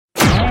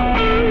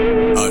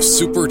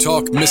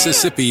SuperTalk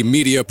Mississippi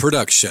Media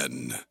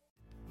production.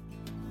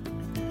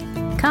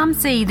 Come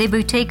see the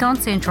Boutique on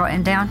Central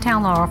in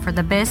downtown Laurel for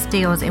the best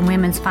deals in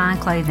women's fine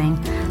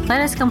clothing.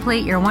 Let us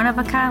complete your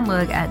one-of-a-kind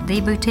look at the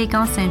Boutique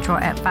on Central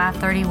at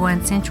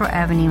 531 Central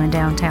Avenue in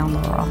downtown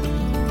Laurel.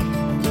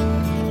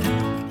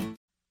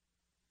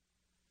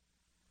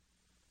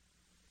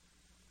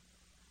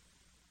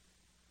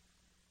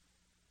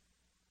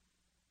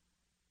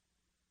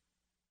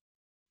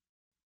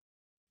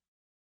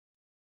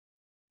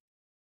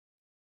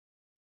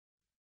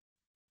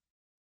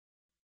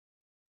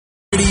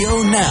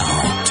 Radio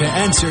now to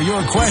answer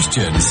your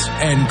questions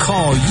and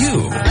call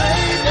you.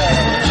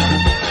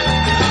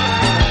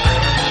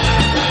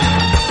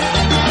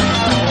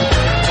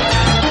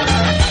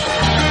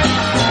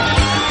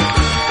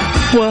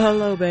 Well,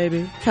 hello,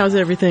 baby. How's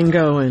everything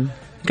going?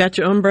 Got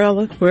your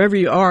umbrella? Wherever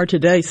you are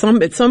today.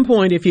 At some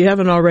point, if you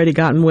haven't already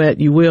gotten wet,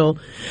 you will,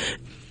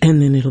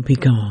 and then it'll be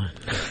gone.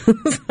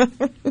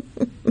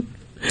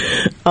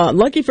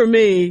 Lucky for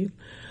me,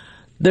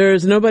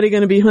 there's nobody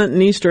going to be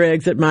hunting Easter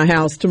eggs at my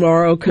house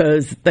tomorrow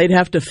because they'd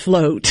have to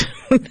float.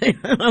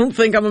 I don't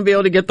think I'm going to be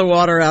able to get the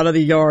water out of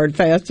the yard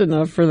fast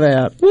enough for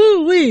that.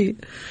 Woo-wee.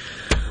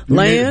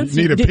 Lance,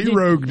 you need a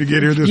pirogue to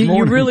get here this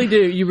morning. You really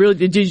do. You really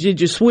did.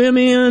 Did you swim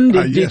in?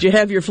 Did you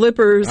have your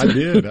flippers? I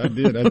did. I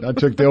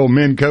took the old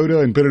Minn Kota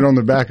and put it on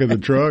the back of the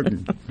truck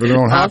and put it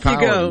on high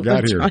power and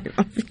got here. Right.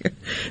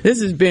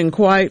 This has been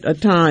quite a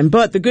time.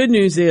 But the good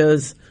news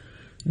is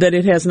that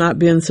it has not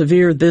been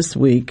severe this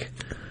week,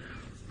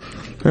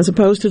 as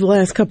opposed to the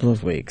last couple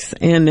of weeks.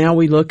 And now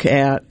we look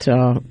at,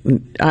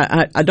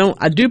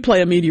 I do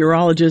play a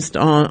meteorologist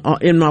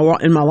in my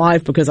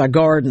life because I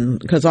garden,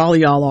 because all of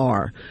y'all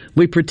are.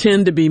 We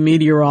pretend to be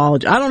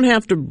meteorologists. I don't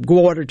have to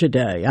water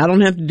today. I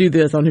don't have to do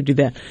this. I don't have to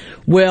do that.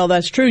 Well,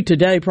 that's true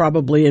today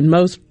probably in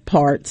most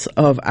parts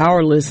of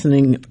our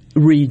listening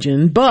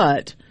region,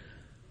 but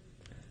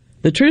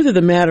the truth of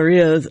the matter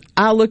is,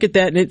 I look at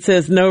that and it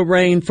says no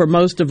rain for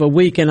most of a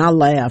week, and I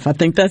laugh. I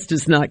think that's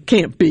just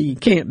can't be.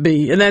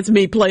 And that's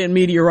me playing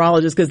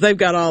meteorologist because they've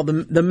got all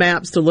the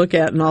maps to look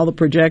at and all the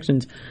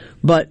projections.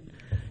 But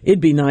it'd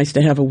be nice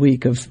to have a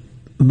week of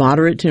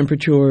moderate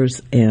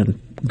temperatures and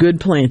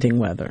good planting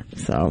weather.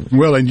 So,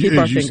 well, and keep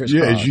our fingers crossed.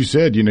 As you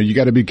said, you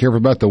got to be careful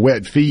about the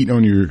wet feet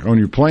on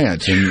your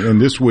plants.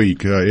 And this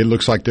week, it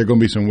looks like there are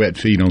going to be some wet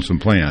feet on some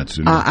plants.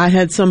 I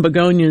had some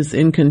begonias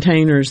in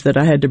containers that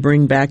I had to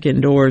bring back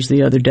indoors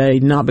the other day,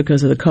 not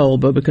because of the cold,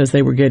 but because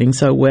they were getting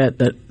so wet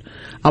that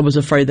I was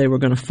afraid they were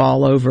going to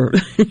fall over,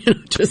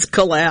 just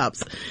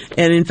collapse.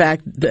 And in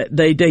fact,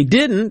 they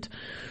didn't.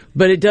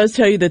 But it does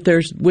tell you that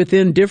there's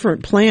within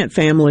different plant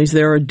families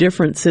there are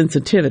different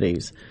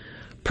sensitivities.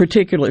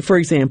 Particularly, for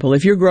example,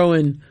 if you're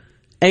growing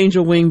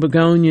angel wing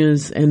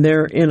begonias and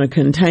they're in a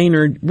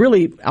container,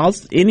 really,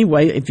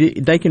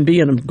 they can be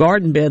in a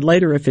garden bed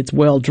later if it's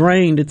well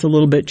drained. It's a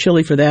little bit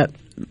chilly for that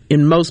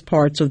in most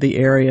parts of the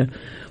area.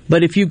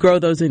 But if you grow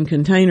those in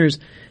containers,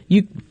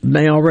 you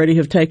may already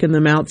have taken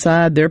them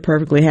outside. They're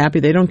perfectly happy.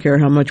 They don't care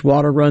how much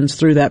water runs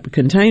through that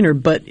container.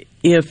 But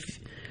if,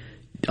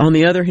 on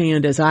the other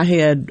hand, as I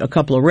had a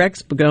couple of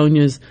Rex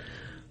begonias,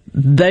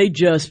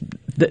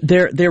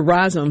 their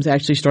rhizomes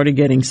actually started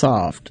getting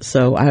soft,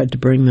 so I had to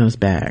bring those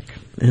back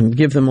and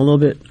give them a little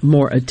bit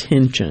more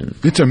attention.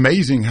 It's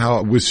amazing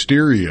how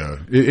wisteria,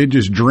 it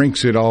just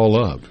drinks it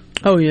all up.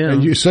 Oh, yeah.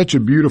 And such a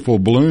beautiful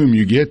bloom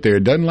you get there.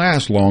 It doesn't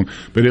last long,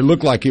 but it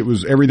looked like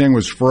everything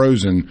was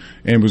frozen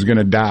and was going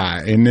to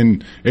die. And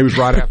then it was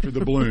right after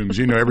the blooms.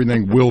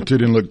 Everything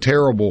wilted and looked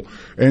terrible.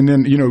 And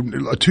then,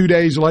 2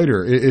 days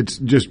later, it's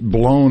just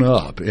blown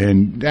up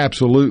and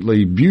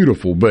absolutely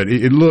beautiful, but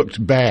it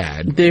looked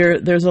bad.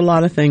 There's a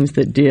lot of things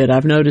that did.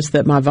 I've noticed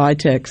that my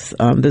Vitex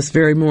this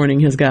very morning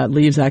has got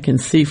leaves I can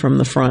see from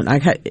the front.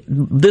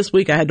 This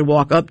week I had to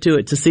walk up to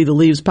it to see the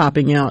leaves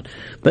popping out,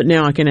 but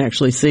now I can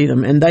actually see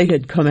them. And they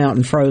had come out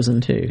and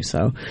frozen too,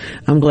 so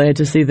I'm glad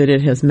to see that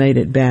it has made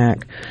it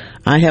back.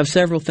 I have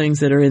several things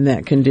that are in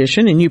that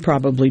condition, and you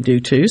probably do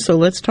too, so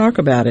let's talk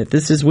about it.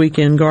 This is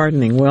Weekend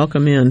Gardening.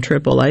 Welcome in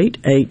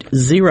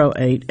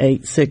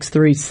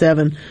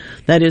 888-808-8637.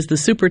 That is the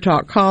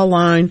SuperTalk call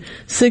line.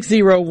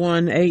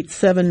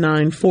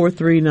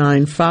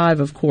 601-879-4395,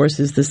 of course,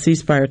 is the C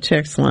Spire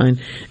text line,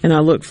 and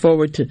I look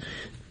forward to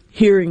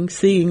hearing,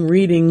 seeing,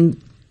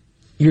 reading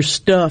your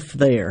stuff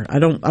there.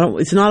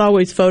 It's not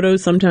always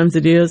photos. Sometimes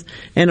it is.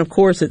 And of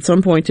course, at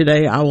some point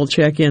today, I will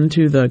check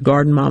into the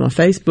Garden Mama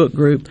Facebook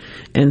group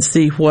and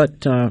see what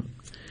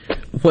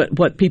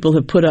people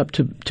have put up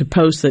to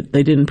post that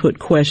they didn't put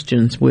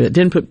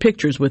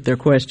pictures with their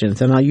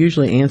questions. And I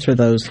usually answer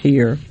those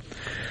here.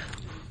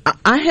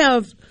 I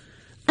have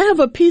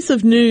a piece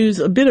of news,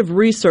 a bit of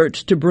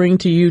research to bring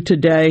to you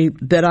today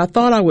that I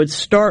thought I would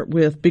start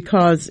with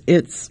because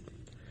it's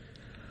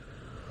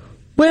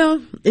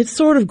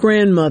sort of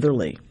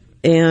grandmotherly,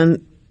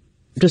 and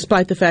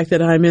despite the fact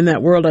that I'm in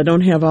that world, I don't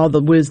have all the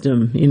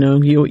wisdom.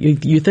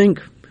 You think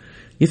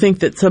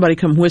that somebody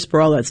come whisper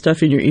all that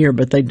stuff in your ear,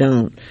 but they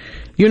don't.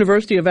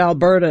 University of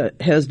Alberta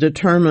has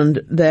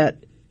determined that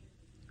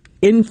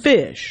in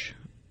fish,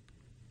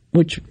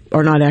 which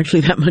are not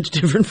actually that much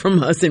different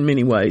from us in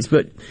many ways,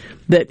 but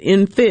that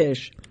in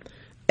fish,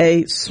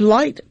 a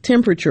slight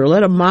temperature,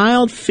 let a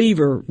mild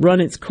fever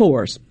run its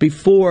course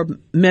before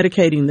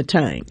medicating the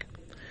tank.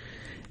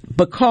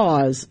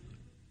 Because,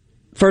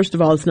 first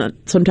of all,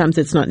 sometimes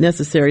it's not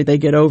necessary. They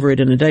get over it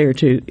in a day or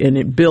two, and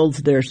it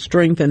builds their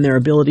strength and their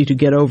ability to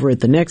get over it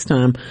the next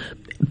time.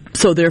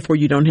 So therefore,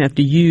 you don't have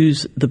to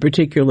use the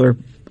particular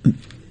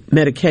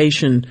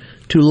medication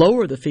to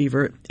lower the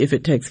fever if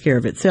it takes care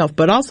of itself.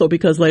 But also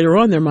because later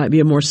on there might be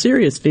a more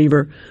serious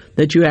fever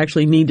that you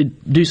actually need to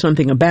do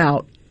something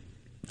about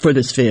for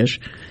this fish,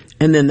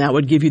 and then that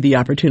would give you the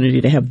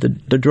opportunity to have the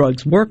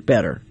drugs work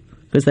better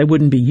because they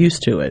wouldn't be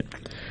used to it.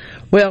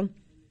 Well,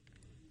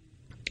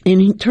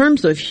 in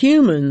terms of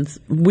humans,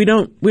 we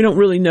don't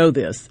really know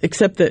this,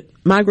 except that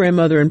my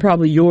grandmother and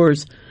probably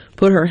yours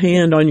put her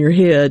hand on your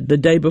head the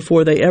day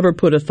before they ever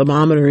put a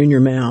thermometer in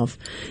your mouth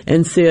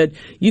and said,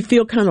 "You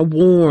feel kind of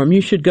warm, you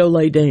should go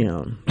lay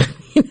down."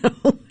 You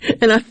know?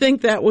 And I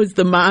think that was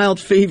the mild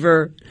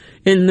fever,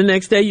 and the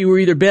next day you were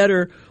either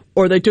better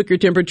or they took your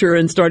temperature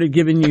and started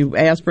giving you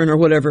aspirin or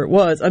whatever it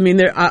was. I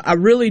mean, I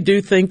really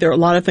do think there are a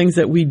lot of things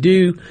that we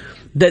do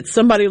that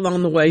somebody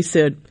along the way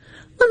said,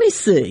 "Let me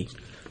see,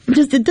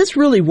 did this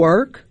really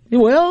work?"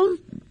 Well,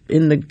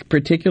 in the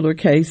particular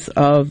case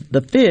of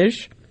the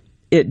fish,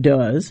 it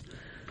does.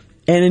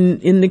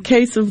 And in the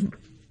case of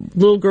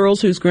little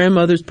girls whose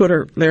grandmothers put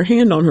their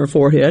hand on her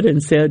forehead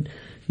and said,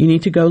 "You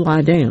need to go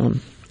lie down,"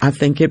 I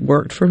think it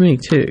worked for me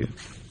too.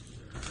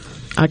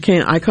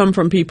 I come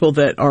from people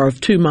that are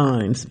of two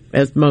minds,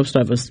 as most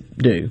of us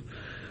do.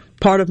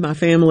 Part of my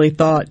family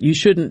thought you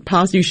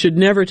should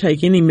never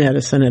take any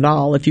medicine at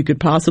all if you could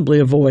possibly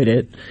avoid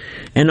it,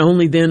 and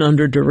only then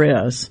under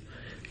duress.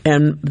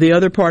 And the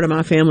other part of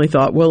my family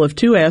thought, well, if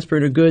 2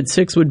 aspirin are good,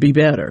 6 would be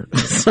better.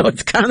 So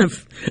it's kind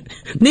of,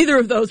 neither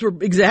of those were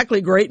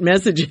exactly great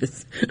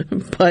messages.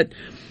 But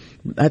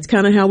that's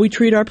kind of how we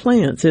treat our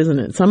plants, isn't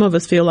it? Some of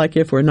us feel like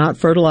if we're not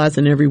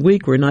fertilizing every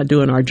week, we're not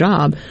doing our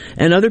job.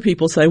 And other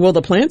people say, well,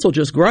 the plants will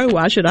just grow.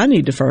 Why should I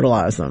need to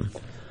fertilize them?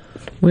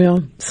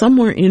 Well,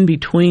 somewhere in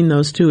between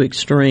those two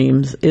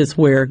extremes is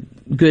where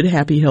good,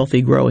 happy,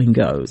 healthy growing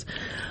goes.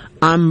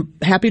 I'm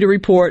happy to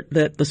report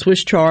that the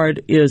Swiss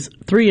chard is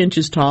 3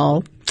 inches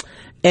tall,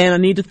 and I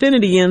need to thin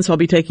it again, so I'll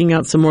be taking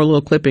out some more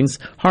little clippings.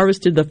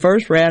 Harvested the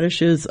first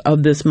radishes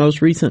of this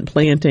most recent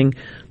planting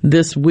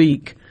this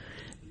week,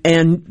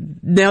 and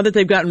now that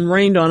they've gotten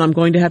rained on, I'm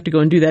going to have to go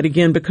and do that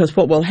again, because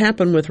what will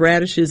happen with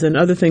radishes and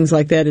other things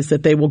like that is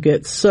that they will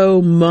get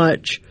so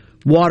much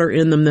water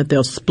in them that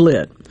they'll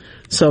split.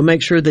 So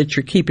make sure that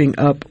you're keeping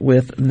up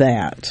with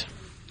that.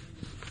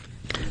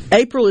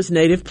 April is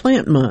Native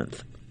Plant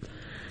Month.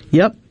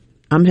 Yep,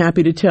 I'm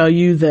happy to tell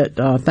you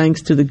that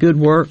thanks to the good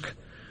work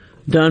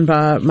done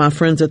by my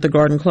friends at the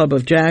Garden Club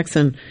of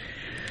Jackson,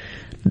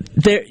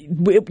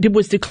 it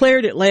was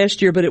declared it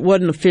last year, but it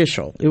wasn't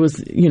official. It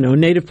was,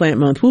 Native Plant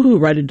Month.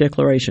 Woohoo! Write a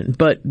declaration.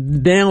 But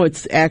now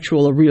it's a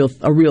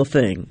real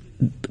thing.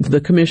 The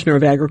Commissioner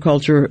of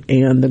Agriculture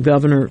and the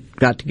governor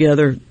got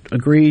together,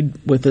 agreed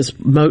with this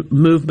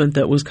movement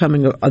that was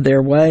coming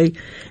their way,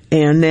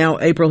 and now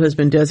April has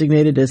been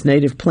designated as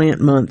Native Plant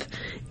Month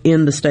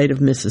in the state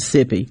of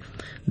Mississippi.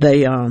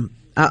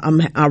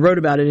 I wrote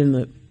about it in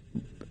the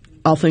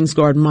All Things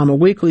Garden Mama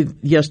Weekly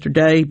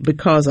yesterday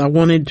because I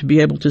wanted to be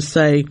able to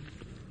say,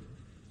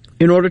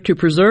 in order to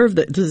preserve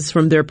this is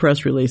from their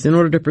press release, in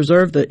order to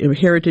preserve the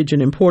heritage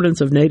and importance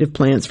of native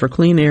plants for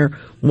clean air,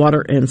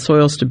 water, and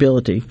soil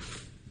stability.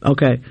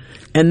 Okay.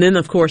 And then,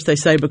 of course, they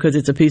say because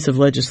it's a piece of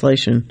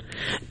legislation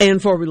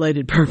and for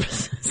related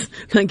purposes.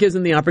 That gives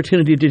them the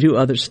opportunity to do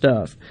other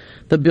stuff.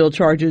 The bill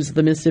charges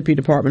the Mississippi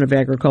Department of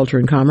Agriculture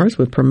and Commerce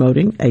with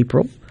promoting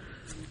April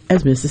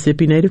as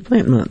Mississippi Native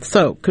Plant Month.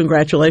 So,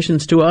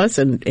 congratulations to us.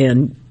 And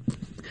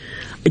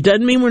it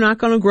doesn't mean we're not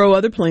going to grow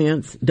other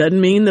plants. Doesn't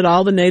mean that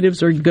all the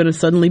natives are going to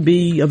suddenly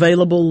be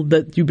available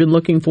that you've been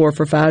looking for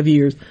 5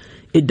 years.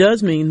 It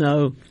does mean,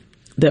 though,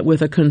 that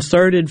with a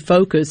concerted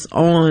focus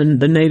on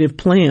the native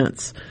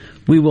plants,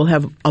 we will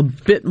have a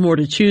bit more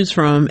to choose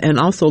from and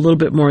also a little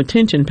bit more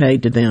attention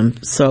paid to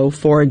them. So,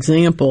 for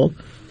example,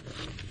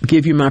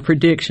 give you my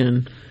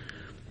prediction,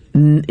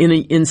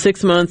 in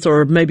 6 months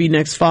or maybe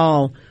next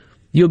fall,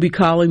 you'll be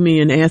calling me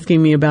and asking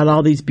me about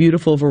all these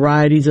beautiful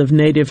varieties of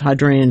native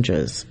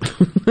hydrangeas,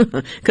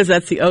 because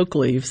that's the oak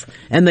leaves,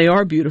 and they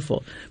are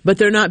beautiful. But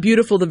they're not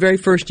beautiful the very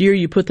first year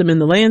you put them in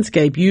the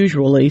landscape,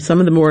 usually.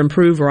 Some of the more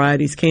improved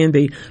varieties can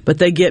be, but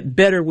they get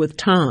better with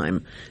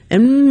time.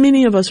 And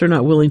many of us are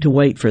not willing to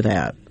wait for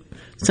that.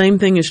 Same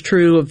thing is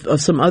true of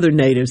some other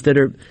natives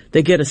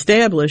they get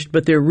established,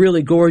 but they're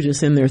really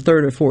gorgeous in their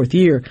 3rd or 4th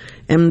year.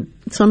 And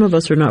some of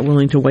us are not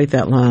willing to wait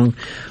that long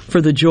for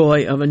the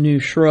joy of a new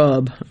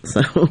shrub.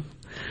 So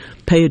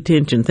pay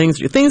attention. Things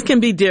can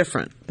be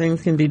different.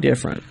 Things can be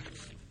different.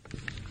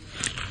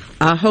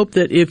 I hope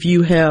that if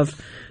you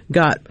have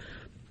got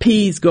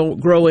peas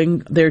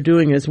growing, they're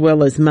doing as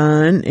well as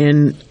mine.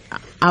 And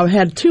I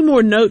had 2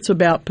 more notes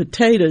about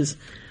potatoes.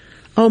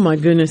 Oh my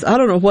goodness, I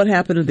don't know what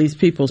happened to these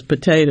people's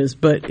potatoes,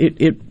 but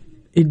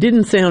It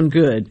didn't sound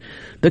good.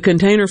 The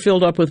container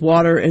filled up with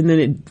water, and then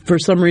it, for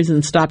some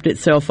reason, stopped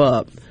itself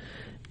up.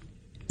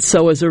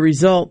 So as a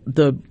result,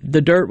 the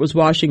dirt was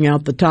washing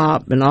out the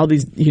top, and all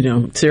these,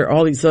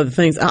 all these other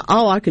things.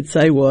 All I could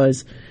say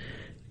was,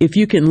 if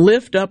you can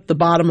lift up the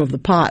bottom of the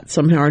pot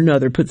somehow or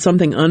another, put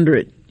something under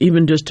it,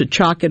 even just to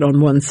chock it on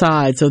one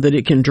side so that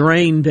it can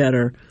drain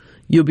better,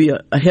 you'll be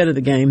ahead of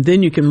the game.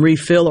 Then you can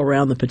refill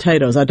around the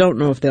potatoes. I don't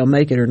know if they'll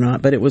make it or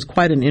not, but it was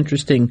quite an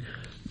interesting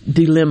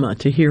dilemma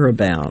to hear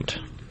about.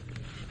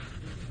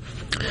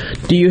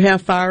 Do you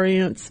have fire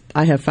ants?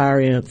 I have fire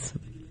ants.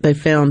 They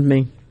found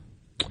me.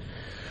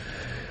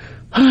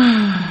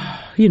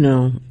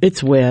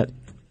 It's wet.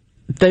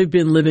 They've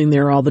been living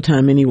there all the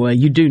time anyway.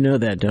 You do know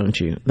that, don't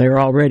you? They're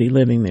already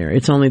living there.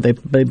 It's only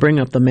they bring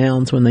up the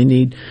mounds when they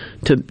need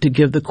to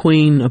give the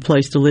queen a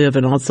place to live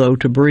and also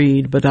to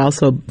breed, but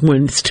also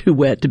when it's too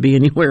wet to be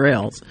anywhere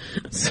else.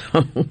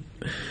 So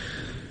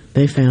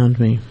they found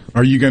me.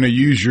 Are you going to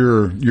use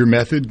your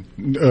method?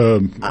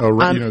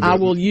 I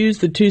will use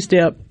the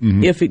two-step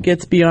if it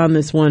gets beyond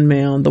this one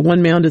mound. The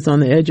one mound is on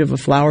the edge of a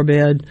flower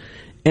bed,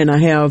 and I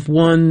have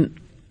one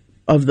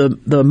of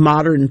the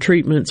modern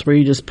treatments where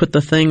you just put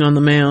the thing on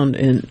the mound,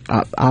 and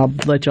I'll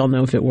let y'all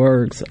know if it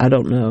works. I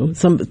don't know.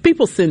 Some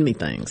people send me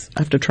things.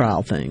 I have to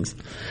trial things.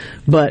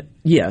 But,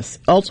 yes,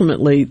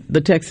 ultimately,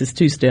 the Texas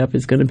two-step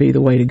is going to be the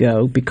way to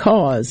go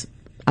because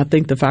I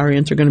think the fire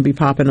ants are going to be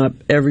popping up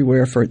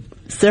everywhere for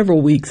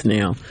several weeks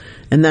now,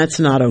 and that's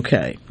not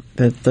okay.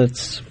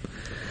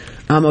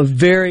 I'm a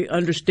very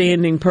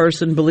understanding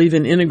person, believe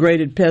in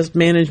integrated pest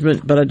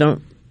management, but I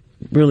don't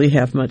really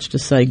have much to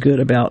say good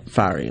about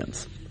fire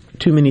ants.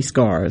 Too many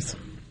scars.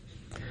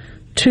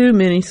 Too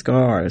many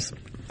scars.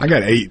 I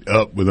got ate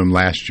up with them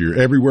last year.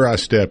 Everywhere I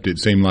stepped, it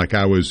seemed like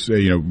I was,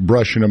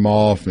 brushing them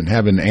off and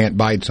having ant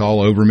bites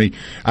all over me.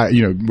 I,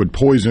 would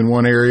poison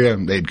one area,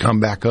 and they'd come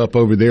back up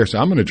over there. So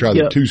I'm going to try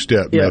the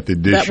two-step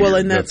method this year. Well,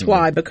 and that's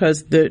why,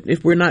 because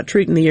if we're not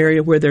treating the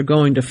area where they're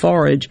going to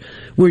forage,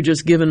 we're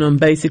just giving them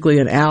basically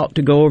an out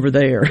to go over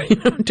there,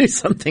 do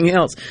something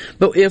else.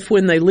 But if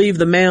when they leave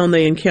the mound,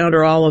 they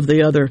encounter all of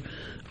the other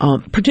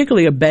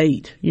particularly a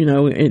bait,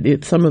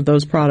 some of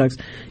those products,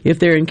 if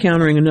they're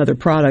encountering another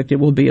product, it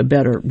will be a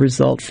better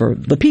result for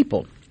the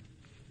people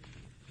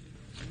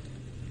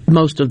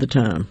most of the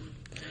time.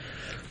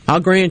 I'll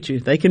grant you,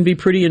 they can be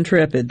pretty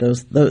intrepid.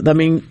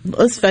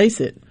 Let's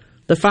face it,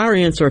 the fire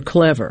ants are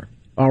clever,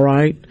 all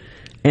right?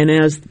 And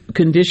as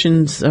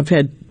conditions, I've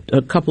had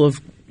a couple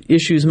of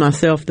issues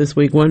myself this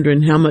week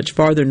wondering how much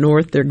farther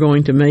north they're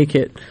going to make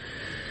it,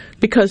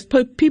 because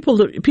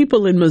people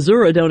in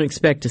Missouri don't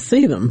expect to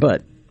see them,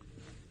 but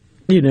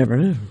you never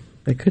know.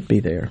 They could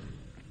be there.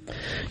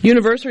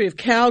 University of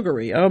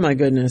Calgary. Oh, my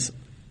goodness.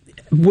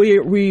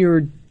 We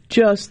are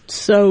just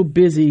so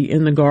busy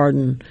in the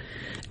garden,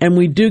 and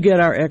we do get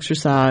our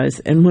exercise.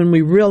 And when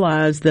we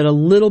realize that a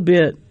little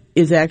bit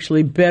is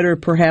actually better,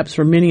 perhaps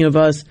for many of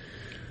us,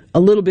 a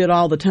little bit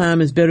all the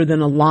time is better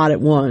than a lot at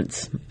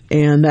once.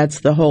 And that's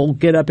the whole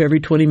get up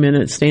every 20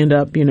 minutes, stand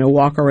up,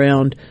 walk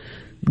around,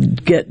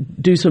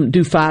 do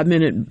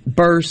 5-minute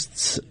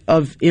bursts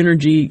of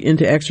energy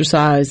into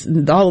exercise,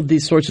 and all of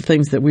these sorts of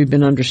things that we've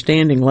been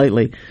understanding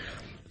lately.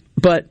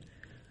 But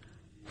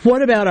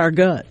what about our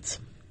guts?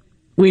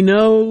 We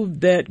know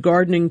that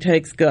gardening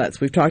takes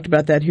guts. We've talked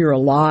about that here a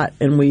lot,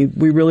 and we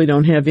really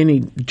don't have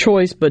any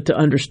choice but to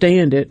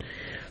understand it.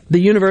 The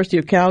University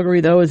of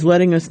Calgary, though, is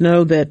letting us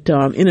know that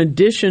in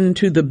addition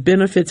to the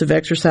benefits of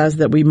exercise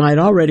that we might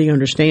already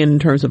understand in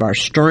terms of our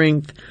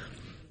strength,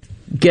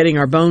 getting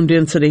our bone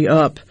density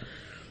up,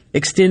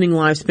 extending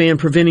lifespan,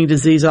 preventing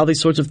disease, all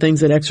these sorts of things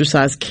that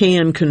exercise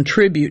can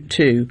contribute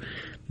to.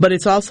 But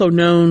it's also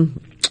known,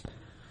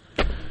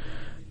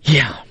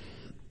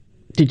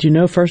 did you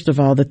know, first of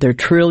all, that there are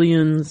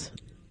trillions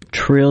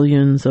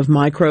of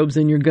microbes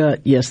in your gut?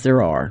 Yes,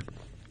 there are.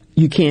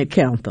 You can't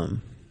count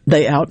them.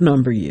 They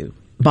outnumber you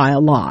by a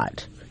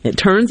lot. It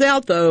turns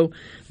out, though,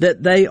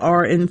 that they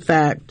are, in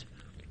fact,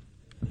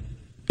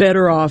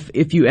 better off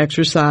if you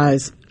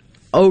exercise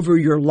over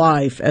your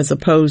life as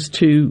opposed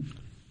to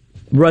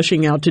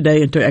rushing out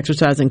today into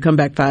exercise and come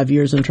back 5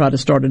 years and try to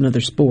start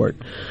another sport.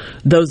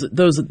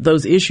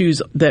 Those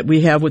issues that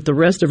we have with the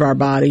rest of our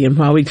body and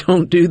why we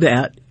don't do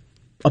that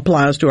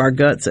applies to our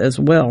guts as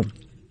well.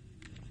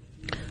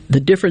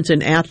 The difference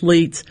in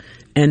athletes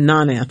and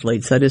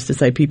non-athletes, that is to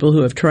say people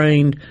who have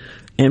trained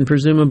and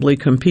presumably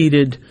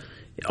competed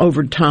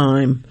over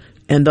time,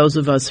 and those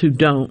of us who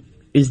don't,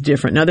 is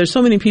different. Now, there's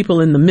so many people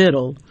in the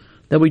middle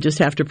that we just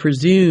have to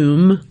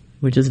presume,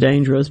 which is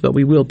dangerous, but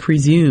we will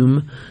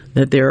presume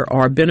that there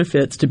are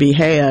benefits to be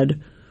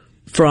had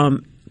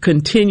from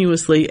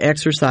continuously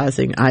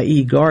exercising,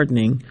 i.e.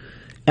 gardening,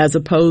 as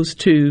opposed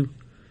to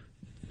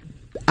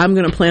I'm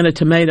going to plant a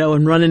tomato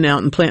and running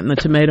out and planting the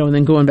tomato and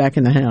then going back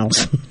in the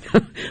house.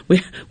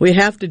 We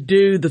have to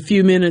do the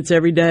few minutes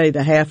every day,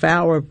 the half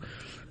hour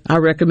I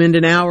recommend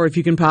an hour if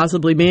you can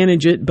possibly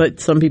manage it, but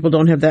some people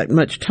don't have that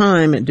much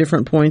time at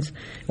different points,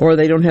 or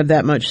they don't have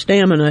that much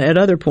stamina at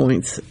other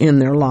points in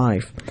their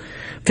life.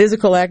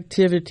 Physical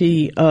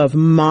activity of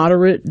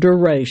moderate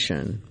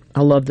duration.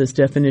 I love this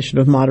definition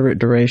of moderate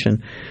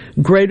duration.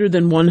 Greater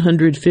than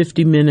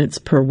 150 minutes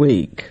per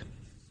week.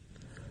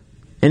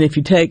 And if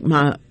you take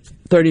my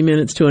 30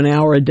 minutes to an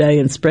hour a day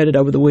and spread it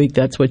over the week,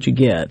 that's what you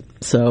get.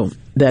 So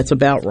that's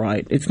about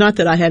right. It's not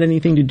that I had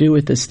anything to do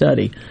with this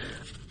study.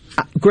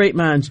 Great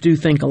minds do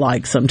think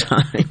alike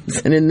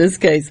sometimes. And in this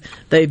case,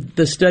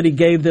 the study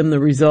gave them the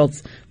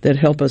results that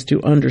help us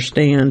to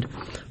understand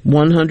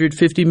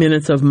 150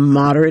 minutes of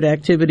moderate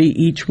activity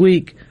each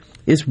week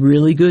is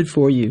really good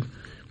for you.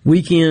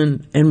 Week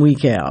in and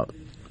week out.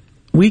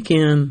 Week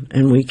in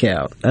and week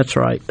out. That's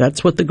right.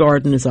 That's what the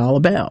garden is all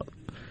about.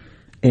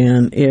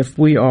 And if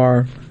we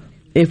are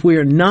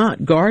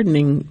not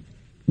gardening,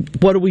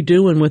 what are we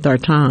doing with our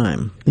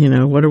time? You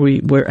know,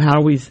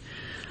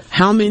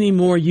 how many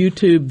more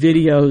YouTube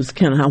videos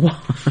can I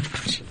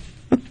watch?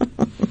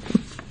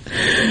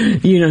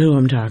 You know who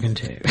I'm talking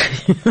to.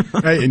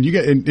 Hey,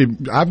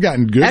 and I've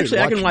gotten good.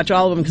 Actually, I can watch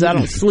all of them because I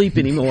don't sleep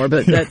anymore.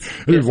 But that's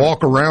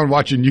walk around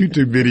watching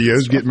YouTube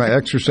videos, get my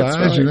exercise.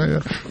 Right. You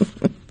know,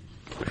 yeah.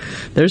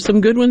 There's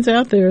some good ones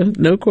out there,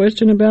 no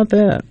question about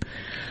that.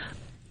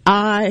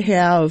 I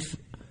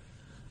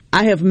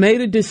have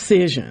made a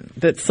decision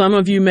that some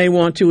of you may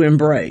want to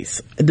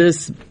embrace.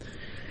 This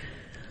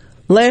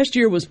last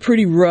year was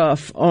pretty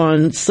rough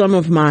on some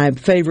of my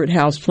favorite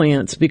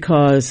houseplants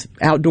because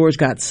outdoors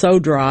got so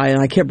dry and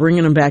I kept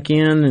bringing them back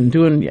in, and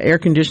doing air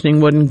conditioning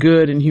wasn't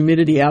good, and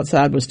humidity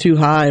outside was too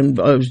high, and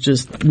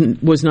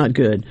it was not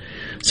good.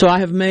 So I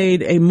have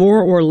made a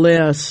more or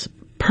less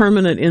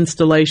permanent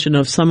installation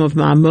of some of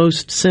my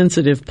most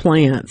sensitive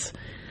plants.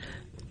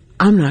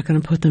 I'm not going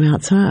to put them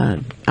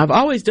outside. I've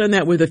always done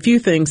that with a few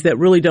things that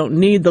really don't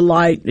need the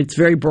light. It's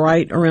very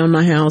bright around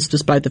my house,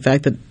 despite the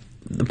fact that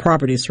the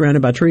property is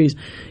surrounded by trees.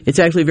 It's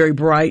actually very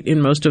bright in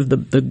most of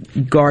the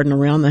garden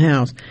around the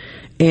house.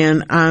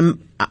 And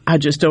I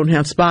just don't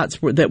have spots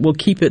that will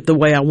keep it the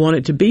way I want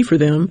it to be for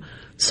them.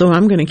 So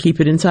I'm going to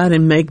keep it inside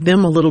and make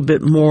them a little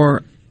bit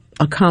more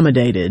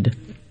accommodated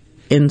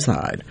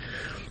inside.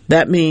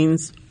 That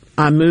means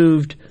I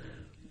moved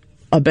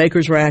a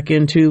baker's rack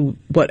into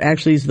what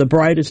actually is the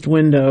brightest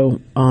window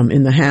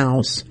in the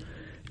house.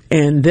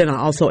 And then I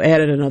also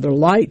added another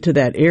light to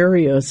that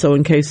area, so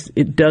in case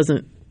it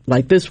doesn't,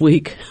 like this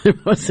week, there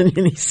wasn't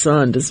any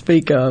sun to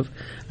speak of.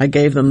 I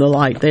gave them the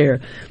light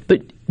there.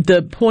 But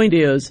the point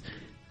is,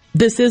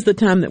 this is the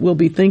time that we'll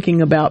be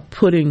thinking about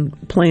putting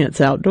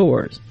plants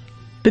outdoors.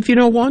 But if you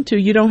don't want to,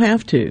 you don't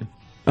have to.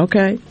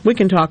 Okay? We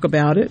can talk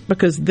about it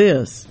because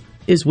this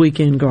is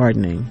Weekend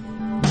Gardening.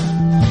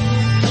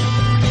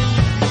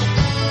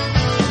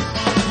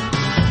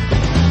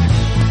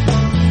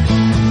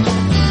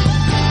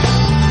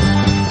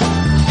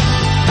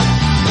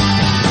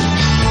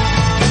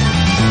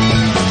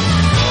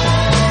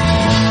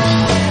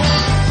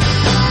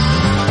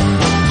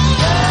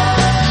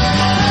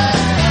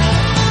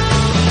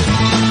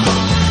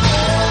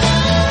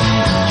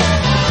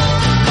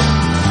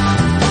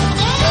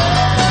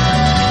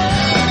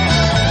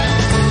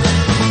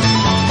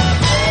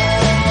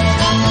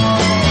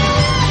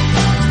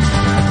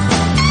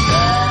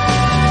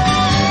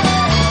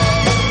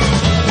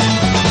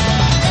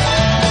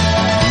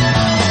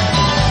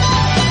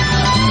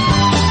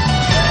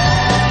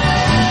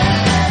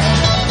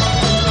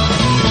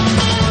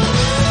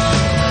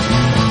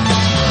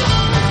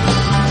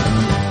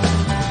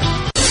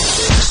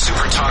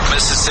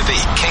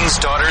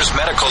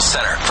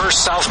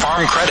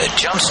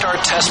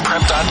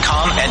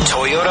 JumpstartTestPrep.com and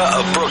Toyota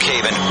of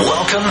Brookhaven.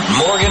 Welcome,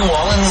 Morgan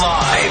Wallen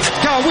Live.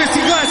 Y'all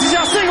whiskey glasses,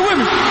 y'all sing it with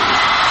me.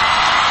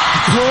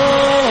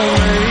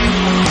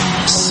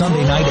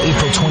 Sunday night,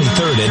 April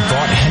 23rd at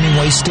Vaught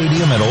Hemingway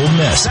Stadium at Ole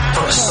Miss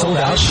for a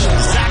sold-out show.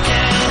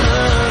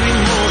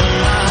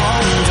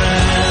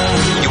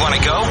 You want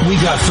to go? We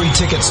got free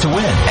tickets to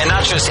win. And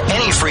not just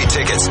any free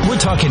tickets. We're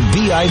talking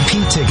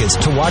VIP tickets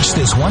to watch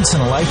this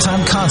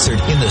once-in-a-lifetime concert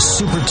in the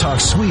SuperTalk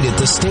Suite at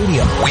the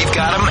stadium. We've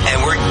got them,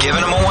 and we're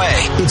giving them away.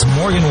 It's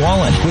Morgan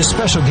Wallen with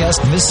special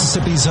guest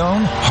Mississippi's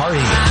own Hardy.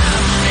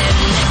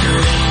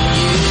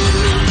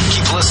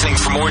 Keep listening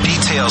for more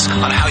details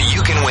on how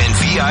you can win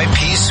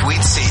VIP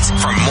suite seats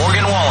from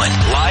Morgan Wallen,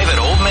 live at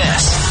Ole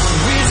Miss.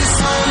 We're just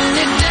holding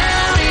it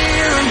down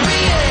here in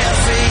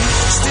BFE,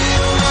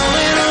 still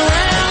rolling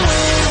around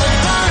with a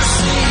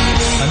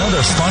varsity.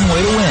 Another fun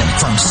way to win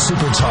from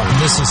SuperTalk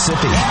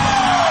Mississippi.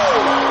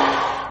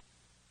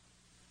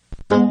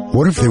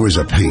 What if there was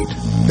a paint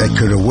that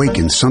could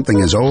awaken something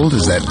as old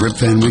as that Rip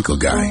Van Winkle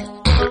guy?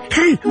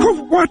 Hey,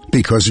 what?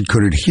 Because it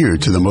could adhere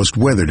to the most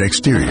weathered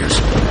exteriors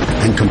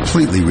and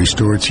completely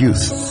restore its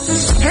youth.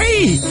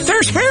 Hey,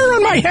 there's hair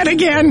on my head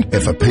again.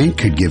 If a paint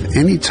could give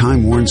any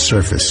time-worn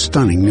surface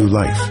stunning new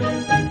life,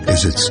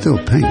 is it still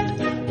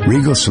paint?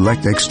 Regal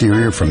Select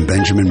Exterior from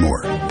Benjamin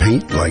Moore.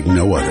 Paint like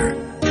no other.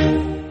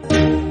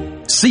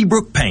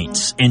 Seabrook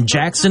Paints in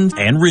Jackson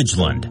and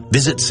Ridgeland.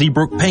 Visit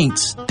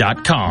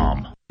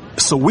SeabrookPaints.com.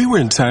 So we were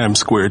in Times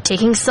Square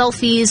taking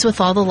selfies with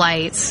all the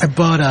lights. I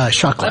bought a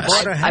shot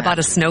glass. I bought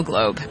a snow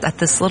globe at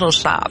this little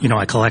shop. You know,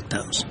 I collect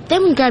those.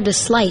 Then we grabbed a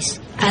slice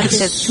at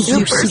this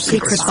super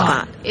secret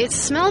spot. It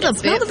smelled a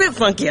bit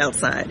funky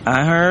outside.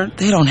 I heard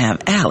they don't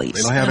have alleys.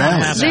 They don't have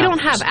alleys. They don't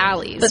have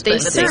alleys, but they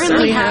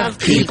certainly have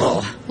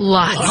people.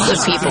 Lots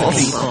of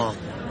people.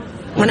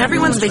 When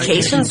everyone's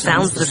vacation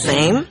sounds the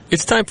same,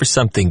 it's time for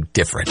something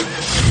different.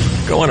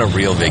 Go on a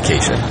real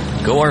vacation.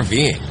 Go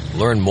RVing.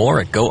 Learn more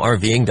at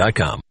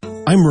GoRVing.com.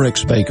 I'm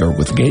Rex Baker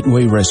with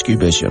Gateway Rescue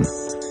Mission.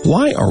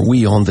 Why are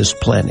we on this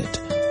planet?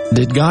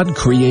 Did God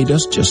create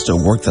us just to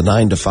work the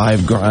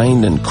 9-to-5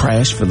 grind and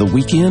crash for the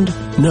weekend?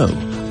 No.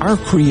 Our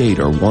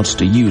Creator wants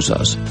to use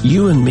us,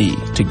 you and me,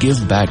 to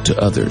give back to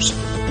others.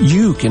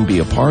 You can be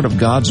a part of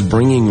God's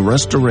bringing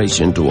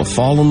restoration to a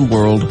fallen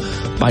world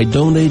by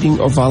donating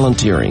or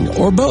volunteering,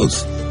 or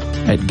both,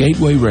 at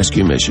Gateway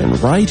Rescue Mission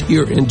right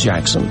here in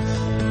Jackson.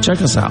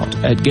 Check us out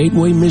at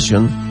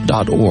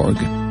gatewaymission.org.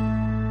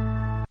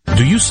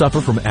 Do you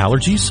suffer from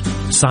allergies,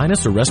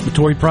 sinus, or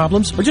respiratory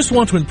problems, or just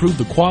want to improve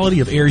the quality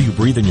of air you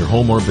breathe in your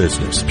home or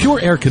business? Pure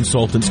Air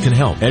Consultants can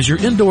help. As your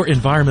indoor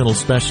environmental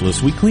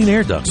specialists, we clean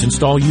air ducts,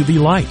 install UV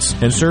lights,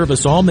 and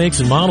service all makes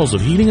and models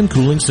of heating and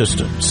cooling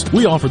systems.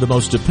 We offer the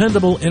most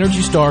dependable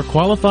Energy Star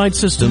qualified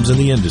systems in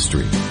the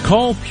industry.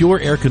 Call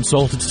Pure Air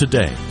Consultants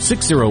today,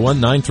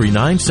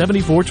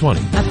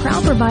 601-939-7420. A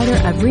proud provider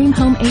of Rheem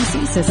Home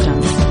AC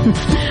systems.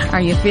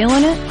 Are you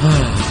feeling it?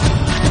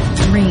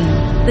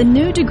 Rheem, the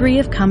new degree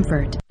of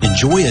comfort.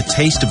 Enjoy a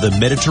taste of the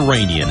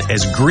Mediterranean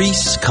as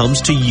Greece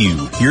comes to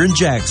you here in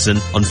Jackson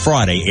on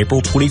Friday,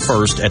 April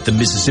 21st at the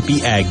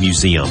Mississippi Ag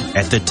Museum.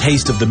 At the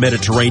Taste of the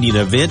Mediterranean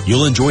event,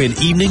 you'll enjoy an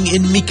evening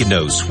in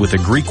Mykonos with a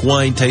Greek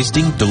wine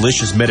tasting,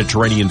 delicious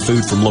Mediterranean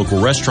food from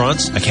local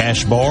restaurants, a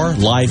cash bar,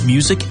 live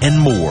music, and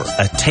more.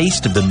 A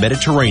Taste of the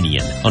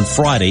Mediterranean on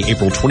Friday,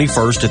 April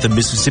 21st at the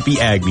Mississippi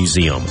Ag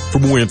Museum. For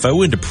more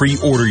info and to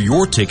pre-order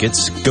your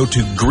tickets, go to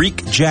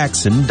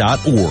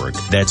GreekJackson.org.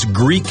 That's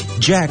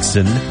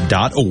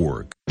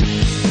GreekJackson.org.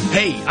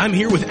 Hey, I'm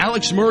here with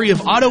Alex Murray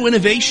of Auto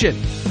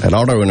Innovation. At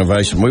Auto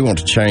Innovation, we want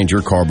to change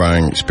your car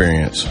buying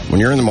experience. When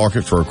you're in the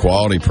market for a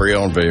quality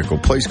pre-owned vehicle,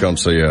 please come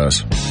see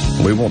us.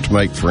 We want to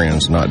make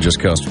friends, not just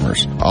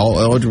customers. All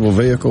eligible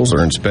vehicles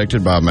are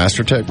inspected by a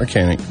Master Tech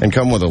mechanic and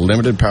come with a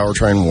limited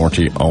powertrain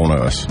warranty on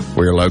us.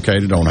 We are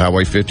located on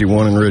Highway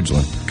 51 in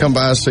Ridgeland. Come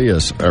by and see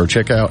us or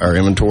check out our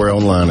inventory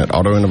online at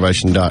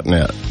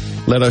autoinnovation.net.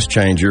 Let us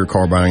change your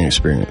car buying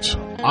experience.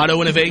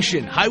 Auto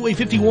Innovation, Highway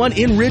 51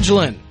 in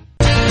Ridgeland.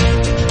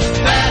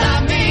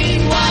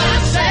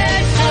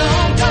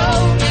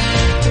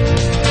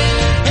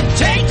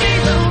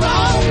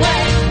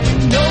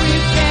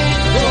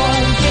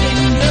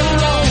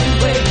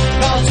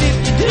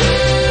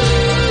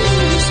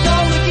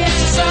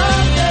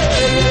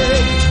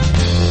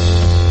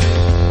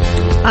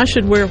 I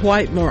should wear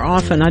white more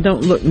often. I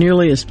don't look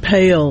nearly as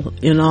pale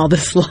in all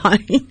this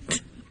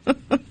light.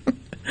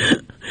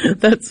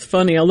 That's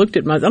funny. I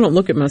don't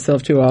look at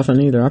myself too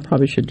often either. I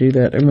probably should do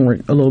that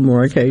a little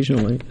more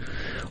occasionally.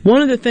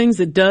 One of the things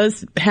that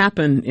does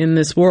happen in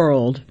this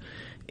world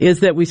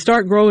is that we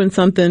start growing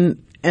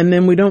something and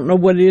then we don't know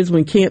what it is.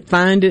 We can't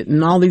find it,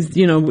 and all these,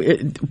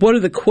 what are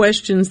the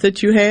questions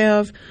that you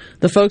have?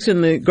 The folks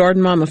in the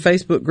Garden Mama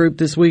Facebook group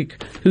this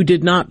week who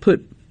did not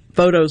put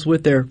photos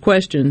with their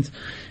questions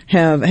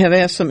have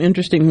asked some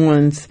interesting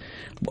ones.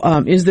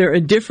 Is there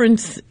a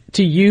difference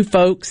to you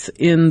folks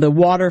in the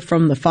water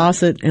from the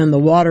faucet and the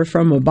water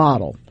from a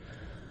bottle?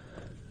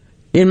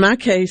 In my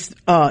case,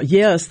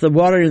 yes, the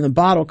water in the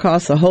bottle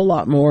costs a whole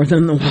lot more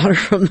than the water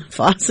from the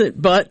faucet.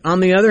 But on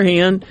the other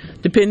hand,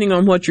 depending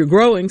on what you're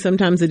growing,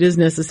 sometimes it is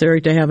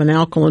necessary to have an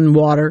alkaline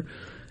water,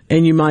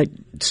 and you might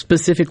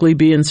specifically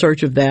be in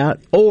search of that.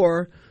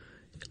 Or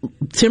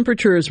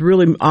temperature is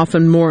really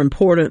often more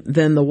important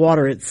than the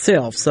water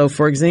itself. So,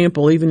 for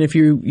example, even if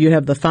you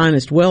have the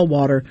finest well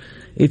water,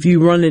 if you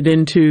run it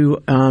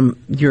into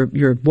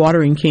your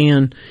watering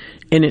can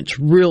and it's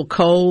real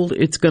cold,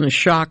 it's going to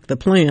shock the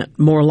plant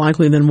more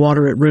likely than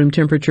water at room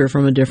temperature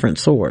from a different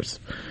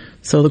source.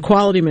 So the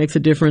quality makes a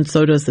difference,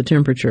 so does the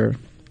temperature.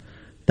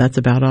 That's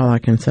about all I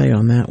can say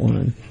on that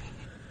one.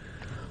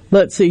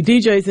 Let's see.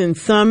 DJ's in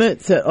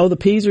Summit said, the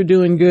peas are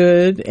doing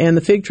good, and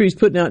the fig tree's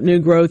putting out new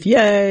growth.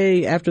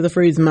 Yay! After the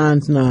freeze,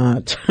 mine's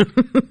not.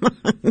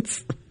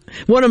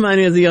 One of mine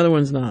is, the other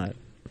one's not.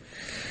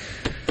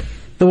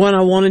 The one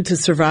I wanted to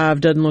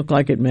survive doesn't look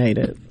like it made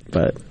it,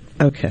 but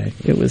okay.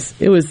 It was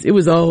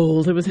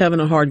old. It was having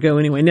a hard go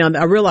anyway. Now,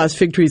 I realize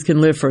fig trees can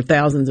live for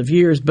thousands of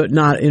years, but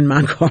not in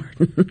my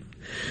garden.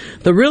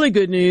 The really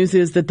good news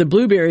is that the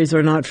blueberries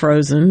are not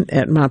frozen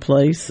at my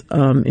place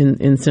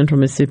in central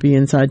Mississippi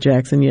inside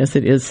Jackson. Yes,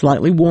 it is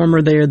slightly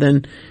warmer there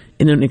than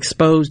in an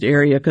exposed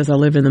area because I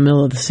live in the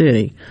middle of the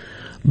city.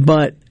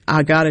 But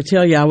I got to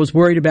tell you, I was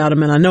worried about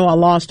them, and I know I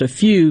lost a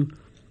few,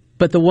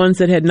 but the ones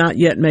that had not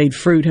yet made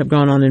fruit have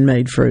gone on and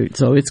made fruit.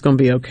 So it's going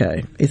to be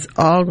okay. It's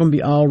all going to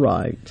be all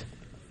right.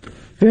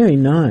 Very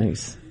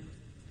nice.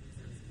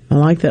 I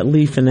like that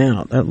leafing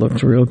out. That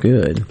looks real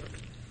good.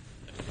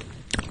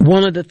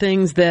 One of the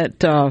things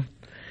that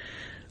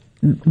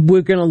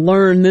we're going to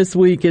learn this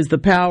week is the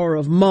power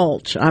of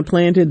mulch. I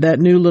planted that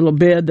new little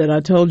bed that I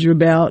told you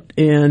about,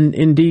 and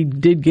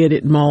indeed did get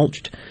it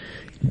mulched.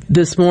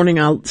 This morning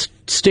I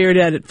stared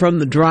at it from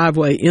the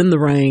driveway in the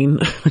rain.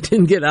 I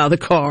didn't get out of the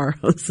car.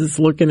 I was just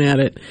looking at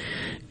it.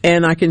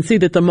 And I can see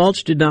that the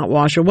mulch did not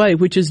wash away,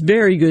 which is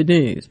very good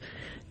news.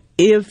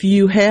 If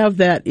you have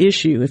that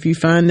issue, if you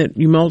find that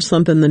you mulch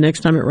something, the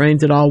next time it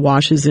rains, it all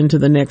washes into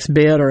the next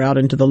bed or out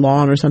into the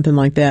lawn or something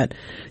like that,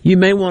 you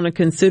may want to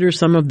consider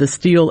some of the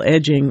steel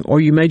edging, or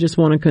you may just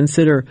want to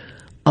consider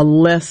a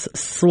less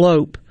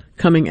slope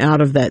coming out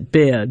of that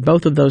bed.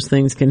 Both of those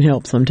things can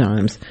help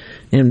sometimes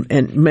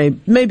and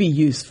may be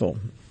useful.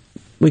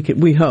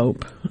 We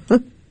hope.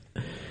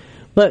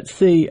 Let's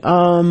see.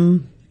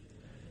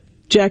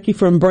 Jackie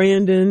from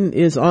Brandon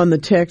is on the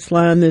text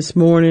line this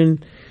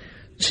morning.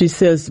 She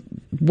says,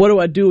 what do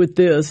I do with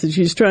this? And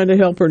she's trying to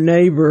help her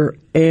neighbor,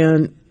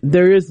 and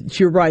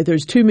you're right,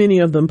 there's too many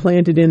of them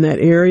planted in that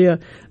area.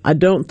 I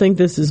don't think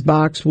this is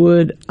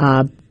boxwood.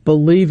 I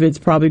believe it's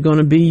probably going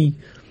to be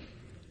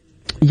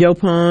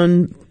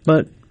Yopon,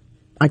 but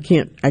I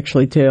can't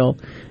actually tell.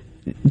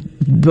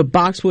 The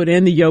boxwood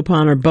and the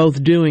Yopon are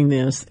both doing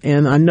this,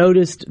 and I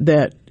noticed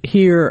that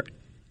here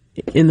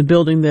in the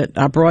building that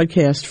I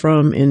broadcast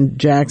from in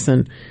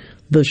Jackson,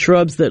 the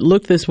shrubs that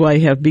look this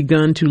way have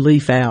begun to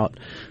leaf out.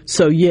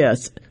 So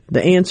yes,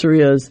 the answer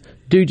is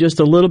do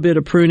just a little bit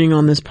of pruning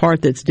on this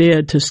part that's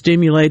dead to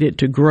stimulate it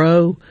to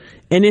grow.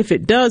 And if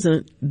it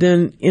doesn't,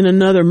 then in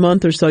another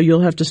month or so,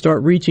 you'll have to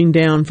start reaching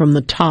down from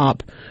the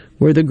top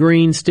where the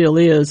green still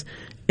is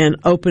and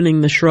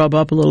opening the shrub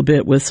up a little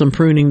bit with some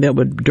pruning that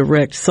would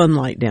direct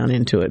sunlight down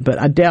into it.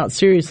 But I doubt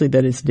seriously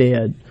that it's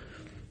dead.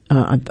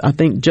 I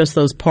think just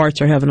those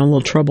parts are having a little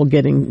trouble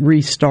getting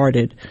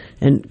restarted,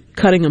 and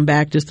cutting them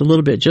back just a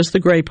little bit, just the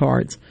gray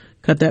parts,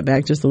 cut that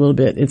back just a little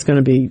bit. It's going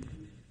to be,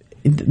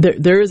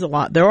 there is a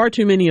lot. There are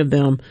too many of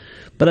them,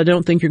 but I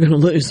don't think you're going to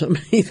lose them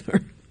either.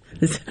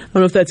 I don't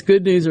know if that's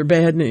good news or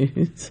bad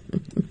news.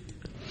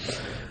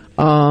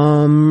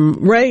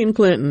 Ray and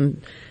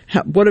Clinton,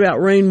 what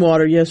about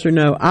rainwater? Yes or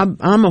no?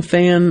 I'm a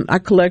fan. I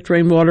collect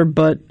rainwater,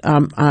 but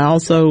I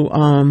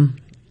also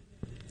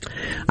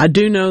I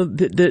do know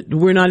that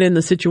we're not in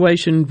the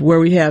situation where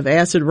we have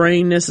acid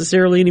rain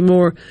necessarily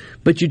anymore,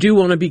 but you do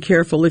want to be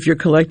careful if you're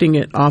collecting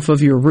it off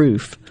of your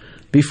roof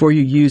before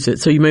you use it.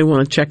 So you may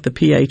want to check the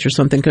pH or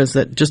something, because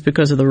that just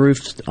because of the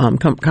roof's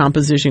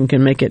composition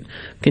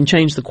can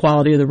change the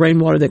quality of the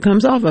rainwater that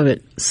comes off of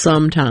it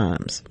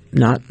sometimes.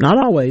 Not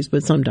always,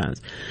 but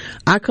sometimes.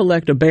 I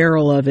collect a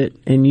barrel of it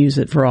and use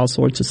it for all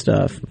sorts of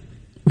stuff.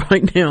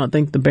 Right now, I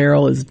think the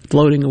barrel is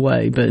floating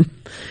away, but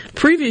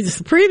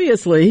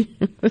previously,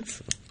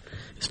 it's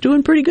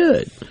doing pretty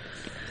good.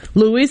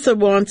 Louisa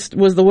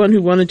was the one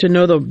who wanted to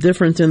know the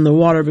difference in the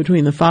water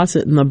between the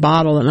faucet and the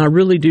bottle, and I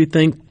really do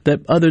think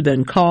that other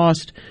than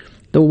cost,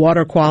 the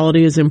water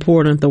quality is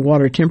important, the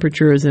water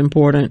temperature is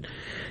important,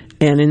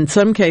 and in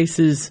some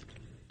cases,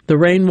 the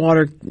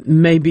rainwater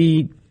may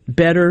be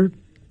better,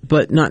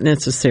 but not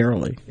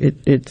necessarily.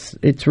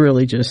 It's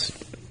really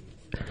just...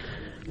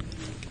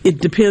 It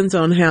depends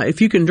on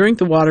if you can drink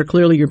the water,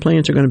 clearly your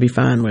plants are going to be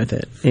fine with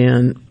it.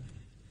 And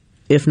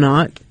if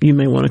not, you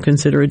may want to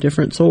consider a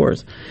different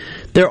source.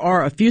 There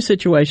are a few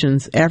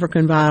situations,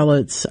 African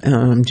violets,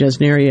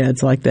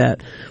 gesneriads like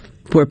that,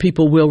 where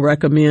people will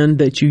recommend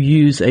that you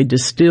use a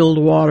distilled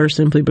water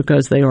simply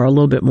because they are a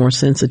little bit more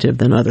sensitive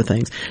than other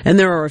things. And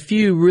there are a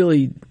few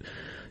really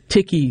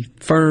ticky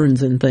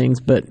ferns and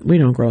things, but we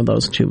don't grow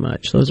those too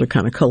much. Those are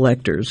kind of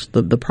collectors,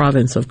 the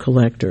province of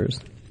collectors.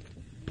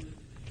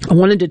 I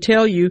wanted to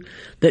tell you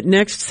that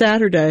next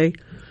Saturday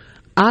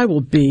I will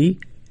be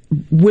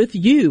with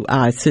you,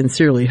 I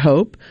sincerely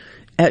hope,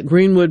 at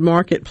Greenwood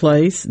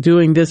Marketplace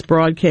doing this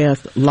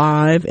broadcast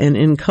live and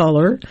in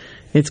color.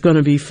 It's going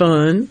to be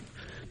fun.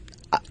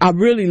 I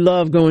really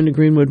love going to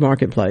Greenwood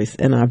Marketplace,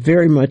 and I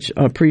very much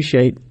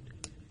appreciate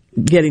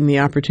getting the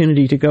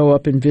opportunity to go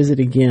up and visit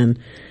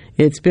again.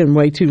 It's been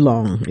way too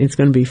long. It's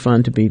going to be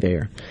fun to be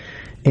there.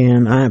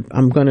 And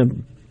I'm going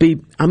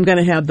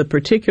to have the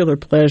particular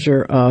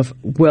pleasure of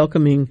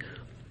welcoming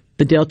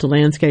the Delta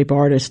landscape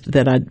artist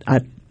that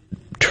I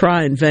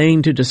try in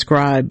vain to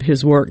describe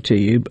his work to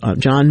you.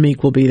 John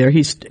Meek will be there.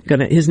 His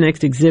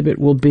next exhibit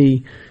will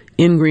be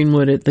in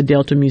Greenwood at the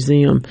Delta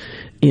Museum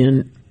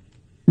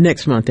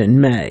next month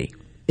in May.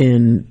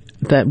 And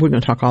that we're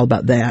going to talk all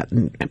about that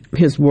and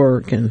his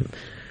work. And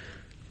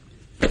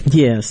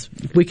yes,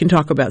 we can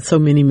talk about so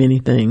many, many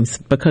things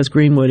because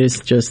Greenwood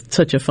is just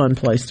such a fun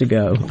place to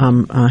go.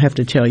 I have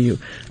to tell you,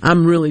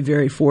 I'm really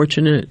very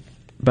fortunate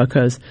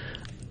because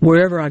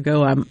wherever I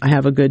go, I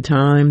have a good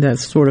time.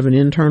 That's sort of an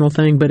internal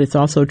thing, but it's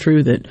also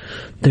true that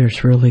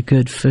there's really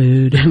good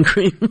food in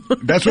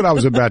Greenwood. That's what I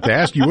was about to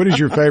ask you. What is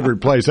your favorite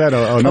place?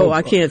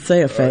 I can't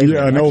say a favorite.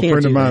 Yeah, an old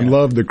friend of mine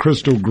loved the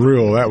Crystal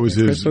Grill. That was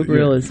his Crystal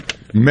Grill is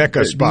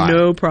Mecca spot.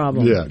 No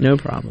problem. Yeah. No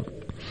problem.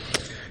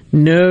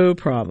 No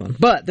problem.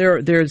 But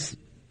there's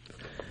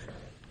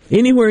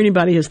Anywhere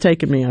anybody has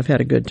taken me, I've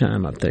had a good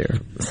time up there.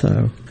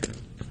 So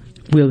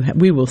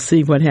we will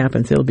see what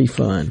happens. It'll be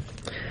fun.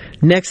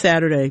 Next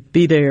Saturday,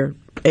 be there,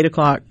 8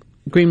 o'clock,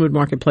 Greenwood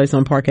Marketplace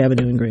on Park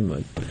Avenue in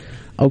Greenwood.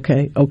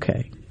 Okay.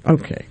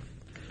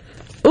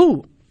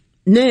 Ooh,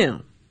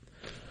 now,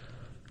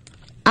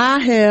 I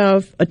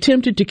have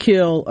attempted to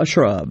kill a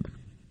shrub.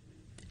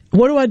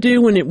 What do I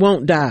do when it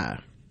won't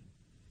die?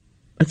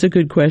 That's a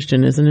good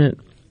question, isn't it?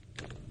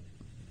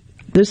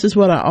 This is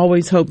what I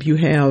always hope you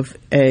have,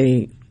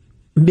 a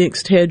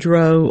mixed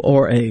hedgerow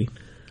or a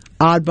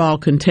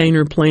oddball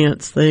container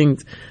plants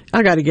things.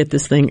 I got to get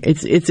this thing.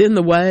 It's in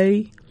the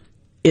way.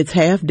 It's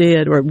half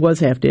dead, or it was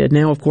half dead.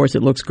 Now, of course,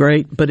 it looks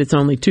great, but it's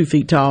only 2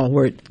 feet tall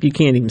where you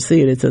can't even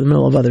see it. It's in the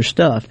middle of other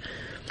stuff.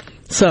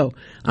 So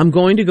I'm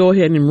going to go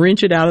ahead and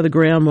wrench it out of the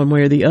ground one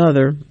way or the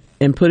other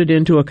and put it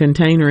into a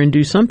container and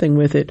do something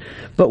with it.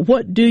 But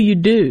what do you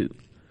do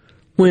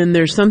when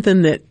there's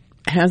something that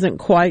hasn't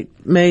quite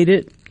made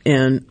it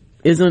and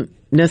isn't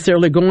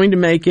necessarily going to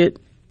make it?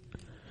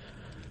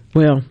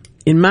 Well,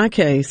 in my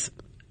case,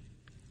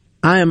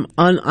 I am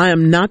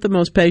not the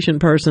most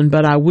patient person,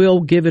 but I will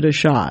give it a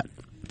shot.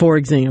 For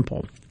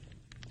example,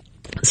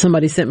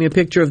 somebody sent me a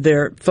picture of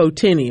their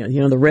photinia,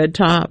 the red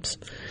tops.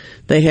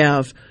 They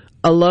have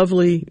a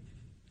lovely,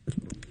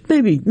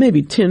 maybe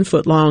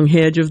 10-foot long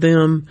hedge of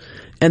them,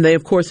 and they,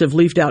 of course, have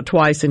leafed out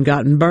twice and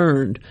gotten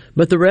burned.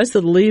 But the rest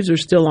of the leaves are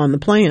still on the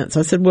plants.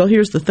 I said, well,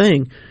 here's the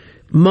thing.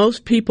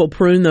 Most people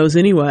prune those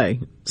anyway,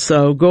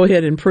 so go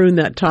ahead and prune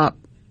that top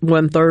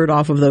 1/3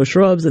 off of those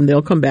shrubs, and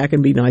they'll come back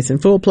and be nice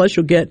and full. Plus,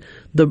 you'll get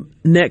the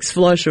next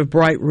flush of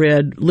bright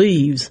red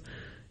leaves,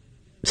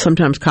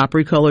 sometimes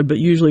coppery colored, but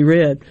usually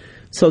red.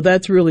 So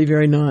that's really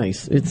very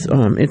nice. It's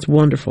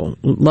wonderful.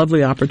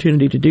 Lovely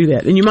opportunity to do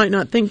that. And you might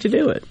not think to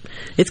do it.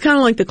 It's kind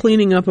of like the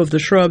cleaning up of the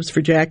shrubs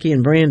for Jackie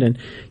and Brandon.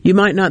 You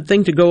might not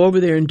think to go over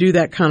there and do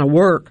that kind of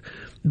work,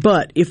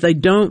 but if they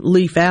don't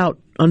leaf out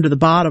under the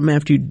bottom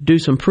after you do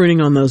some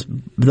pruning on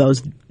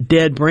those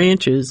dead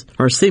branches,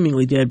 or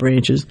seemingly dead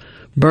branches,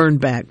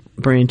 burned back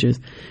branches,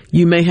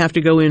 you may have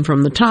to go in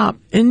from the top.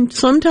 And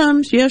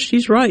sometimes, yes,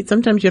 she's right,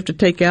 sometimes you have to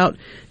take out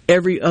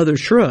every other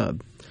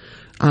shrub.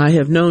 I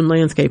have known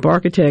landscape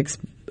architects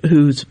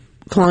whose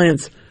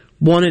clients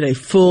wanted a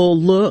full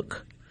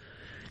look,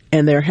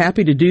 and they're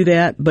happy to do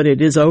that, but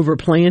it is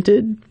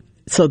overplanted.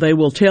 So they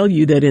will tell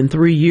you that in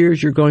 3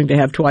 years you're going to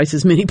have twice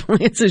as many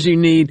plants as you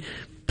need.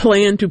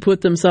 Plan to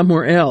put them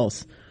somewhere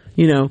else.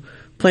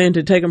 Plan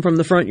to take them from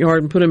the front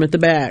yard and put them at the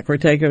back, or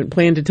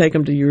plan to take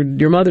them to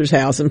your mother's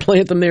house and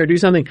plant them there, do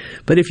something.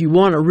 But if you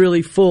want a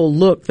really full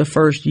look the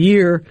first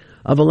year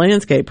of a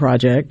landscape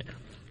project,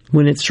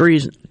 when it's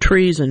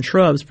trees and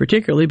shrubs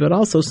particularly, but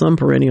also some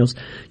perennials,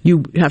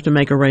 you have to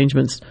make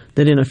arrangements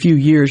that in a few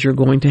years you're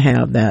going to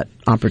have that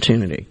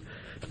opportunity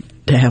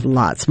to have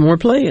lots more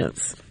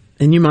plants.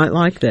 And you might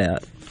like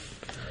that.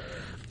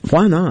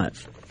 Why not?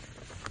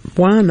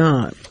 Why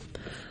not?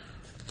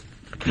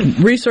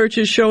 Research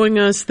is showing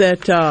us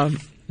that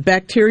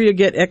bacteria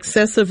get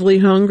excessively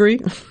hungry.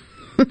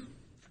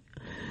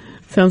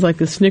 Sounds like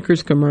the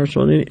Snickers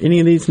commercial. Any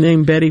of these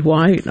named Betty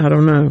White? I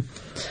don't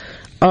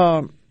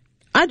know.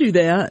 I do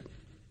that.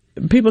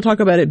 People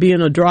talk about it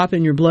being a drop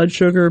in your blood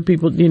sugar.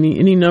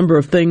 Any number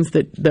of things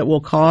that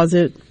will cause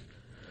it.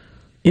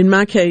 In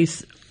my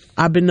case,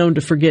 I've been known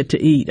to forget to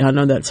eat. I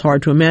know that's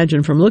hard to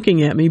imagine from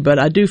looking at me, but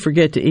I do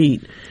forget to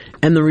eat.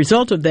 And the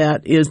result of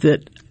that is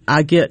that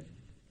I get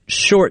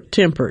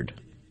short-tempered.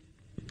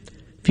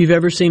 If you've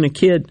ever seen a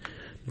kid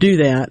do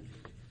that,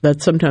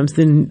 that's sometimes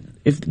then,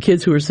 if the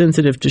kids who are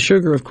sensitive to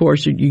sugar, of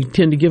course, you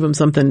tend to give them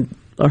something,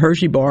 a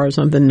Hershey bar or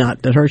something,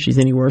 not that Hershey's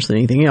any worse than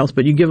anything else,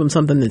 but you give them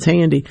something that's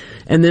handy,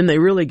 and then they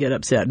really get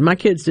upset. My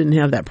kids didn't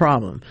have that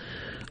problem.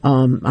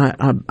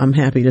 I'm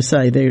happy to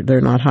say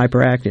they're not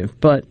hyperactive.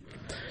 But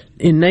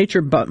in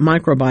Nature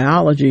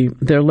Microbiology,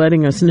 they're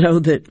letting us know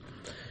that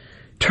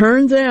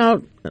turns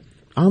out,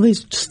 all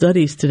these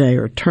studies today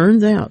are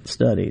turns out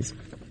studies.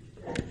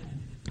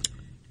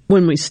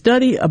 When we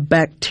study a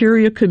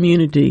bacteria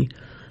community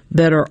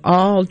that are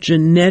all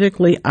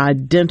genetically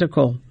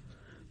identical,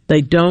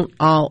 they don't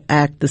all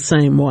act the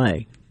same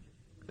way.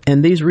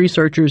 And these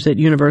researchers at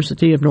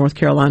University of North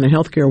Carolina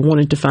Healthcare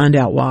wanted to find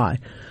out why.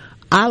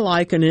 I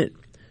liken it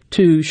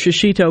to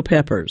shishito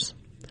peppers.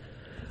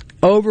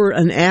 Over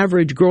an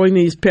average, growing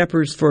these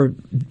peppers for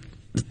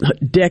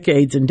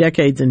decades and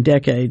decades and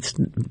decades,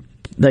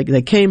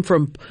 they came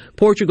from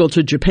Portugal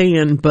to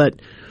Japan, but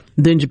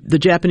then the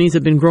Japanese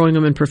have been growing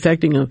them and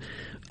perfecting them.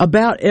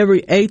 About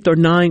every 8th or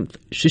 9th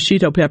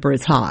shishito pepper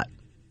is hot,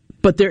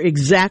 but they're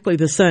exactly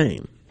the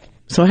same.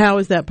 So how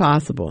is that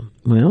possible?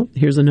 Well,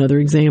 here's another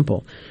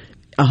example.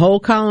 A whole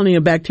colony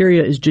of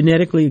bacteria is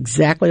genetically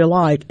exactly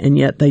alike, and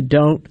yet they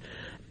don't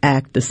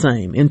act the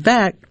same. In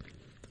fact,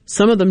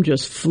 some of them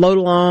just float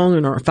along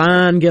and are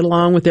fine, get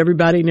along with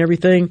everybody and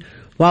everything,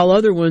 while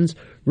other ones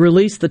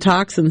release the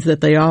toxins that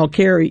they all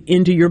carry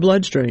into your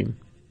bloodstream.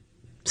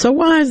 So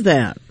why is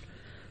that?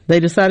 They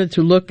decided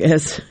to look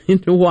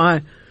into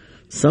why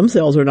some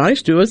cells are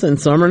nice to us and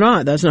some are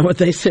not. That's not what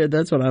they said.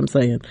 That's what I'm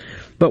saying.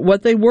 But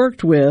what they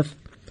worked with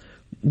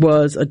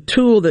was a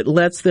tool that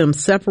lets them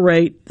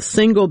separate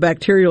single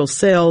bacterial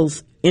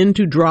cells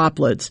into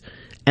droplets,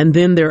 and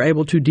then they're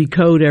able to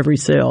decode every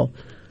cell.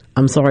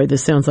 I'm sorry,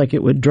 this sounds like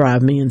it would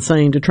drive me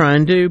insane to try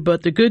and do,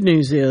 but the good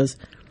news is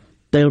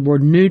there were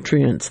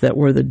nutrients that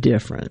were the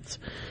difference.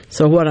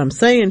 So what I'm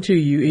saying to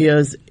you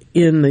is,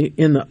 in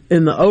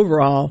the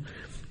overall,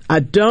 I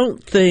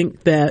don't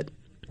think that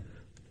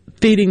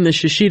feeding the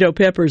shishito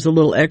peppers a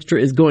little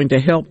extra is going to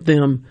help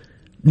them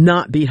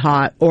not be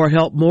hot or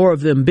help more of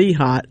them be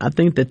hot. I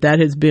think that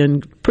has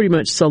been pretty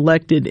much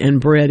selected and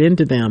bred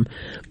into them.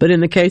 But in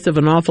the case of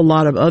an awful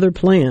lot of other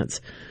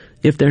plants,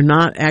 if they're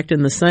not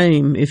acting the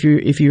same, if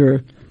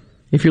you're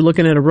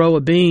looking at a row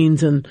of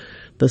beans and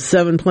the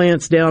 7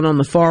 plants down on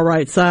the far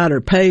right side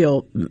are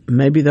pale,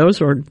 maybe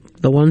those are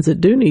the ones that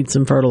do need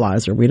some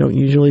fertilizer. We don't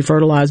usually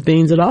fertilize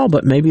beans at all,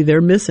 but maybe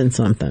they're missing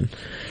something.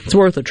 It's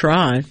worth a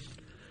try.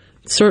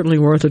 It's certainly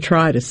worth a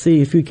try to see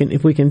if we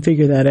can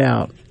figure that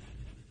out.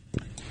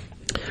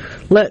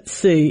 Let's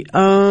see.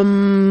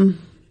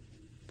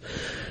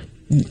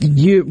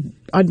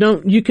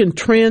 You can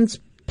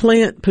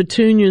transplant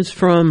petunias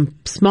from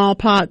small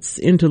pots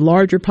into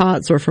larger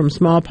pots or from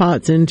small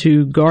pots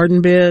into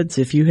garden beds.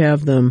 If you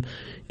have them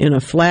in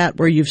a flat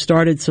where you've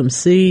started some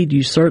seed,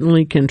 you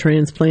certainly can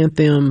transplant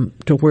them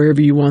to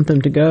wherever you want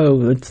them to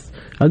go. It's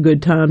a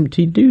good time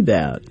to do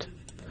that.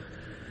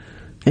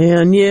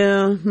 And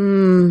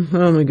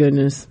oh my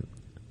goodness.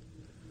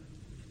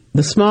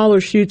 The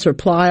smaller shoots are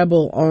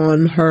pliable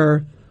on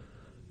her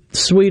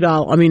sweet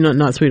olive. I mean,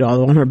 not sweet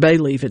olive, on her bay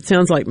leaf. It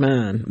sounds like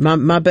mine.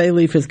 My bay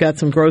leaf has got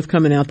some growth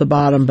coming out the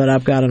bottom, but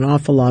I've got an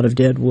awful lot of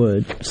dead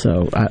wood.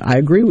 So I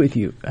agree with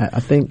you.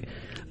 I think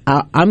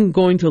I'm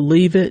going to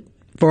leave it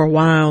for a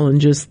while and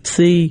just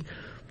see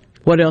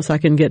what else I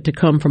can get to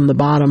come from the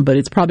bottom. But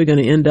it's probably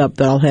going to end up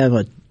that I'll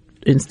have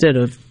instead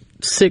of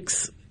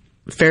 6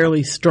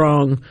 fairly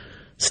strong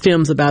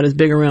stems about as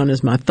big around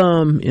as my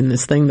thumb in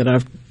this thing that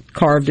I've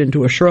carved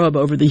into a shrub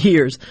over the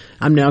years,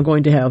 I'm now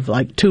going to have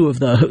like 2 of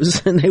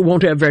those, and they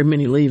won't have very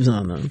many leaves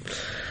on them.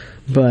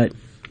 But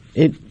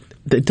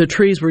the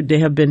trees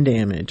have been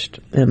damaged,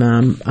 and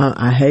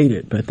I hate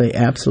it, but they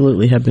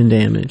absolutely have been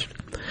damaged.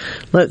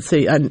 Let's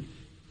see. Anna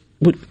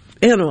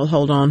will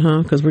hold on,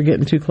 huh? Because we're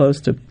getting too close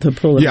to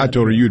pull it. Yeah, I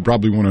told her you'd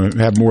probably want to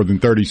have more than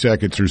 30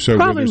 seconds or so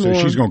probably with her, more.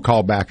 so she's going to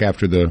call back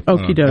after the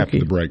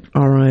break.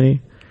 All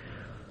righty.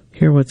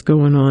 Hear what's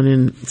going on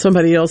in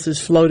somebody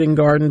else's floating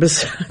garden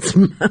besides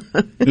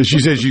mine. She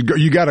says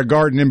you got a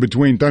garden in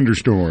between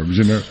thunderstorms,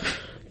 you know.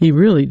 You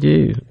really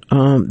do.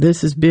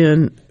 This has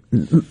been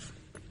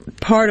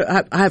part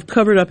of. I've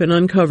covered up and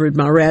uncovered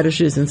my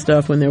radishes and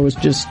stuff when there was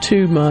just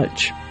too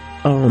much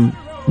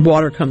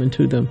water coming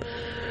to them.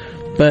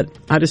 But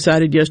I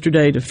decided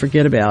yesterday to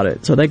forget about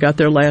it. So they got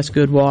their last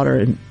good water,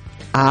 and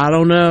I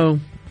don't know.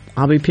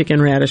 I'll be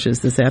picking radishes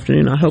this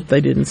afternoon. I hope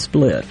they didn't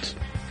split.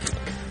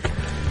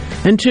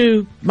 And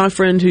to my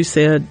friend who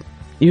said,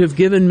 "You have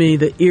given me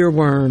the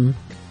earworm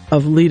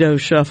of Lido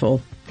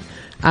Shuffle,"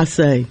 I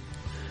say,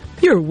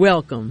 you're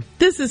welcome.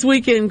 This is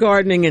Weekend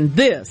Gardening, and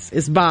this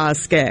is Boz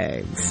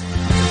Skaggs.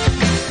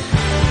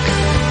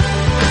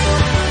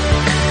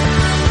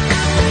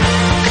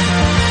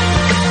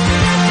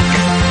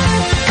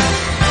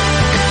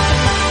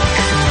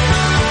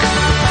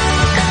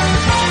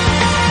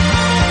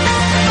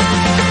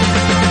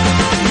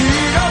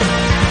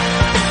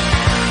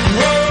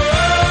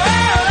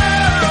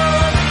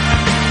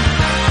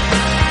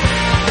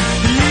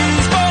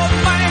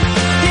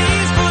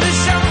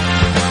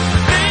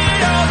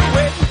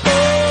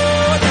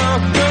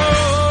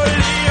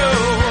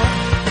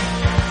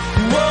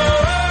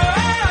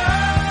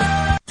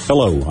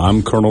 Hello,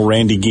 I'm Colonel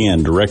Randy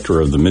Ginn, Director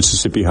of the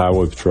Mississippi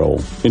Highway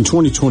Patrol. In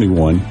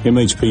 2021,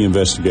 MHP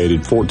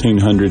investigated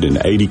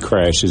 1,480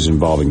 crashes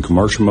involving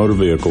commercial motor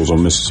vehicles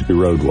on Mississippi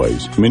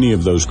roadways. Many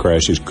of those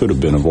crashes could have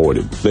been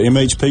avoided. The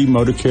MHP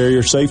Motor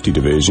Carrier Safety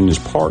Division is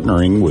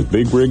partnering with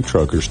big rig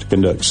truckers to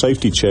conduct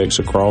safety checks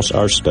across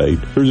our state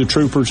through the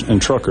Troopers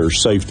and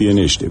Truckers Safety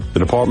Initiative. The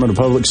Department of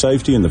Public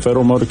Safety and the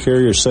Federal Motor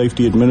Carrier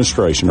Safety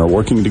Administration are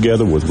working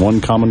together with one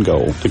common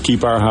goal: to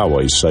keep our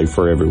highways safe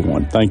for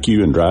everyone. Thank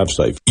you, and drive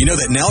safe. You know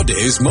that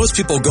nowadays, most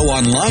people go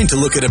online to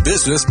look at a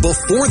business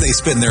before they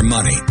spend their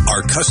money.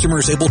 Are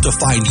customers able to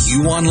find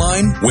you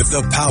online? With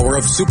the power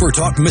of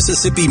SuperTalk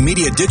Mississippi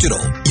Media Digital,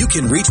 you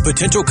can reach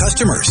potential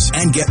customers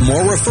and get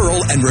more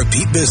referral and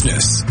repeat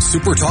business.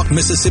 SuperTalk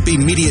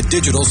Mississippi Media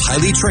Digital's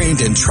highly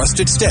trained and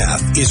trusted staff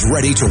is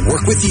ready to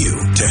work with you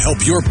to help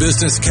your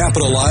business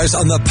capitalize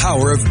on the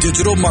power of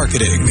digital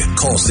marketing.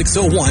 Call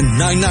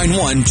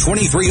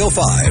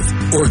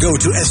 601-991-2305 or go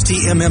to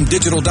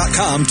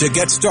stmmdigital.com to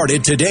get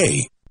started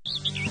today.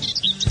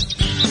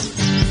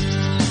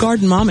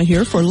 Garden Mama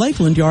here for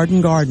Lakeland Yard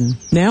and Garden.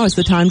 Now is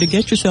the time to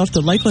get yourself to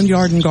Lakeland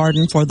Yard and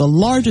Garden for the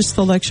largest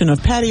selection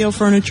of patio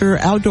furniture,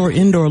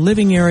 outdoor-indoor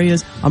living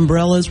areas,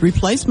 umbrellas,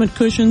 replacement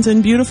cushions,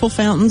 and beautiful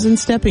fountains and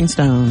stepping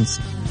stones.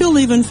 You'll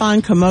even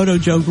find Komodo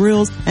Joe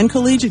grills and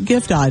collegiate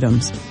gift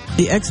items.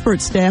 The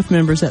expert staff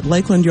members at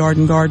Lakeland Yard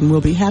and Garden will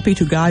be happy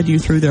to guide you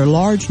through their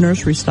large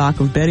nursery stock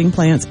of bedding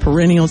plants,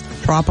 perennials,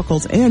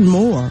 tropicals, and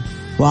more.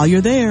 While you're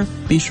there,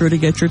 be sure to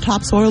get your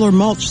topsoil or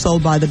mulch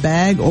sold by the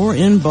bag or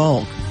in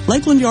bulk.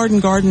 Lakeland Yard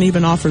and Garden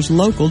even offers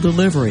local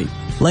delivery.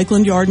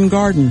 Lakeland Yard and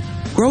Garden,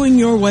 growing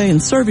your way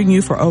and serving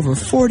you for over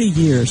 40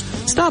 years.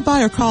 Stop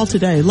by or call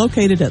today,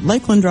 located at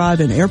Lakeland Drive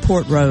and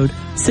Airport Road,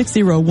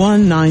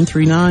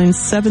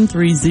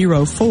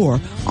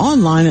 601-939-7304,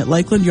 online at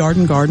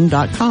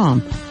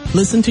lakelandyardandgarden.com.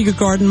 Listen to your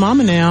garden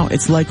mama now.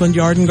 It's Lakeland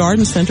Yard and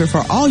Garden Center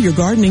for all your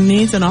gardening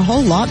needs and a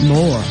whole lot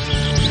more.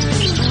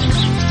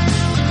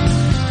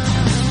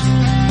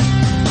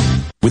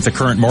 With the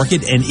current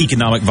market and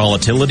economic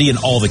volatility and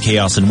all the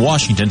chaos in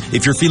Washington,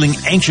 if you're feeling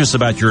anxious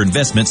about your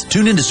investments,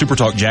 tune in to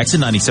SuperTalk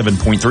Jackson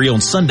 97.3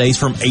 on Sundays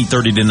from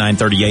 8:30 to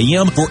 9:30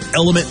 a.m. for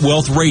Element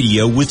Wealth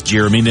Radio with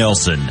Jeremy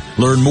Nelson.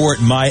 Learn more at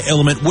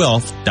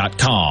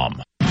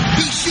myelementwealth.com.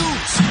 He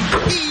shoots!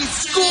 He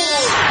scores!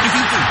 If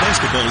you think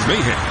basketball is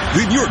mayhem,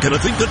 then you're going to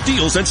think the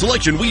deals and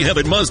selection we have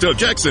at Mazda of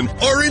Jackson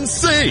are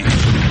insane!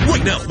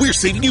 Right now, we're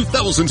saving you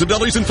thousands of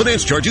dollars in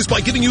finance charges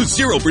by giving you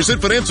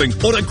 0% financing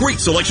on a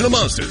great selection of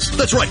Mazdas.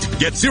 That's right.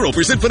 Get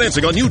 0%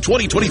 financing on new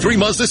 2023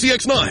 Mazda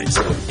CX-9s.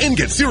 And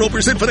get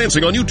 0%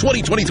 financing on new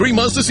 2023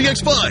 Mazda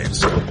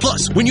CX-5s.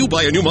 Plus, when you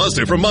buy a new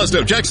Mazda from Mazda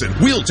of Jackson,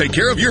 we'll take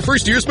care of your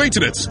first year's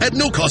maintenance at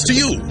no cost to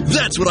you.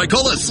 That's what I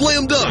call a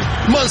slam dunk.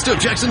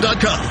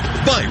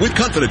 MazdaofJackson.com. Buy with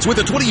confidence with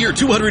a 20-year,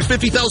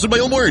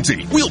 250,000-mile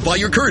warranty. We'll buy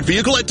your current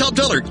vehicle at top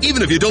dollar,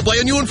 even if you don't buy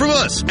a new one from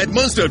us. At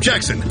Mazda of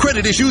Jackson,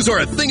 credit issues are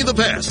a thing of the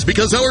past.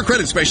 Because our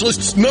credit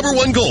specialist's number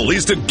one goal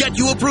is to get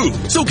you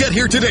approved. So get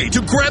here today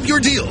to grab your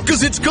deal,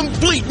 because it's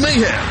complete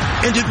mayhem,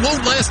 and it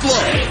won't last long.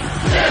 3, 2,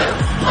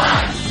 1.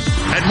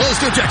 At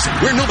Mazda of Jackson,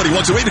 where nobody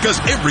walks away because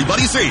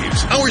everybody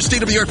saves. Our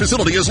state-of-the-art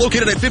facility is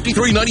located at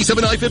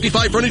 5397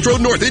 I-55 Frontage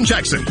Road North in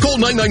Jackson. Call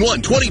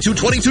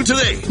 991-2222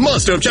 today.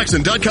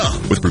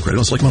 MazdaofJackson.com. With approved credit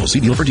on select models. See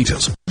dealer for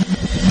details.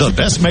 The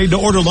best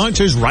made-to-order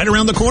lunch is right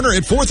around the corner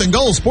at 4th and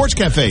Gold Sports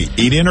Cafe.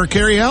 Eat in or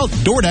carry out,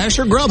 DoorDash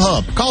or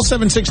Grubhub. Call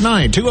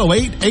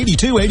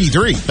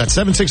 769-208-8283. That's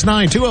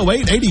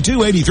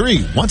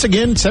 769-208-8283. Once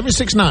again,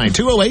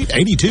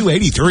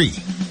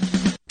 769-208-8283.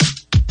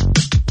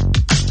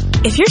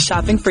 If you're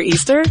shopping for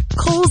Easter,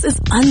 Kohl's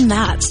is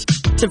unmatched.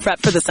 To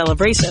prep for the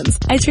celebrations,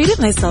 I treated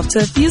myself to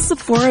a few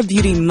Sephora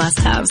beauty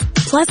must-haves.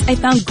 Plus, I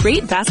found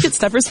great basket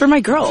stuffers for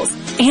my girls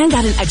and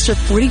got an extra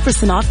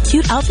 40% off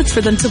cute outfits for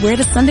them to wear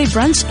to Sunday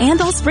brunch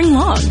and all spring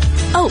long.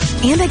 Oh,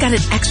 and I got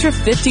an extra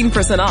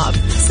 15% off.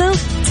 So,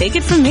 take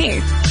it from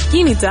me.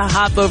 You need to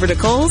hop over to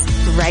Kohl's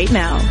right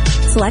now.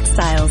 Select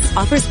styles.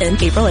 Offers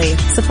end April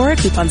 8th. Sephora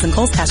coupons and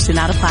Kohl's cash do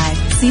not apply.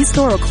 See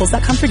store or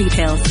Kohl's.com for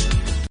details.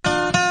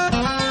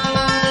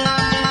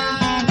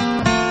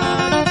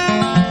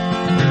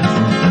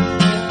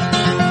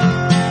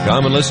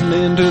 Come and listen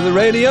in to the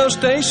radio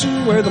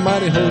station where the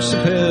mighty hosts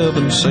of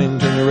heaven sing.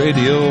 Turn your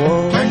radio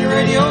on. Turn your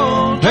radio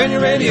on. Turn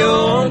your radio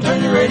on.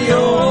 Turn your radio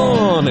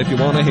on. If you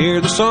want to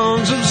hear the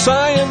songs of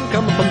Zion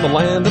coming from the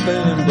land of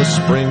endless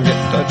spring, get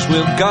in touch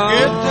with God.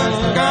 Get in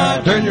touch with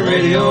God. Turn your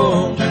radio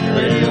on. Turn your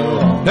radio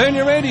on. Turn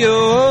your radio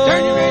on.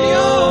 Turn your radio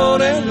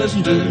on. And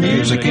listen to the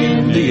music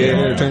in the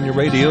air. Turn your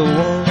radio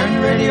on. Turn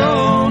your radio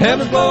on.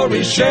 Heaven's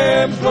glory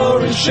share. Heaven's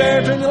glory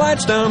share. Turn your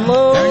lights down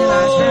low. Turn your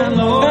lights down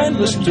low. And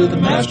listen to the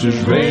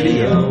Master's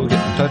radio. Get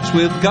in touch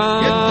with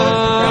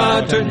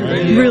God. Turn your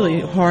radio.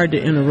 Really hard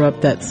to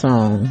interrupt that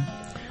song.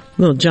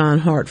 Little John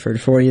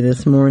Hartford for you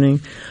this morning.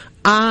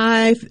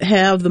 I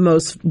have the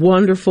most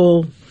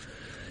wonderful,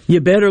 you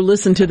better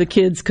listen to the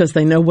kids because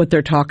they know what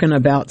they're talking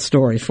about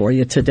story for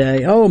you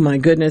today. Oh my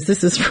goodness,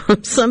 this is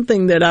from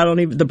something that I don't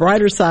even, the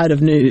brighter side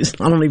of news.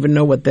 I don't even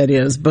know what that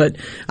is, but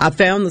I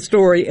found the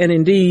story and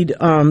indeed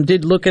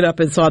did look it up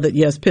and saw that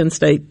yes, Penn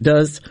State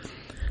does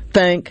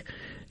thank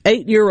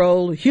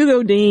 8-year-old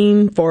Hugo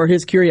Dean for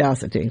his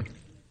curiosity.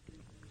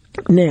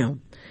 Now,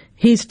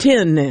 he's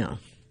 10 now,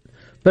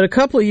 but a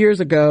couple of years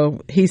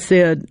ago he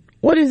said,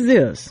 "What is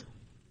this?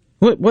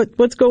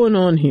 What's going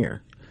on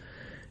here?"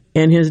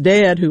 And his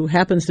dad, who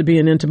happens to be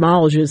an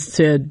entomologist,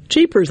 said,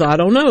 "Jeepers, I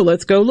don't know.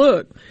 Let's go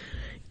look."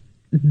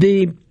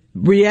 The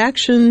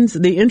reactions,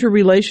 the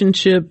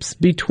interrelationships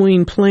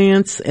between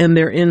plants and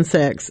their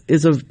insects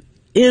is of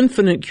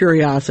infinite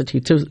curiosity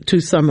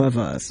to some of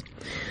us.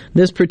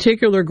 This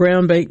particular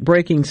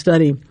groundbreaking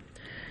study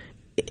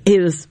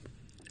is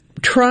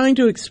trying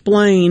to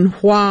explain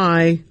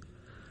why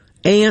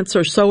ants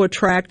are so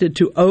attracted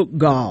to oak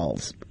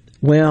galls.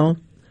 Well,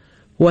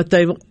 what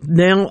they've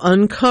now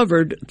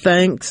uncovered,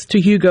 thanks to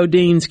Hugo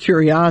Dean's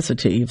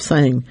curiosity of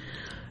saying,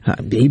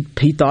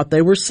 he thought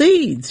they were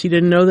seeds. He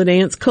didn't know that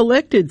ants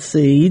collected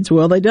seeds.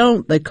 Well, they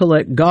don't. They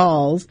collect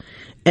galls.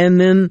 And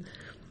then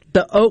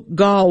the oak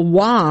gall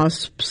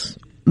wasps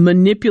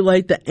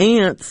manipulate the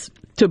ants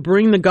to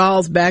bring the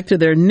galls back to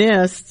their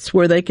nests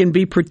where they can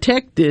be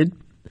protected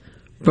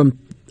from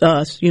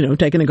us,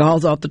 taking the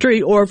galls off the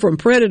tree, or from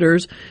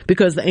predators,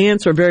 because the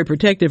ants are very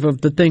protective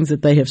of the things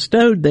that they have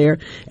stowed there.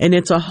 And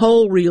it's a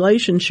whole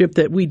relationship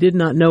that we did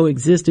not know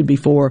existed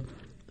before,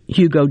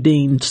 Hugo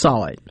Dean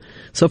saw it.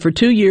 So for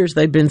 2 years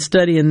they've been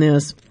studying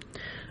this.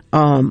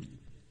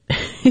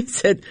 He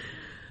said,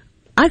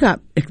 I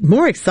got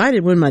more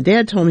excited when my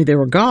dad told me there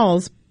were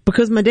galls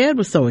because my dad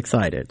was so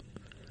excited.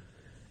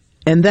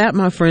 And that,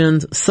 my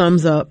friends,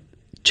 sums up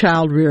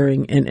child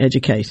rearing and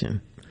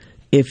education.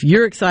 If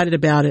you're excited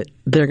about it,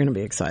 they're going to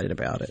be excited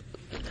about it.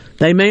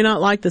 They may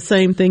not like the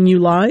same thing you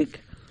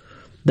like.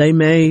 They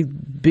may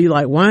be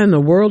like, why in the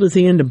world is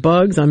he into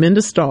bugs? I'm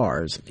into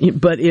stars.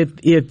 But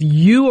if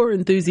you are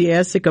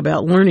enthusiastic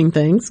about learning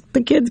things,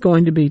 the kid's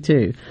going to be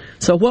too.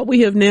 So what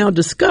we have now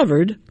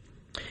discovered,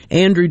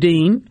 Andrew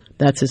Dean,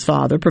 that's his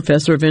father,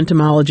 professor of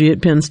entomology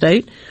at Penn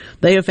State,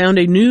 they have found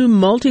a new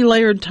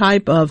multi-layered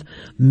type of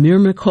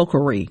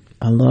myrmecochory.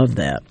 I love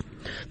that.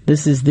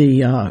 This is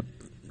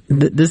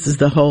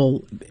the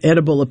whole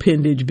edible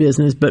appendage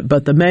business,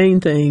 but the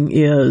main thing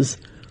is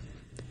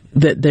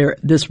that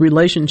this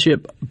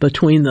relationship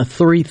between the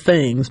three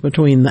things,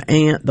 between the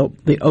ant,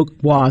 the oak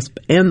wasp,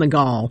 and the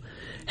gall,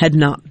 had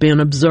not been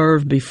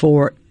observed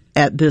before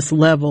at this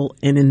level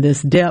and in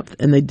this depth,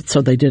 and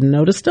so they didn't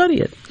know to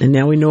study it. And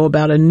now we know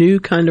about a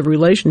new kind of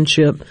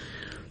relationship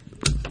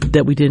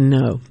that we didn't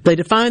know. They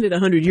defined it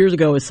 100 years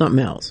ago as something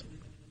else,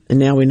 and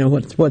now we know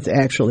what is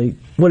actually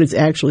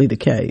the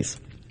case.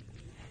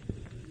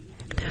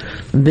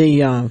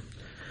 The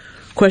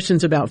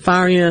questions about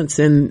fire ants,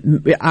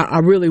 and I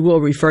really will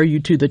refer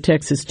you to the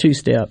Texas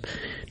two-step.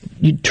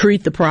 You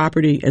treat the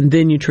property and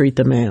then you treat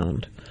the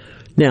mound.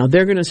 Now,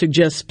 they're going to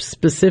suggest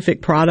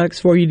specific products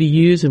for you to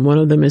use, and one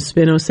of them is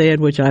spinosad,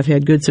 which I've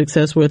had good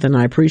success with and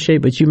I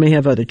appreciate, but you may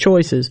have other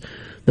choices.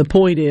 The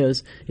point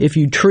is, if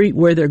you treat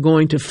where they're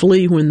going to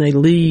flee when they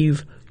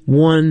leave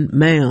one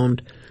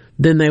mound,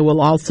 then they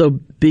will also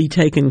be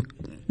taken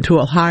to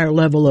a higher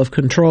level of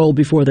control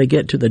before they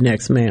get to the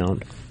next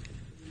mound.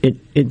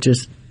 It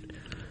just,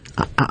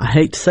 I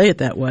hate to say it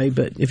that way,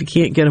 but if you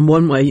can't get them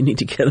one way, you need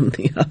to get them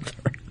the other,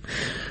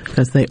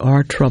 because they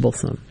are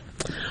troublesome.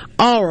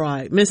 All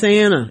right, Miss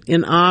Anna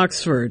in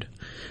Oxford,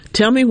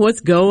 tell me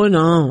what's going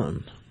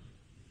on.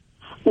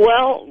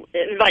 Well,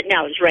 right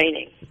now it's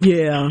raining.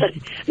 Yeah.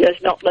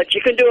 There's not much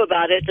you can do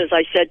about it, as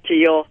I said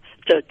to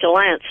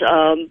Lance.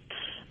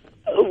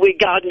 We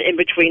garden in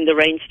between the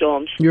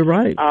rainstorms. You're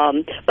right.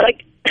 But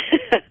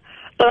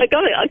I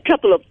got a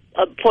couple of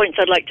points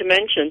I'd like to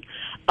mention.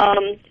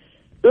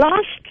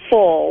 Last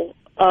fall,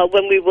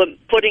 when we were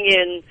putting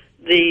in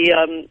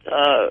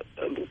the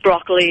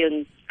broccoli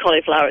and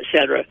cauliflower,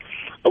 etc.,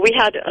 we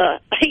had a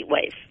heat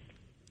wave.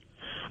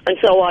 And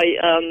so I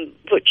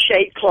put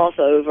shade cloth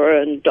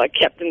over, and I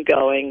kept them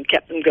going.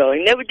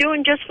 They were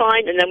doing just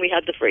fine, and then we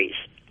had the freeze.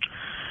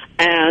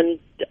 And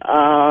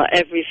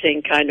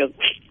everything kind of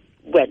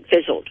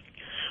fizzled.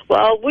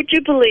 Well, would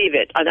you believe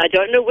it? And I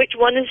don't know which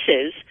one this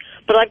is,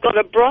 but I've got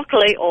a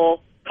broccoli or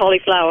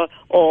cauliflower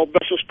or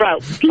Brussels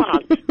sprout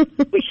plant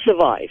which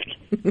survived.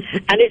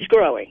 And it's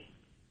growing.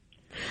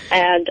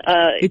 And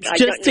it's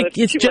just to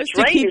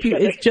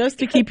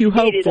keep you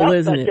hopeful,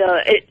 isn't it?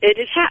 It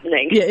is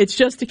happening. Yeah, it's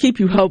just to keep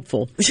you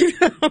hopeful.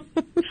 Yeah,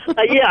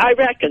 I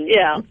reckon.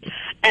 Yeah,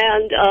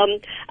 and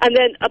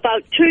then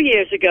about 2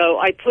 years ago,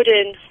 I put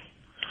in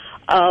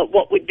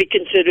what would be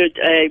considered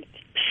a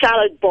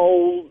salad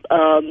bowl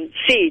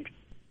seed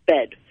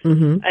bed,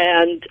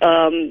 and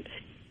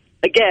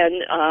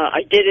again,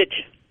 I did it.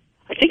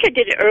 I think I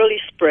did it early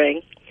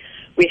spring.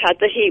 We had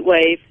the heat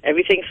wave.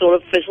 Everything sort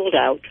of fizzled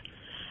out.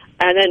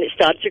 And then it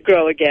started to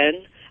grow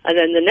again. And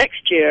then the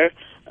next year,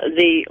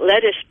 the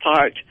lettuce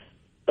part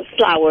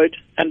flowered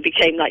and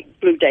became like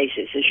blue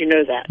daisies, as you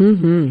know that.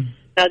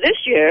 Now this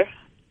year,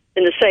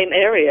 in the same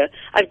area,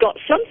 I've got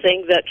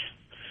something that,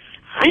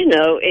 I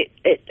know,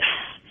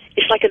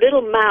 it's like a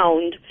little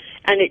mound,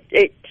 and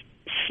it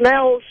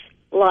smells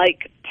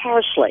like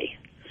parsley.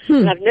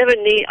 And I've never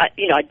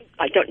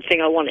I don't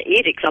think I want to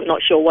eat it because I'm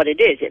not sure what it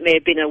is. It may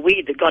have been a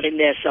weed that got in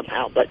there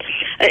somehow, but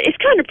it's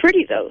kind of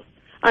pretty though.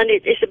 And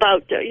it's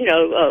about,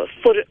 a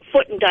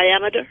foot in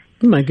diameter.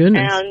 Oh, my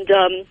goodness.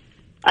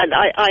 And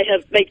I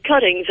have made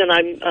cuttings, and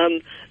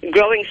I'm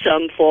growing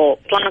some for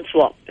plant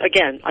swap.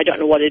 Again, I don't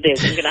know what it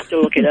is. I'm going to have to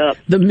look it up.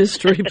 The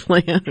mystery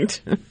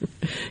plant.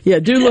 Yeah,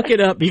 do look it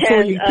up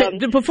before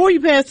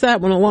you pass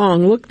that one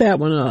along. Look that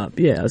one up.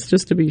 Yes,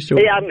 just to be sure.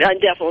 Yeah, I'm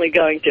definitely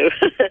going to.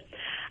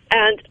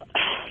 And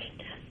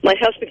my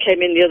husband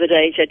came in the other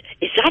day and said,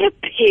 "Is that a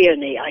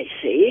peony I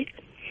see?"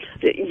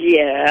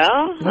 Yeah,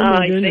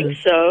 I think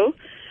so.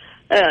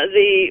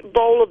 The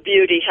Bowl of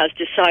Beauty has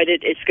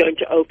decided it's going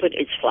to open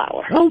its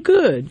flower. Oh,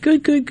 good.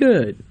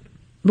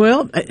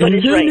 Well,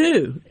 and who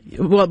knew?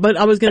 Well, but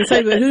I was going to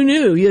say, but who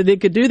knew? Yeah, they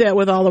could do that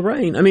with all the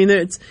rain. I mean,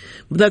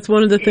 that's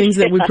one of the things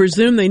that we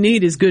presume they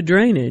need is good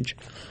drainage.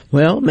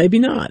 Well, maybe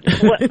not.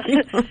 Well,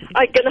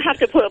 I'm going to have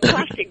to put a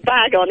plastic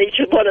bag on each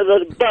one of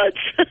those buds.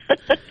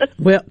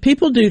 Well,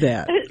 people do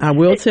that. I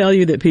will tell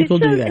you that people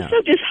do that. It's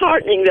so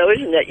disheartening, though,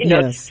 isn't it?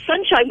 Yes.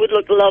 Sunshine would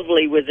look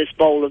lovely with this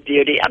Bowl of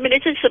Beauty. I mean,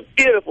 it's just a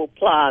beautiful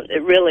plant.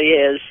 It really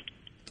is.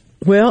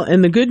 Well,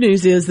 and the good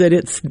news is that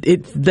it's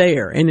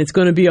there, and it's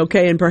going to be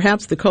okay, and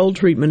perhaps the cold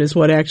treatment is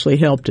what actually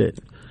helped it.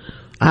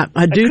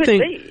 I do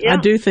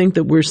think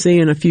that we're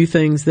seeing a few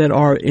things that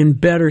are in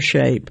better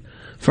shape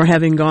for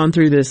having gone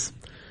through this,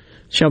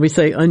 shall we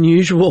say,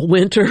 unusual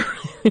winter.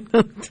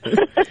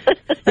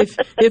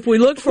 if we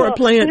look for a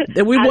plant,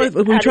 if we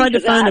tried to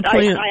find a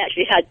plant, I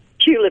actually had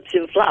tulips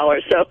in flower.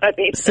 So I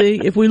mean,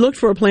 see, if we looked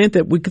for a plant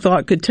that we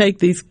thought could take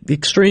these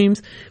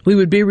extremes, we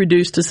would be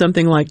reduced to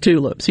something like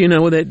tulips.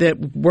 That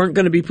weren't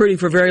going to be pretty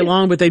for very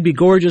long, but they'd be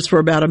gorgeous for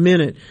about a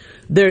minute.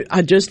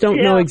 I just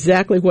don't know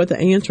exactly what the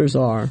answers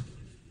are.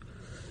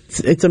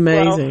 It's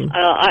amazing.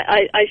 Well,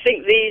 I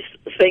think these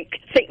think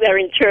they're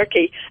in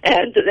Turkey,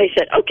 and they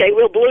said, okay,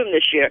 we'll bloom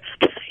this year.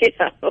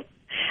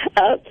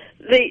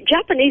 The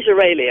Japanese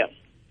Aralia.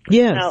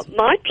 Yes. Now,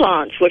 my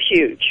plants were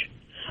huge.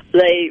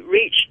 They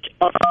reached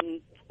up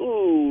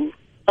to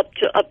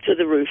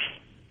the roof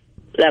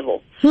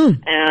level,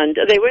 and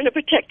they were in a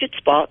protected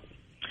spot.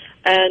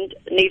 And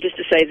needless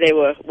to say, they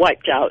were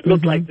wiped out.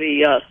 Looked like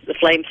the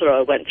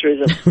flamethrower went through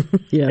them.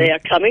 Yeah. They are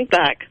coming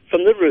back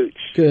from the roots.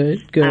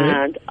 Good.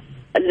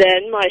 And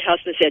then my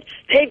husband said,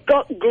 they've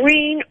got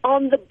green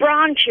on the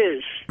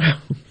branches.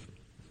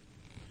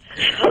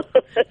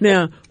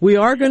 Now, we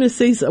are going to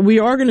see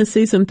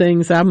some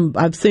things.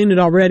 I've seen it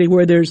already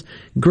where there's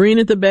green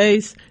at the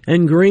base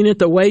and green at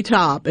the way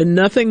top and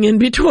nothing in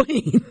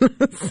between.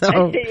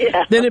 So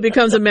then it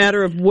becomes a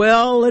matter of,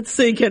 well, let's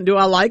see, do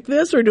I like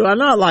this or do I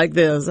not like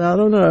this? I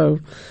don't know.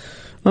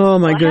 Oh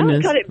my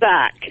goodness.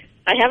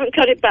 I haven't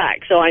cut it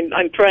back, so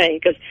I'm praying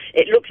because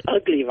it looks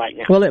ugly right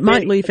now. Well, it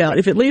might leaf out.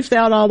 If it leaves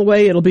out all the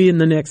way, it'll be in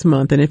the next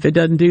month, and if it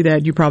doesn't do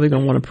that, you're probably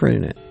going to want to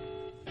prune it.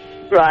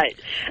 Right.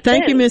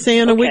 Thank you, Miss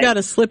Anna. We got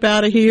to slip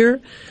out of here.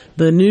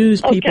 The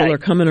news people are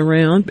coming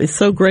around. It's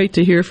so great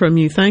to hear from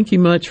you. Thank you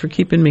much for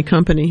keeping me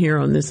company here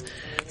on this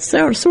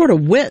sort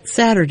of wet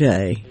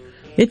Saturday.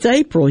 It's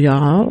April,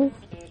 y'all.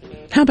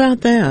 How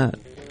about that?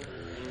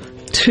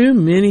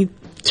 Time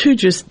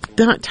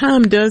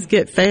does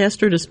get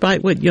faster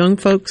despite what young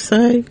folks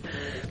say.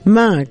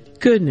 My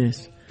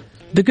goodness.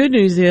 The good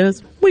news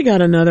is we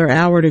got another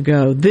hour to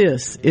go.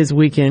 This is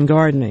Weekend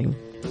Gardening.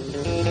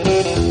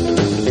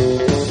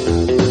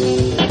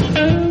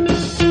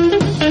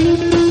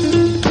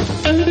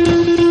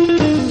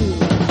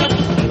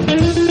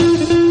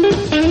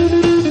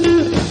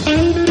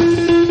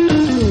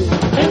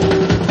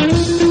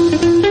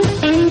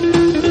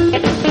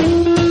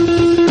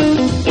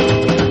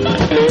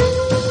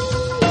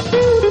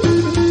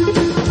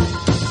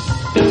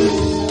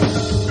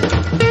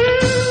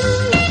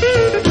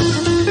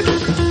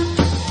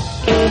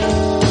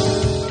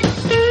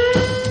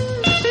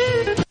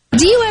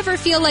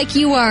 Feel like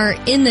you are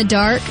in the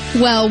dark?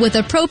 Well, with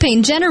a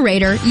propane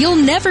generator, you'll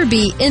never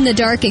be in the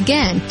dark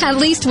again, at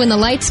least when the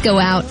lights go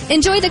out.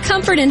 Enjoy the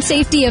comfort and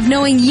safety of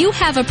knowing you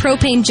have a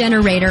propane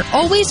generator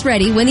always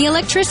ready when the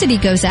electricity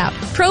goes out.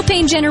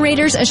 Propane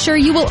generators assure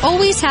you will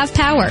always have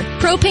power.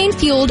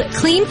 Propane-fueled,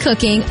 clean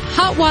cooking,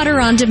 hot water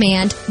on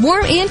demand,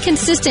 warm and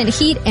consistent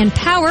heat and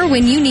power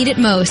when you need it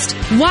most.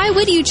 Why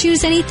would you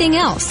choose anything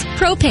else?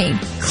 Propane.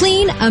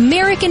 Clean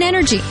American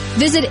energy.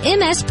 Visit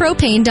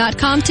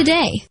mspropane.com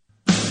today.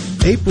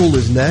 April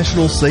is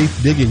National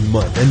Safe Digging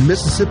Month, and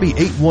Mississippi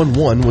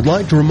 811 would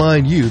like to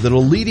remind you that a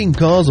leading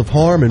cause of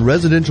harm in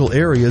residential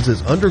areas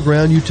is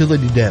underground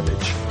utility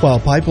damage.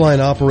 While pipeline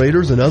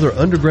operators and other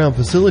underground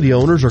facility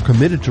owners are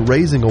committed to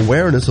raising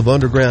awareness of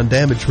underground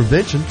damage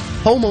prevention,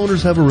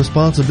 homeowners have a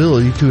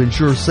responsibility to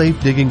ensure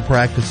safe digging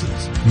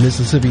practices.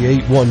 Mississippi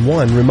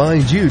 811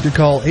 reminds you to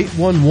call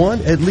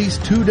 811 at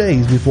least 2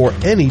 days before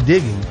any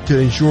digging to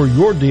ensure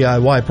your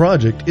DIY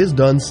project is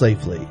done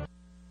safely.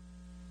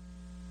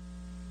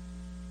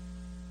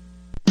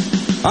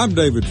 I'm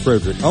David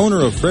Frederick, owner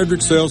of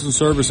Frederick Sales and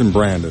Service in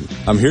Brandon.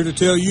 I'm here to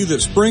tell you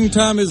that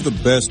springtime is the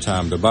best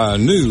time to buy a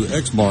new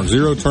Exmark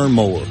zero-turn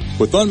mower.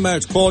 With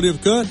unmatched quality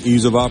of cut,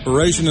 ease of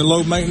operation, and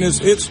low maintenance,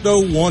 it's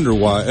no wonder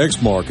why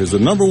Exmark is the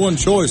 #1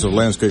 choice of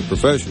landscape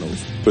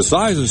professionals. With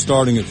sizes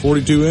starting at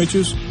 42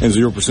 inches and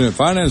 0%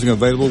 financing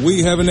available,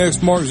 we have an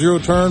Exmark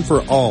zero-turn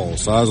for all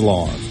size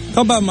lawns.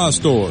 Come by my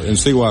store and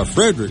see why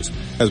Fredericks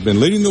has been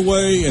leading the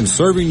way and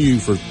serving you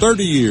for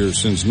 30 years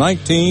since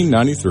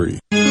 1993.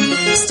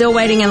 Still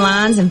waiting in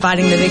lines and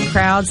fighting the big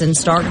crowds in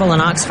Starkville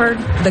and Oxford?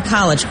 The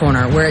College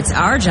Corner, where it's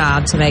our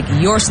job to make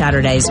your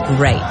Saturdays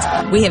great.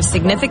 We have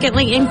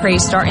significantly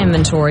increased our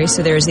inventory,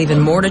 so there's even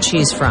more to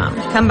choose from.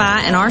 Come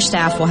by and our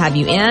staff will have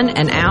you in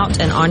and out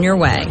and on your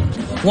way.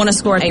 Want to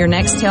score at your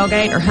next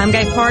tailgate or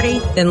homegate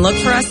party? Then look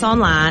for us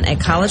online at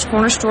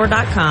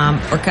collegecornerstore.com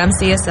or come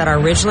see us at our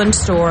Ridgeland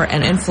store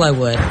and in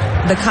Flowood.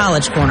 The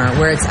College Corner,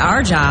 where it's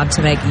our job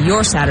to make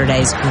your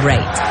Saturdays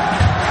great.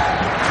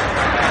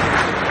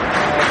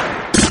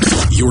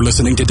 You're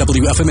listening to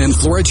WFMN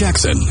Flora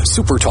Jackson,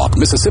 SuperTalk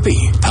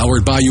Mississippi,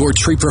 powered by your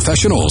tree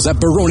professionals at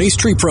Barone's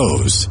Tree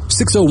Pros,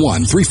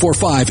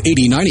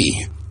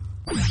 601-345-8090.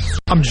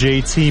 I'm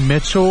JT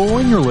Mitchell,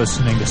 and you're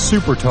listening to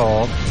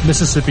SuperTalk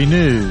Mississippi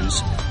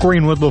News.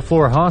 Greenwood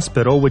LaFleur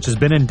Hospital, which has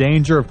been in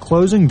danger of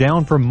closing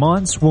down for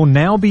months, will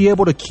now be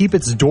able to keep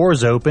its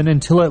doors open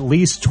until at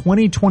least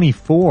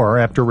 2024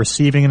 after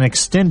receiving an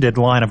extended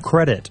line of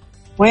credit.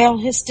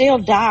 Well, it's still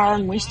dire,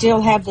 and we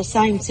still have the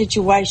same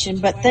situation,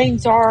 but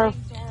things are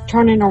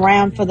turning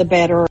around for the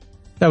better.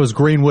 That was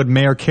Greenwood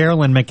Mayor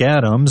Carolyn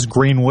McAdams.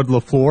 Greenwood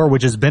LaFleur,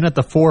 which has been at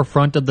the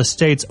forefront of the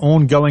state's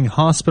ongoing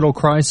hospital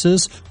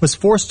crisis, was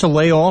forced to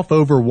lay off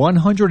over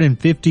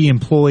 150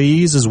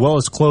 employees as well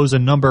as close a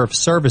number of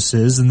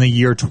services in the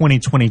year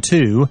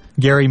 2022.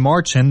 Gary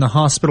Marchand, the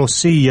hospital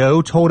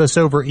CEO, told us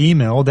over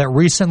email that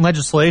recent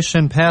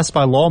legislation passed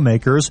by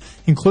lawmakers,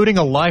 including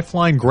a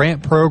Lifeline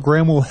grant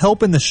program, will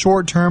help in the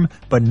short term,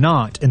 but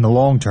not in the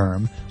long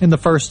term. And the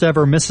first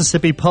ever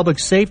Mississippi Public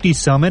Safety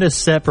Summit is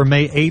set for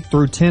May 8th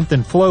through 10th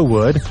in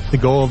Flowood. The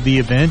goal of the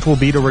event will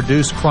be to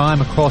reduce crime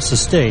across the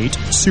state.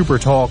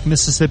 SuperTalk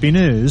Mississippi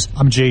News.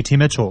 I'm JT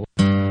Mitchell.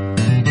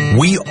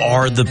 We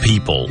are the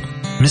people,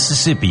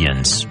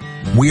 Mississippians.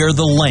 We are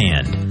the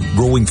land,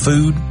 growing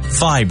food,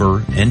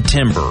 fiber, and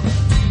timber.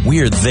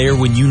 We are there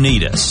when you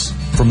need us,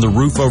 from the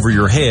roof over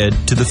your head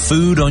to the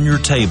food on your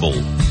table.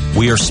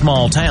 We are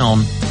small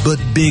town,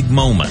 but big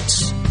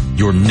moments.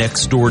 Your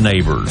next door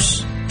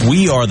neighbors.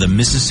 We are the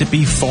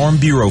Mississippi Farm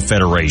Bureau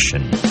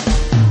Federation.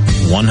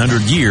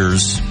 100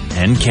 years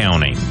and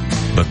counting.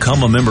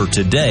 Become a member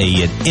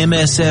today at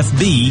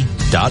msfb.org.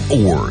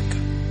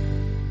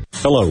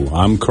 Hello,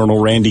 I'm Colonel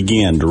Randy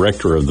Ginn,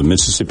 Director of the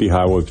Mississippi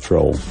Highway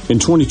Patrol. In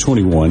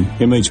 2021,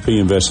 MHP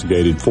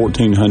investigated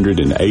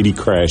 1,480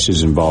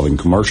 crashes involving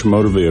commercial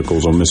motor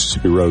vehicles on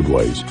Mississippi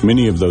roadways.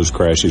 Many of those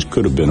crashes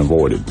could have been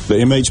avoided. The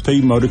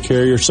MHP Motor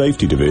Carrier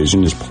Safety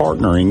Division is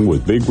partnering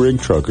with big rig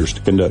truckers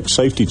to conduct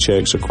safety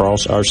checks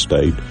across our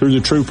state through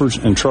the Troopers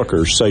and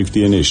Truckers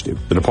Safety Initiative.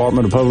 The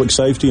Department of Public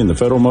Safety and the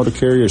Federal Motor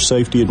Carrier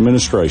Safety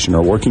Administration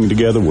are working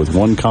together with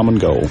one common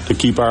goal: to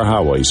keep our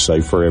highways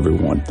safe for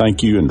everyone.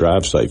 Thank you and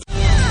drive safe.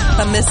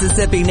 A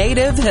Mississippi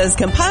native has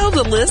compiled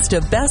a list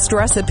of best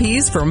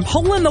recipes from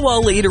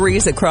hole-in-the-wall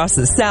eateries across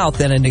the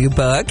South in a new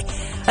book.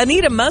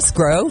 Anita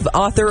Musgrove,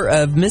 author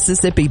of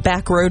Mississippi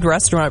Backroad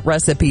Restaurant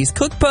Recipes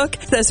Cookbook,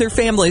 says her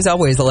family's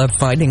always loved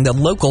finding the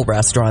local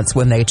restaurants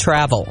when they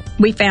travel.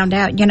 We found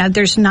out,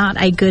 there's not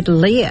a good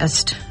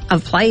list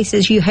of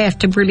places. You have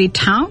to really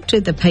talk to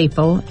the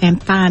people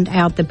and find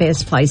out the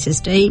best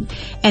places to eat.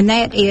 And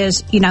that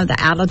is, the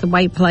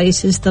out-of-the-way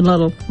places, the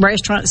little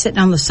restaurant sitting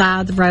on the side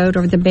of the road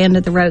or the bend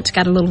of the road. It's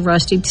got a little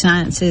rusty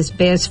sign that says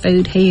best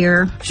food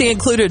here. She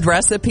included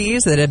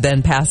recipes that have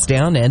been passed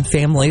down in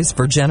families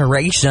for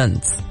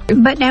generations.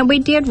 But now we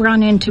did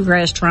run into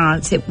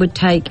restaurants it would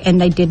take,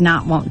 and they did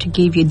not want to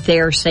give you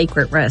their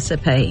secret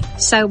recipe.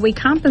 So we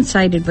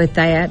compensated with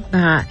that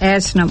by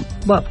asking them,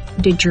 what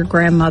did your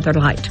grandmother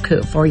like to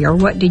cook for you? Or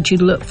what did you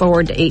look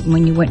forward to eating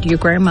when you went to your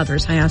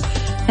grandmother's house?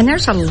 And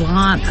there's a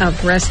lot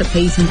of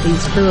recipes in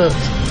these books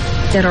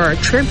that are a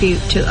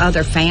tribute to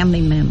other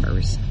family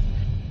members.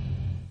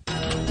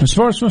 In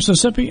Sports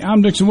Mississippi,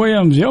 I'm Dixon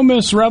Williams. The Ole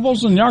Miss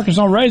Rebels and the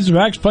Arkansas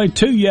Razorbacks played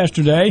 2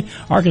 yesterday.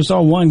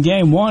 Arkansas won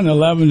game 1,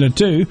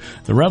 11-2.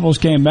 The Rebels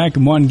came back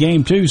and won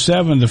game 2,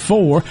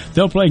 7-4.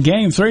 They'll play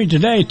game 3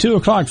 today, 2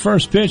 o'clock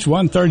first pitch,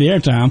 1:30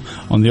 airtime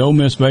on the Ole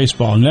Miss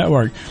Baseball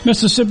Network.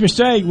 Mississippi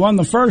State won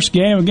the first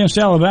game against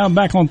Alabama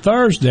back on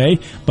Thursday,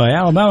 but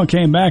Alabama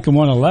came back and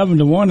won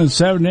 11-1 in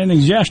 7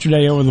 innings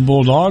yesterday over the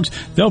Bulldogs.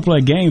 They'll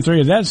play game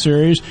 3 of that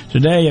series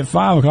today at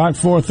 5 o'clock,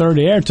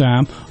 4:30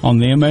 airtime on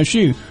the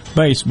MSU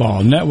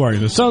Baseball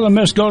Network. The Southern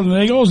Miss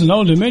Golden Eagles and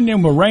Old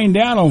Dominion were rained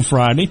out on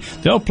Friday.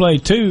 They'll play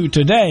 2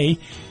 today,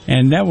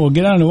 and that will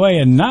get underway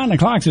at 9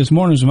 o'clock this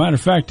morning, as a matter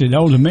of fact, at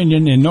Old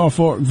Dominion in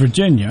Norfolk,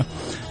 Virginia.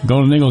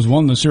 Golden Eagles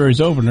won the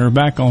series opener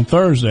back on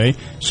Thursday,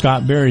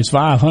 Scott Berry's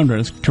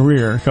 500th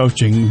career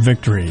coaching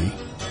victory.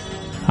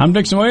 I'm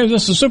Dixon Williams.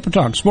 This is Super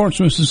Talk Sports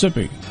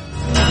Mississippi.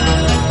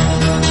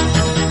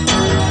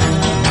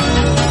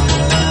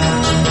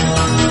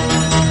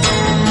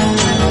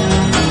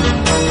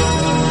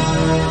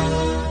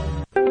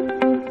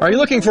 Are you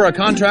looking for a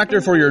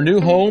contractor for your new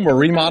home or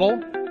remodel?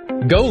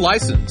 Go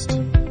licensed.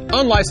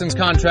 Unlicensed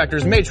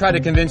contractors may try to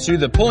convince you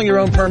that pulling your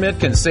own permit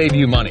can save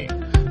you money,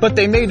 but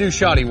they may do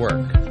shoddy work,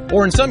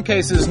 or in some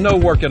cases no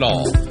work at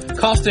all,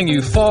 costing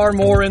you far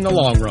more in the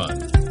long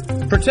run.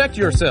 Protect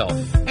yourself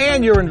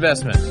and your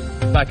investment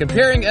by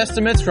comparing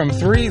estimates from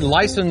 3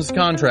 licensed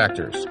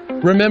contractors.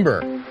 Remember,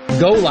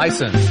 go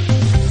licensed.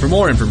 For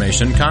more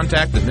information,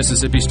 contact the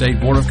Mississippi State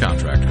Board of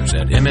Contractors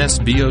at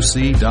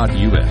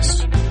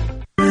msboc.us.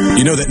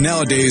 You know that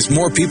nowadays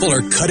more people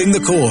are cutting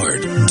the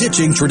cord,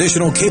 ditching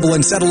traditional cable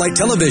and satellite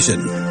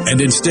television,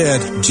 and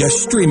instead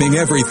just streaming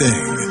everything.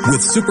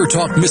 With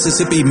SuperTalk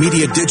Mississippi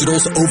Media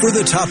Digital's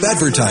over-the-top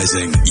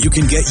advertising, you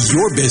can get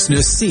your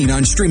business seen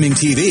on streaming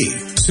TV.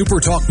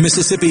 SuperTalk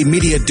Mississippi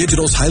Media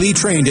Digital's highly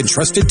trained and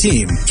trusted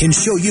team can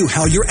show you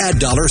how your ad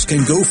dollars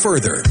can go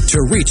further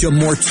to reach a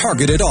more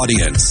targeted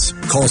audience.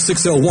 Call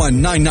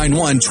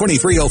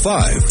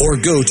 601-991-2305 or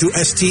go to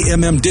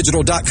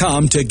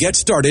stmmdigital.com to get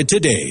started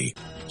today.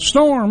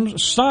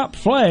 Storms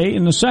stopped play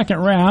in the second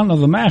round of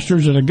the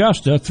Masters at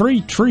Augusta.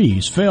 3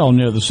 trees fell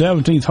near the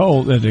 17th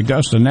hole at the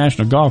Augusta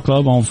National Golf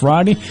Club on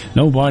Friday.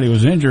 Nobody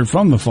was injured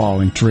from the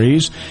falling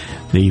trees.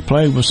 The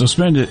play was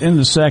suspended in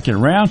the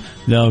second round.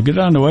 They'll get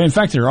underway. In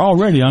fact, they're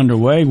already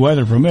underway,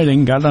 weather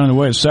permitting. Got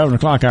underway at 7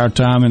 o'clock our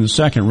time in the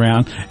second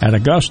round at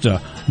Augusta.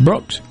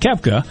 Brooks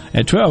Koepka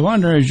at 12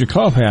 under is your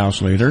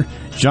clubhouse leader.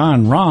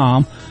 John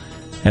Rahm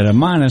at a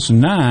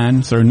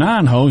 -9 through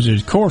 9 holes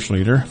is course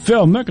leader.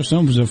 Phil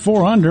Mickelson was at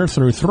 4 under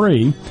through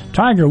 3.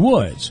 Tiger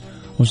Woods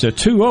was at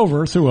 2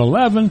 over through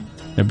 11.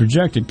 The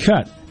projected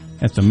cut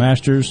at the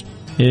Masters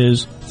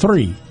is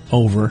 3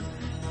 over.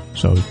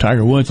 So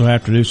Tiger Woods will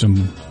have to do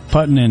some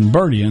putting and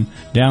birdieing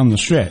down the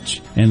stretch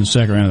in the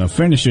second round. They'll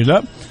finish it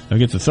up. They'll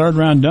get the third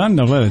round done.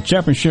 They'll let the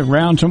championship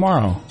round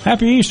tomorrow.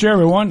 Happy Easter,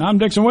 everyone. I'm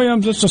Dixon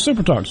Williams. It's the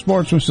Super Talk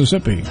Sports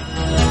Mississippi.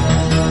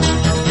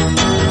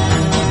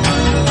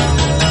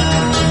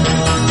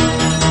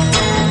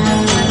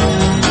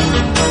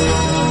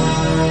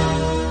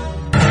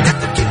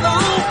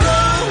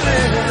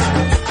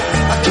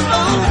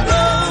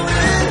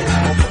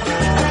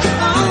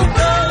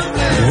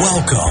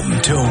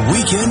 Welcome to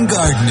Weekend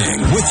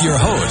Gardening with your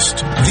host,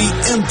 the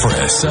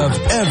Empress of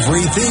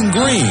Everything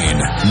Green,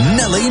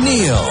 Nellie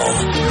Neal.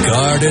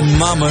 Garden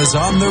Mama's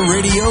on the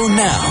radio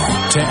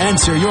now to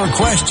answer your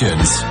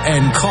questions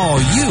and call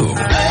you.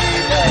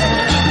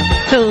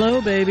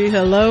 Hello, baby.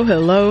 Hello,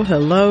 hello,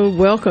 hello.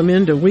 Welcome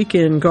into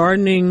Weekend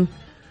Gardening.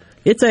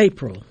 It's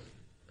April.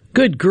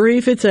 Good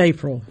grief, it's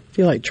April. I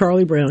feel like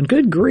Charlie Brown.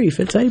 Good grief,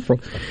 it's April.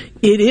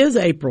 It is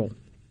April.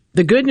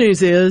 The good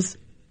news is,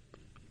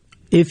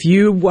 if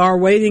you are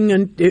waiting,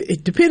 and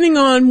depending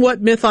on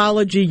what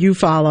mythology you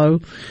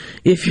follow,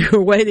 if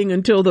you're waiting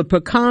until the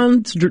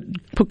pecan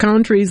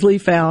trees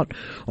leaf out,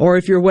 or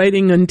if you're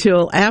waiting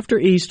until after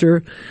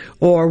Easter,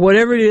 or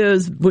whatever it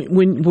is,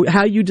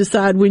 how you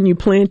decide when you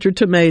plant your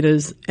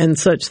tomatoes and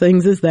such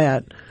things as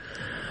that,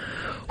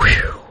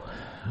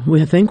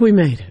 I think we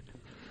made it.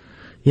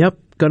 Yep,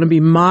 going to be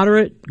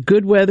moderate,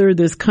 good weather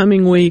this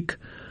coming week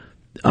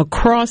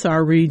across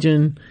our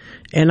region.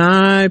 And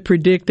I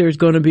predict there's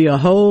going to be a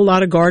whole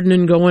lot of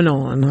gardening going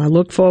on. I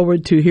look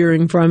forward to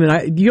hearing from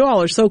it. You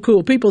all are so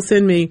cool. People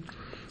send me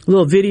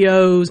little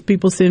videos.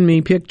 People send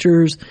me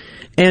pictures.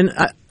 And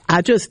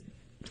I just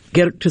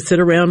get to sit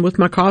around with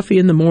my coffee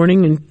in the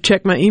morning and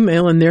check my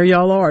email, and there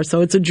y'all are.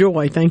 So it's a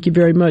joy. Thank you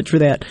very much for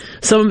that.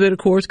 Some of it, of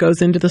course,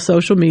 goes into the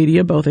social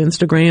media, both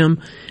Instagram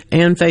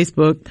and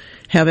Facebook.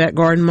 Have that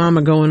Garden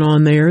Mama going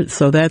on there.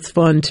 So that's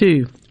fun,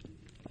 too.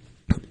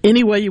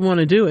 Any way you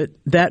want to do it,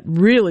 that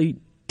really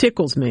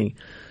tickles me.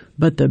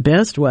 But the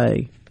best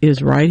way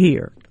is right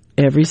here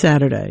every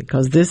Saturday,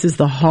 because this is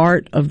the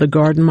heart of the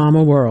Garden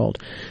Mama world.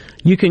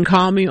 You can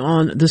call me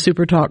on the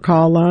Super Talk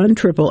call line,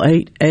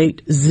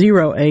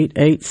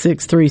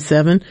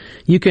 888-808-8637.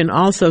 You can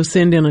also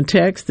send in a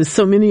text, as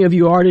so many of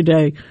you are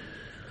today.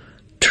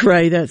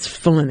 Trey, that's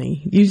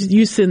funny.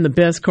 You send the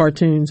best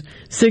cartoons.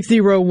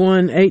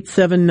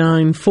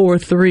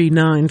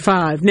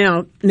 601-879-4395.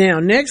 Now,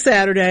 next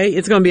Saturday,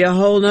 it's going to be a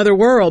whole nother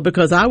world,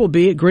 because I will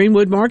be at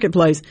Greenwood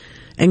Marketplace.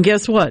 And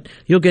guess what?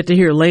 You'll get to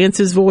hear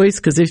Lance's voice,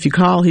 because if you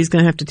call, he's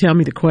going to have to tell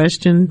me the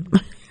question.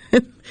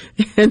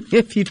 And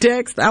if you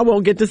text, I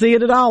won't get to see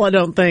it at all, I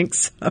don't think.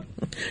 So,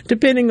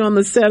 depending on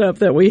the setup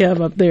that we have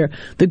up there.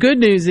 The good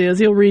news is,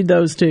 he'll read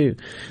those too.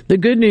 The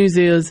good news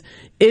is,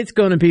 it's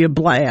going to be a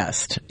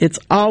blast. It's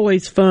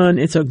always fun.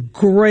 It's a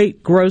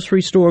great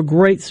grocery store,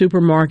 great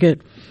supermarket.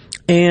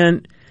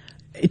 And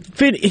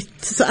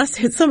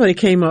somebody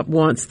came up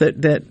once that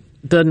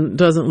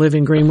doesn't live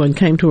in Greenwood and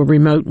came to a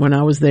remote when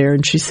I was there.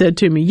 And she said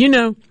to me,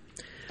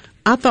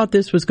 I thought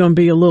this was going to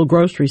be a little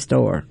grocery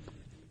store.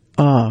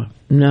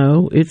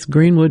 No, it's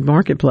Greenwood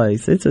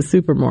Marketplace. It's a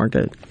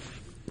supermarket.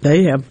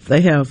 They have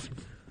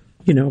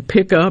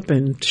pick up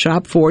and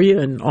shop for you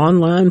and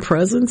online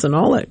presence and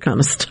all that kind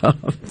of stuff.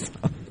 So,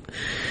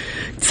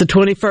 it's the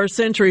 21st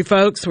century,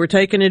 folks. We're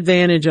taking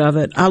advantage of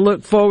it. I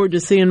look forward to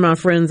seeing my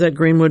friends at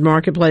Greenwood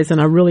Marketplace, and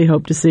I really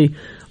hope to see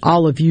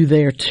all of you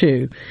there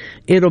too.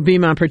 It'll be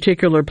my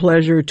particular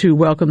pleasure to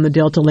welcome the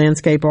Delta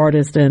landscape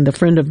artist and a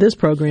friend of this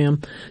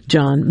program,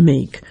 John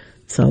Meek.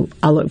 So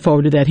I look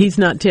forward to that. He's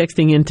not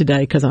texting in today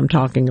because I'm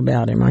talking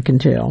about him, I can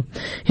tell.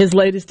 His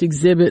latest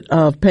exhibit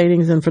of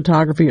paintings and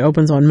photography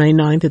opens on May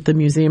 9th at the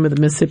Museum of the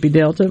Mississippi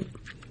Delta.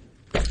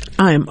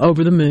 I am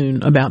over the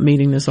moon about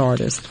meeting this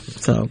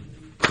artist. So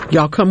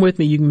y'all come with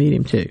me. You can meet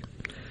him too.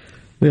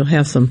 We'll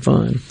have some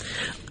fun.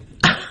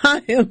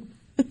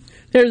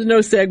 There's no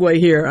segue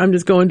here. I'm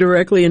just going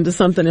directly into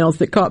something else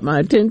that caught my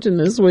attention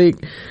this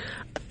week.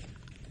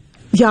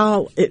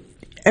 Y'all,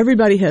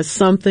 everybody has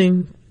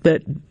something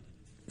that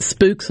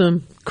spooks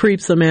them,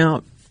 creeps them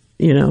out,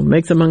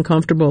 makes them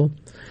uncomfortable.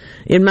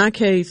 In my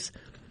case,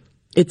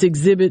 it's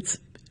exhibits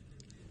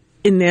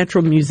in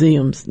natural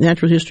museums,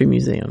 natural history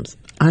museums.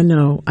 I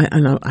know.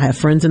 I have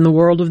friends in the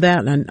world of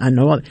that, and I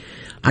know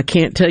I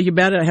can't tell you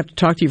about it. I have to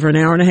talk to you for an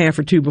hour and a half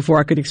or two before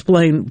I could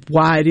explain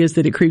why it is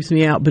that it creeps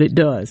me out, but it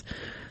does.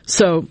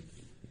 So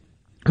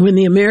when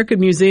the American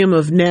Museum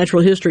of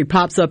Natural History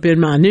pops up in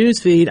my news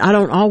feed, I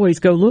don't always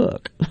go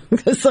look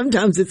because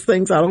sometimes it's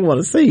things I don't want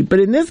to see. But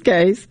in this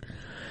case,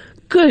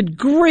 good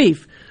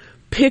grief,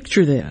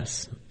 picture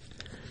this.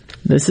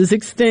 This is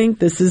extinct.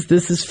 This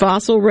is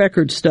fossil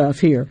record stuff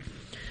here.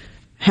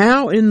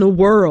 How in the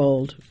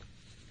world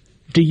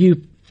do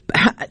you?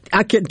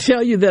 I can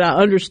tell you that I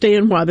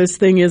understand why this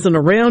thing isn't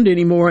around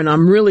anymore, and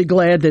I'm really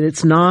glad that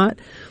it's not.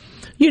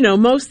 You know,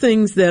 most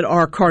things that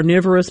are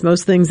carnivorous,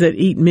 most things that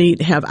eat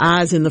meat have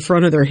eyes in the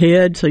front of their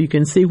head so you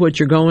can see what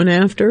you're going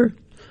after.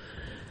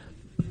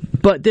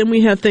 But then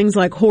we have things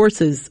like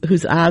horses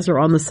whose eyes are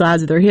on the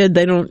sides of their head.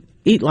 They don't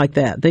eat like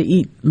that. They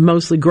eat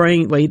mostly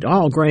grain, well, eat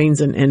all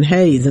grains and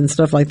hays and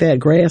stuff like that,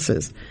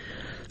 grasses.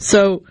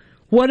 So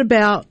what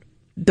about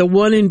the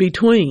one in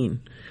between?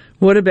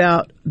 What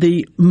about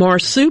the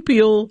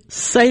marsupial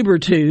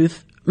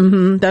saber-tooth?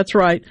 That's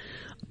right.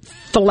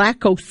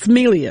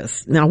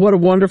 Thalacosmelius. Now, what a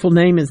wonderful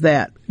name is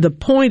that? The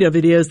point of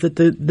it is that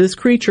this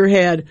creature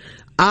had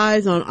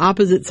eyes on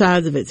opposite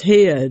sides of its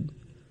head,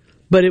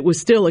 but it was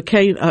still a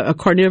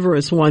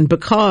carnivorous one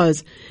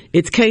because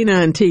its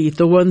canine teeth,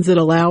 the ones that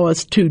allow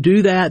us to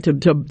do that,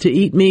 to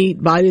eat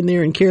meat, bite in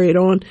there and carry it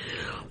on.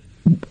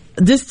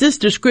 This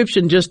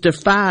description just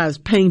defies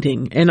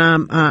painting, and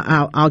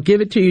I'll give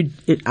it to you.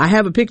 I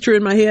have a picture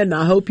in my head, and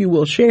I hope you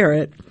will share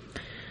it.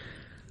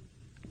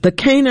 The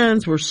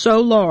canines were so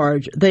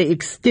large, they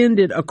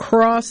extended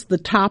across the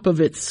top of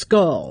its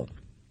skull.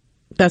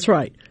 That's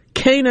right.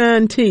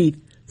 Canine teeth,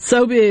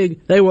 so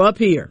big, they were up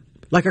here,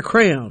 like a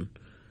crown.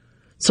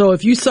 So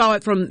if you saw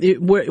it from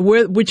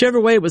whichever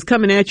way it was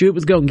coming at you, it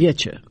was going to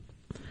get you.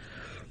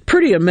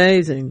 Pretty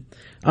amazing.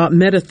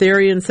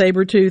 Metatherian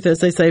saber-tooth, as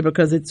they say,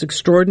 because its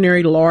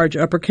extraordinary large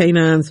upper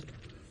canines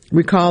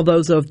recall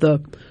those of the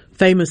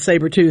famous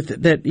saber-tooth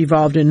that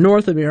evolved in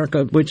North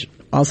America, which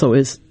also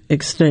is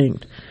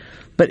extinct.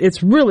 But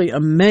it's really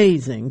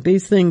amazing.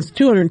 These things,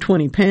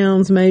 220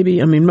 pounds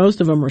maybe. I mean,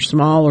 most of them are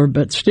smaller,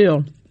 but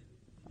still.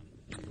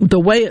 The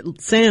way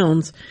it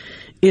sounds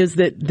is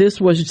that this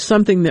was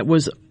something that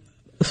was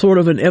sort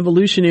of an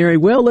evolutionary,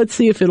 well, let's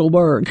see if it'll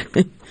work.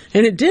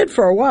 And it did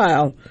for a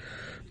while.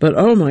 But,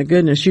 oh, my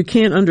goodness, you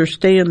can't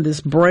understand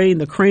this brain,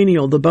 the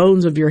cranial, the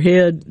bones of your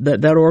head,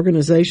 that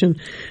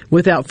organization,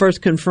 without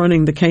first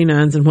confronting the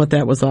canines and what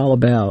that was all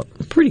about.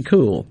 Pretty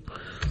cool.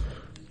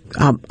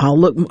 I'll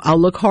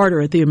look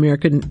harder at the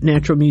American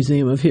Natural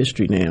Museum of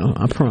History now,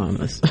 I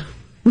promise.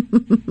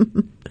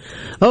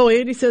 Oh,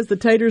 Andy says the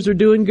taters are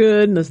doing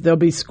good, and there'll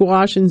be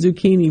squash and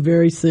zucchini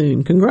very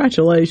soon.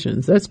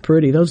 Congratulations. That's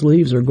pretty. Those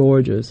leaves are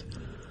gorgeous.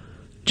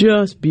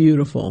 Just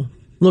beautiful.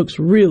 Looks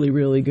really,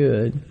 really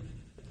good.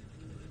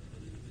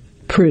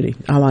 Pretty.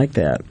 I like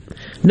that.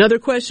 Another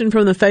question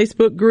from the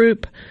Facebook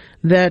group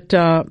that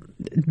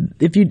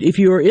if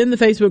you are in the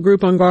Facebook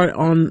group on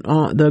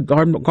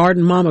the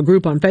Garden Mama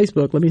group on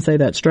Facebook, let me say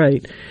that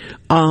straight,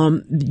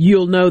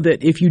 you'll know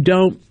that if you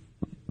don't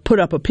put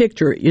up a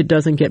picture, it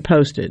doesn't get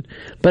posted.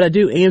 But I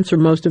do answer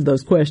most of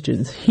those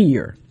questions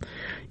here.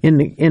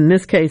 In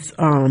this case,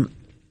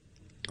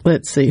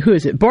 let's see, who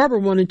is it? Barbara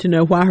wanted to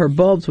know why her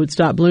bulbs would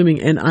stop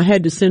blooming, and I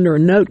had to send her a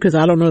note because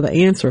I don't know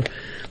the answer.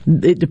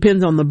 It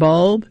depends on the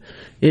bulb.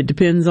 It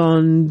depends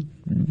on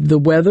the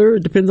weather.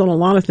 It depends on a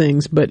lot of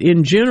things. But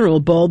in general,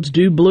 bulbs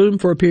do bloom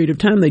for a period of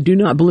time. They do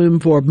not bloom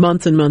for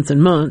months and months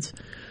and months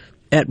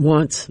at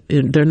once.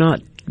 They're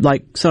not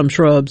like some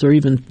shrubs or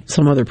even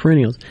some other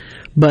perennials.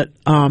 But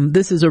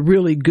this is a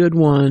really good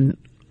one.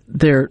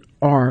 There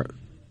are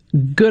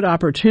good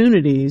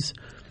opportunities,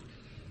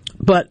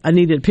 but I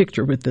needed a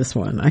picture with this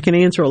one. I can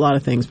answer a lot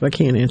of things, but I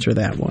can't answer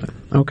that one.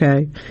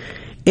 Okay?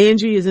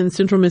 Angie is in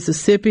central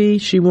Mississippi.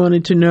 She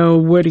wanted to know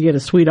where to get a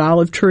sweet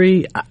olive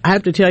tree. I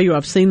have to tell you,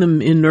 I've seen them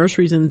in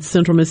nurseries in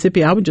central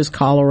Mississippi. I would just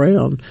call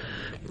around.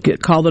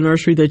 Call the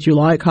nursery that you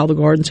like, call the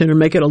garden center,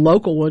 make it a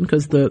local one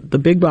because the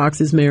big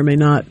boxes may or may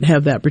not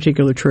have that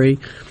particular tree.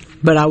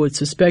 But I would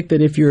suspect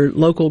that if your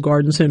local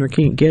garden center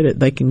can't get it,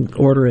 they can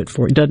order it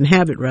for you. Doesn't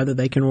have it, rather,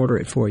 they can order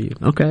it for you.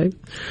 Okay?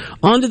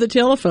 On to the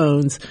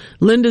telephones.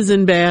 Linda's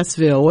in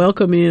Bassville.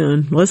 Welcome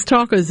in. Let's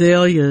talk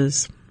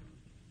azaleas.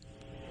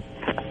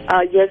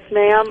 Yes,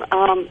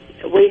 ma'am.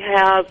 We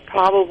have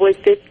probably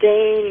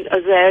 15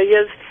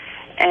 azaleas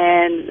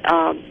and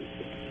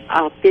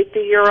a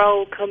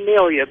 50-year-old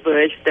camellia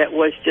bush that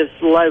was just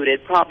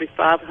loaded, probably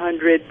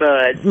 500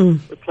 buds.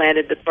 We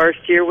planted the first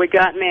year we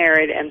got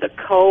married, and the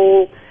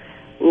coal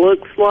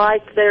looks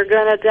like they're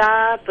going to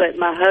die, but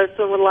my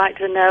husband would like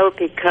to know if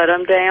he cut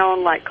them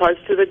down like close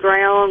to the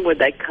ground, would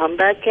they come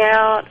back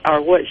out,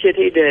 or what should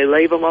he do,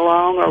 leave them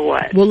alone or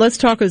what? Well, let's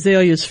talk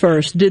azaleas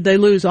first. Did they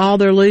lose all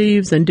their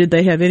leaves, and did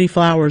they have any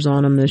flowers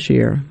on them this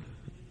year?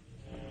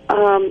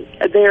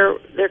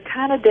 They're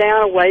kind of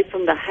down away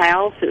from the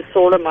house. It's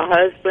sort of my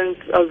husband's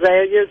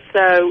azaleas,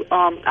 so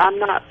I'm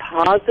not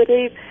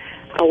positive.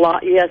 A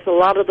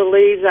lot of the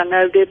leaves I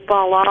know did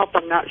fall off.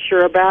 I'm not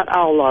sure about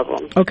all of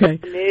them. Okay.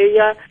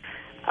 Camellia,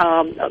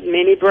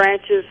 many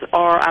branches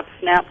I've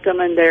snapped them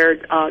and they're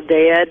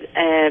dead,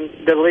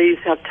 and the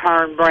leaves have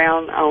turned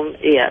brown on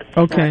it.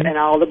 Okay. And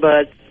all the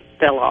buds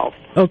fell off.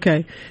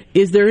 Okay.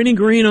 Is there any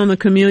green on the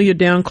camellia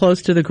down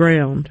close to the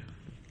ground?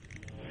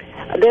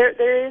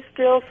 There is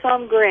still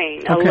some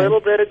green, a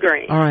little bit of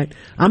green. All right.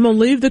 I'm going to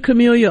leave the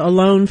camellia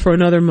alone for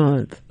another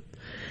month.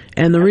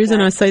 And the reason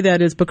I say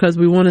that is because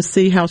we want to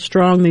see how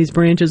strong these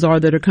branches are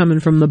that are coming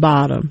from the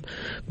bottom.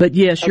 But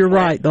yes, you're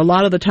right. A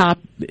lot of the top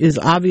is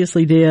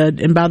obviously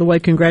dead. And by the way,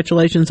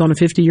 congratulations on a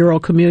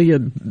 50-year-old camellia,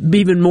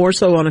 even more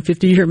so on a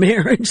 50-year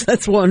marriage.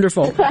 That's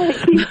wonderful.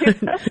 Thank you.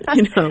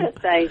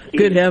 Thank you.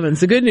 Good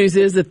heavens. The good news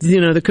is that,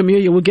 the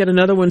camellia will get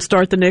another one,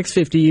 start the next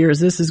 50 years.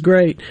 This is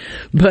great.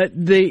 But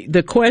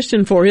the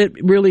question for it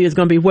really is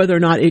going to be whether or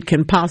not it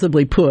can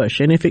possibly push.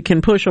 And if it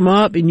can push them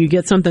up and you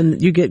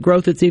get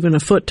growth that's even a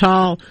foot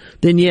tall,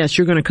 then yes,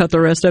 you're going to cut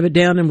the rest of it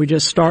down and we're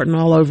just starting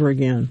all over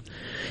again.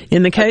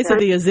 In the case of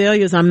the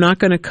azaleas, I'm not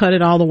going to cut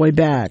it all the way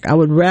back. I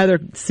would rather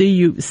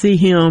see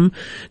him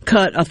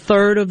cut a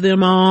third of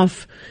them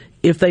off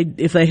if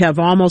they have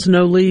almost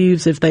no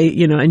leaves,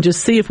 and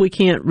just see if we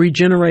can't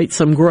regenerate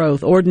some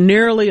growth.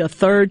 Ordinarily, a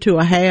third to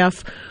a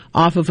half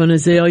off of an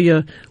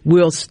azalea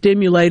will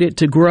stimulate it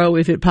to grow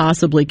if it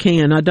possibly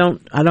can. I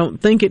don't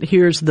think it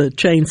hears the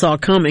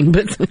chainsaw coming,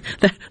 but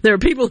there are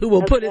people who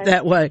will put it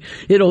that way.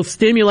 It'll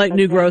stimulate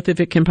new growth if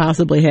it can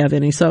possibly have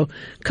any. So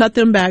cut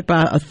them back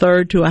by a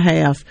third to a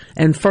half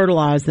and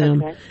fertilize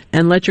them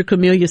and let your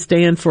camellia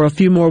stand for a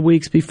few more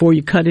weeks before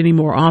you cut any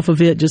more off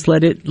of it. Just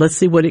let's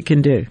see what it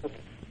can do.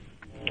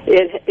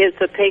 It's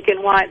a pink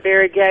and white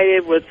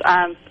variegated with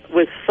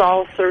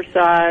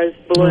saucer-sized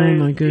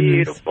blooms. Oh, my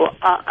goodness. Beautiful.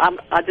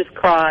 I just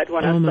cried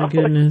when I saw it. Oh, my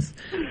goodness.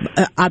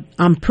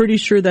 I'm pretty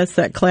sure that's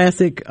that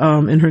classic,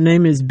 and her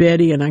name is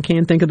Betty, and I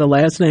can't think of the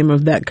last name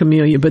of that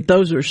camellia, but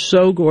those are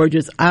so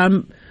gorgeous.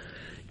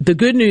 The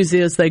good news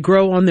is they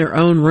grow on their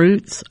own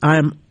roots.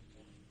 I'm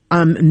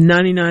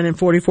 99 and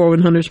 44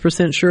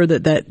 100% sure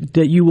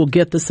that you will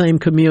get the same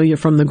camellia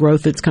from the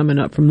growth that's coming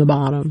up from the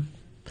bottom.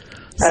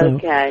 So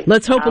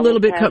let's hope a little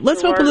bit.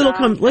 Let's hope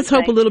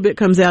a little bit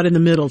comes out in the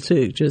middle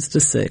too, just to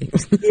see.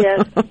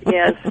 Yes.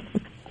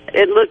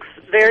 It looks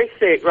very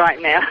sick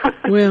right now.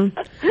 Well,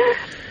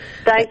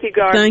 thank you,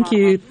 Garth. Thank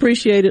you.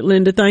 Appreciate it,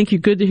 Linda. Thank you.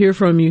 Good to hear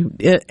from you.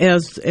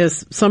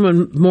 As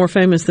someone more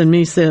famous than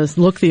me says,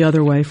 look the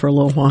other way for a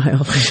little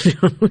while.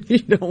 You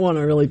don't want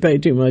to really pay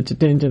too much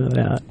attention to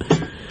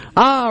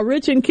that.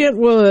 Rich in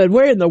Kentwood,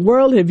 where in the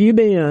world have you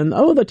been?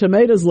 Oh, the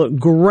tomatoes look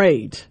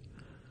great.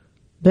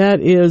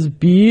 That is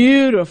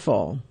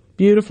beautiful.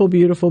 Beautiful,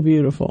 beautiful,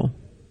 beautiful.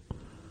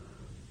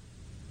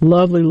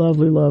 Lovely,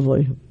 lovely,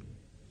 lovely.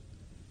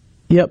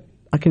 Yep,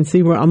 I can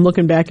see where I'm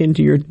looking back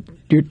into your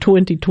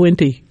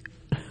 2020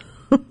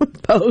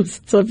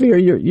 posts up here.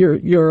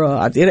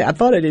 I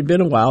thought it had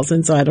been a while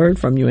since I'd heard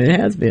from you, and it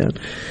has been.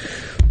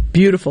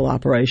 Beautiful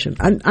operation.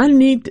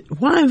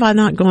 Why have I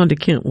not gone to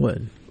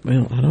Kentwood?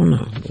 Well, I don't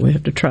know. We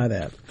have to try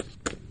that.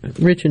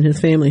 Rich and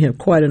his family have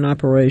quite an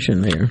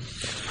operation there.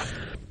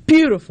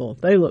 Beautiful.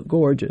 They look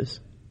gorgeous.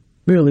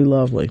 Really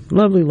lovely.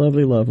 Lovely,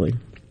 lovely, lovely.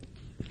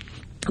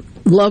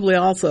 Lovely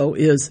also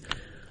is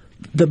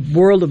the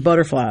world of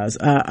butterflies.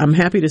 I'm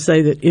happy to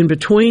say that in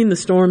between the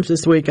storms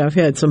this week, I've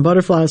had some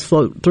butterflies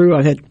float through.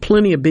 I've had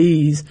plenty of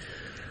bees.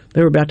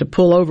 They were about to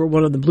pull over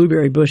one of the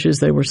blueberry bushes.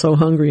 They were so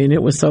hungry and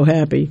it was so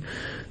happy.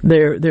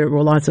 There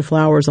were lots of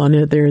flowers on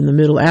it there in the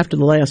middle after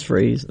the last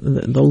freeze.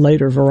 The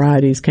later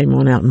varieties came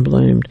on out and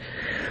bloomed.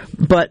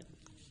 But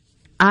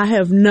I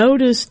have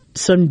noticed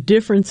some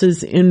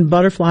differences in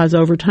butterflies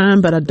over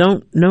time, but I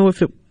don't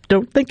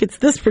think it's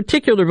this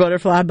particular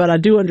butterfly, but I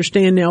do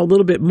understand now a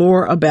little bit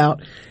more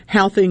about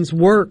how things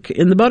work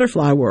in the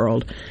butterfly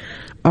world.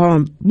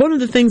 One of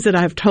the things that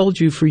I've told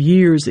you for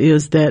years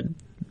is that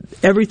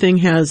everything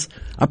has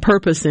a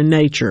purpose in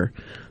nature.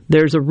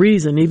 There's a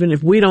reason, even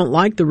if we don't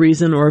like the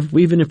reason or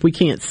even if we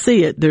can't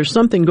see it, there's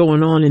something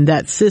going on in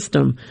that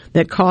system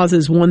that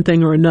causes one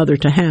thing or another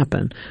to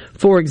happen.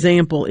 For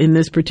example, in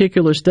this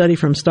particular study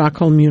from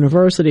Stockholm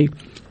University,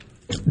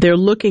 they're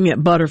looking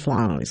at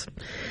butterflies.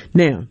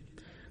 Now,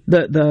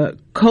 the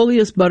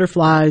Coleus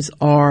butterflies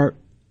are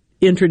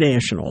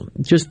international,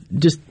 just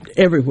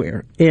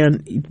everywhere.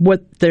 And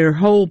what their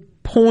whole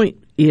point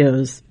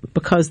is,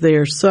 because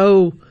there's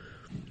so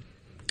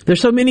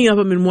many of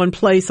them in one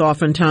place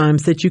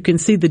oftentimes that you can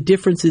see the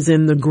differences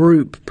in the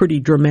group pretty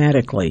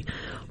dramatically.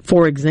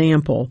 For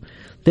example,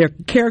 they're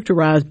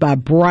characterized by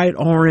bright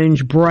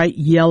orange, bright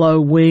yellow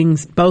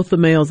wings, both the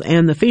males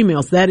and the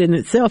females. That in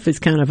itself is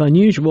kind of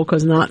unusual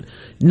because not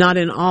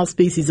in all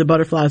species of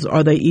butterflies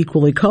are they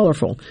equally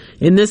colorful.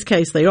 In this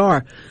case, they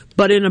are.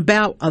 But in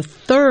about a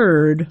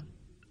third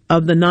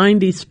of the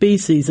 90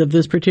 species of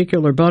this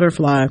particular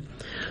butterfly,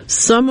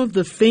 some of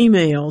the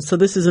females, so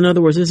this is, in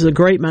other words, this is a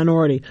great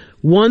minority,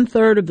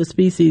 1/3 of the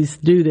species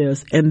do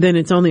this, and then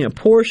it's only a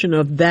portion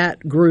of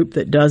that group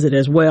that does it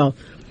as well.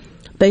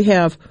 They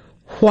have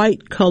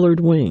white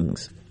colored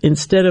wings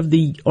instead of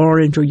the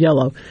orange or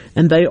yellow,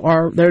 and there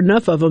are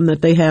enough of them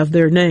that they have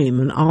their name,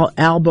 an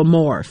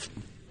albomorph.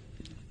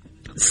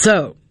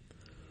 So,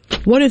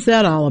 what is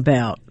that all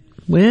about?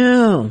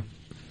 Well,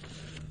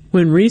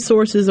 when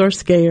resources are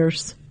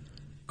scarce,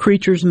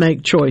 creatures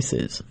make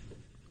choices.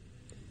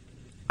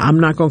 I'm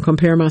not going to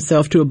compare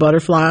myself to a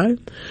butterfly,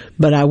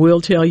 but I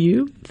will tell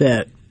you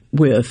that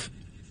with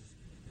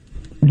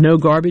no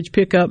garbage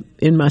pickup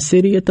in my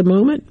city at the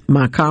moment,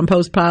 my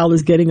compost pile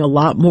is getting a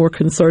lot more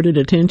concerted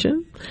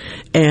attention,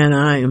 and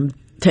I am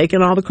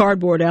taking all the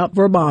cardboard out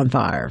for a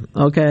bonfire.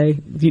 Okay,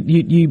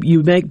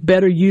 you make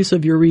better use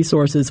of your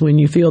resources when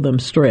you feel them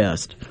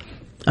stressed.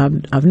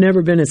 I've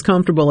never been as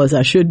comfortable as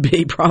I should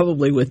be,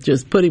 probably, with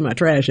just putting my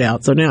trash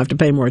out. So now I have to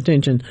pay more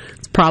attention.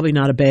 It's probably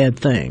not a bad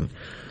thing.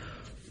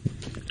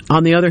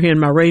 On the other hand,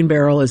 my rain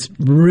barrel is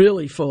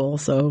really full,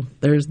 so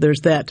there's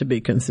that to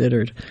be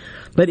considered.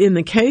 But in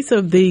the case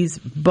of these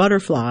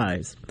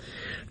butterflies,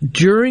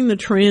 during the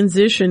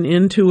transition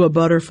into a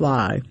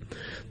butterfly,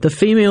 the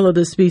female of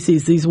the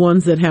species, these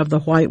ones that have the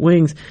white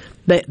wings,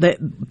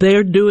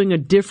 they're doing a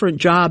different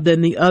job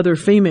than the other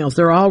females.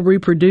 They're all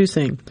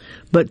reproducing.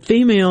 But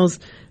females,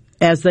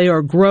 as they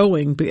are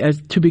growing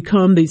to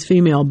become these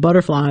female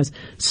butterflies,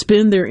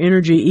 spend their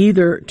energy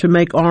either to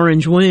make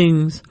orange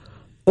wings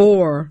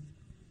or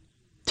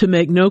to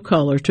make no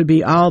color, to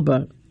be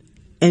alba,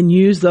 and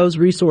use those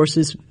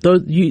resources.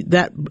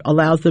 That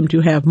allows them to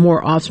have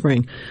more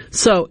offspring.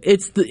 So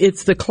it's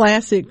the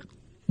classic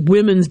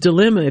women's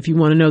dilemma, if you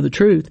want to know the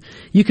truth.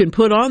 You can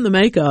put on the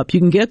makeup, you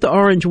can get the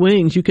orange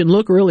wings, you can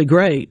look really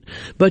great,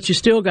 but you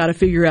still got to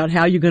figure out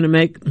how you're going to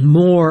make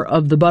more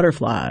of the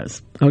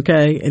butterflies.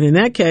 Okay? And in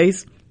that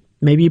case,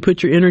 maybe you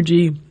put your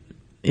energy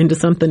into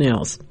something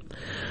else.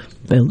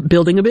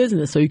 Building a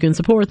business so you can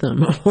support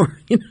them, or,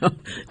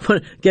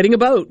 getting a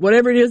boat,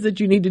 whatever it is that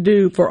you need to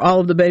do for all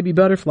of the baby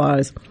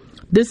butterflies.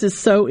 This is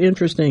so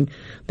interesting.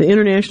 The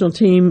international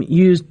team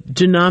used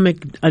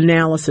genomic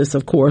analysis,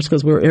 of course,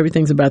 because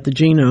everything's about the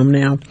genome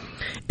now.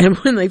 And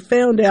when they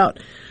found out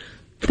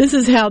this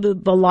is how the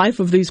life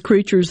of these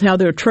creatures, how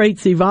their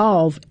traits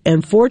evolve,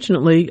 and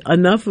fortunately,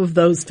 enough of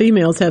those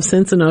females have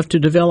sense enough to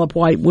develop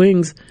white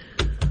wings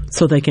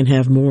so they can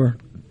have more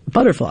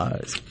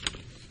butterflies.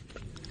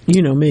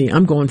 You know me,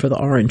 I'm going for the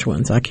orange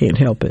ones. I can't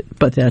help it,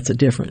 but that's a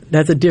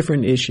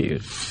different issue.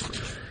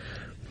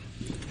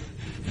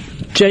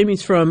 Jamie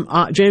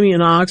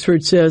in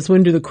Oxford says,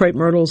 when do the crepe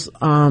myrtles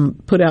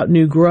put out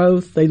new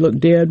growth? They look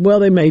dead. Well,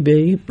 they may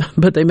be,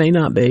 but they may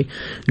not be.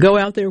 Go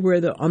out there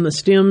on the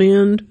stem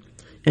end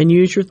and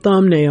use your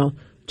thumbnail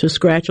to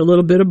scratch a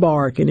little bit of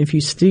bark. And if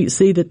you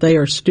see that they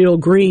are still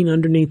green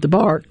underneath the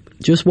bark,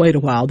 just wait a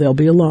while. They'll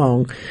be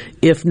along.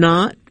 If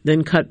not,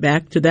 then cut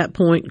back to that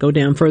point, go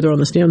down further on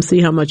the stem,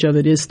 see how much of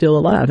it is still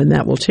alive, and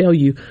that will tell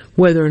you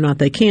whether or not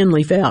they can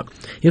leaf out.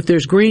 If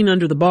there's green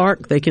under the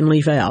bark, they can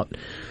leaf out.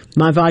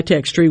 My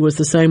Vitex tree was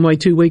the same way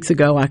 2 weeks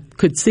ago. I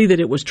could see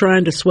that it was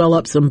trying to swell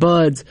up some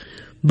buds,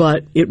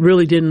 but it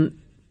really didn't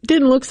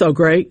look so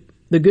great.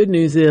 The good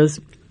news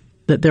is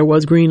that there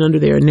was green under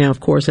there, and now,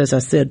 of course, as I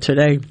said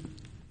today,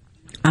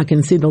 I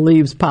can see the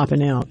leaves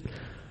popping out.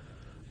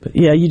 But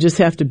yeah, you just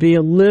have to be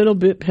a little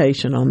bit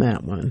patient on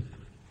that one.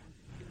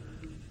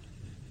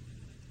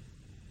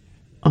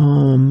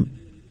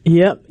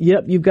 Yep,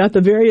 you've got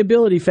the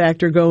variability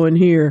factor going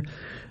here.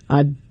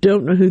 I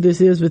don't know who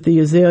this is, but the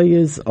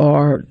azaleas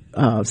are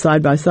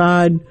side by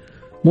side.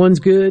 One's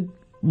good,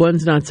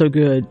 one's not so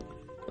good.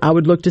 I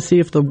would look to see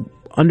if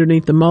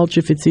underneath the mulch,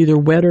 if it's either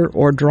wetter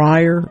or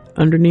drier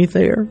underneath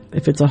there.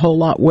 If it's a whole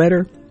lot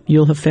wetter,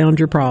 you'll have found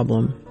your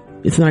problem.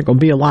 It's not going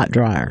to be a lot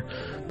drier,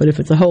 but if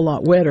it's a whole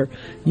lot wetter,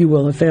 you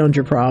will have found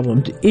your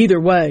problem. Either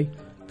way,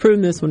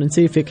 prune this one and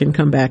see if it can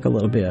come back a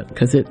little bit,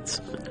 because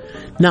it's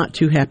not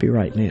too happy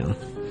right now.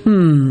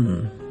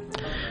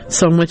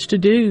 So much to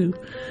do.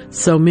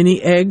 So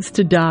many eggs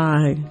to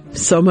dye.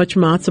 So much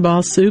matzo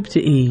ball soup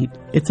to eat.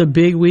 It's a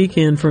big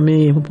weekend for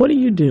me. What are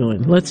you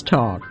doing? Let's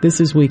talk.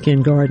 This is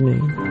Weekend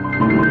Gardening.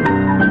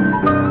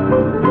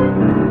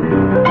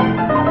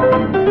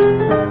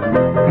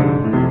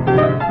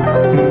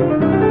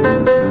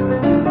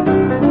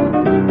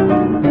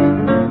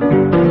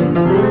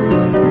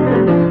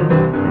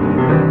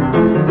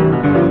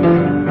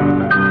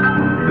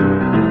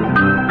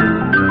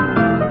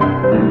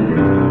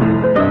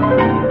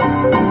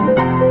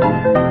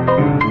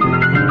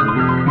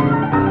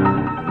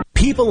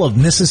 Of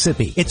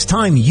Mississippi, it's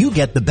time you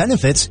get the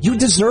benefits you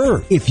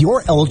deserve. If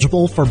you're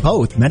eligible for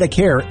both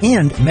Medicare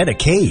and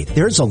Medicaid,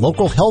 there's a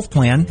local health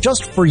plan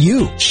just for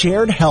you.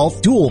 Shared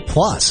Health Dual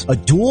Plus, a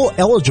dual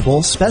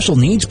eligible special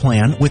needs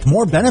plan with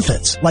more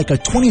benefits, like a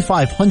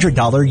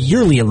 $2,500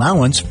 yearly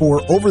allowance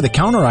for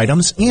over-the-counter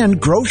items and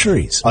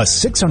groceries, a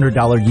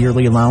 $600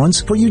 yearly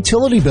allowance for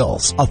utility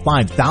bills, a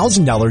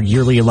 $5,000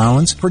 yearly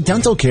allowance for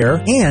dental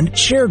care, and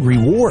shared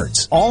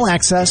rewards, all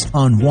accessed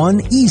on one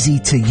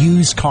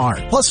easy-to-use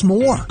card, plus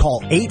more. TTY.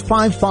 Call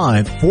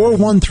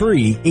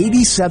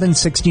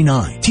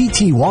 855-413-8769.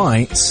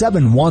 TTY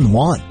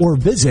 711 or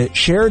visit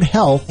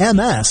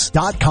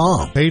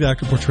sharedhealthms.com. Hey,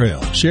 Dr.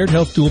 Portrell. Shared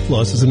Health Dual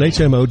Plus is an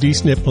HMO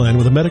D-SNP plan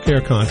with a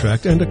Medicare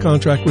contract and a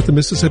contract with the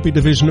Mississippi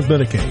Division of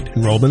Medicaid.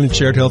 Enrollment in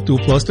Shared Health Dual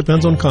Plus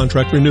depends on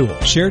contract renewal.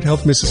 Shared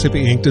Health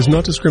Mississippi Inc. does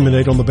not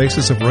discriminate on the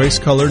basis of race,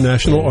 color,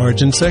 national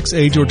origin, sex,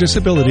 age, or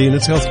disability in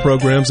its health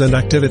programs and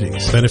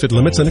activities. Benefit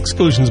limits and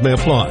exclusions may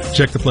apply.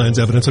 Check the plan's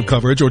evidence of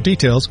coverage or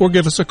details or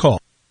give us a call.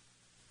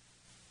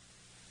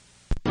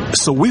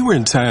 So we were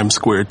in Times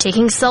Square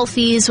taking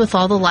selfies with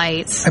all the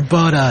lights. I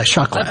bought a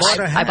shot glass.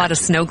 I bought a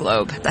snow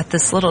globe at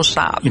this little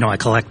shop. You know, I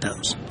collect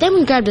those. Then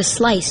we grabbed a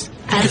slice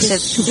at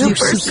this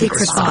super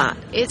secret spot.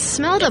 It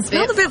smelled a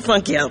bit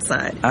funky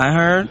outside. I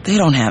heard they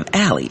don't have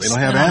alleys.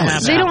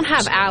 They don't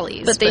have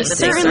alleys, but they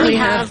certainly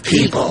have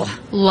people.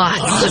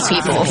 Lots of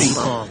people.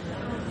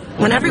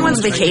 When everyone's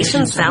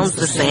vacation sounds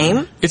the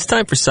same, it's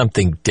time for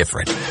something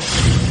different.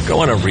 Go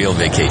on a real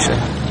vacation.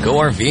 Go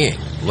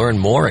RVing. Learn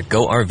more at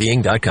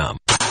GoRVing.com.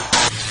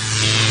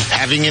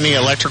 Having any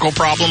electrical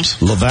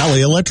problems? LaValle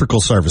Electrical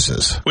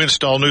Services. We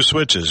install new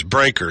switches,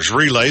 breakers,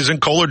 relays,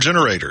 and Kohler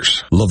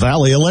generators.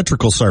 LaValle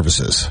Electrical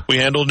Services. We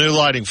handle new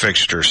lighting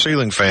fixtures,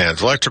 ceiling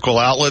fans, electrical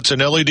outlets,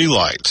 and LED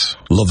lights.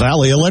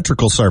 LaValle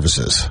Electrical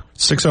Services.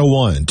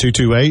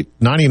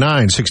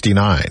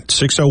 601-228-9969.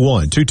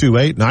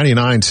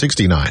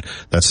 601-228-9969.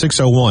 That's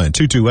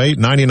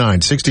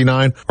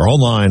 601-228-9969 or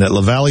online at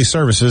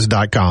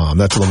lavalleservices.com.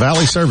 That's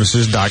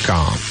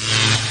lavalleservices.com.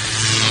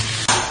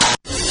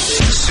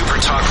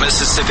 SuperTalk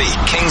Mississippi,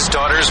 King's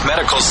Daughters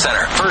Medical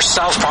Center, First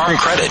South Farm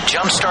Credit,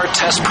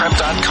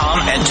 JumpstartTestPrep.com,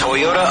 and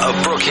Toyota of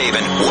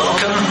Brookhaven.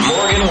 Welcome,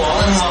 Morgan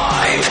Wallen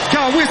Live.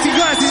 Y'all whiskey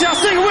glasses, y'all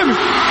sing it with me.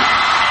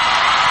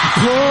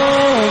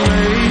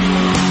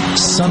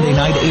 Sunday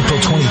night, April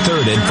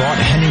 23rd at Vaught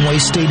Hemingway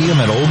Stadium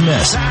at Ole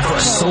Miss for a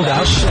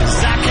sold-out show.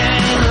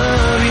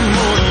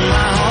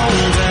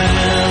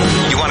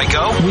 You want to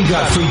go? We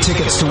got free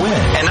tickets to win.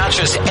 And not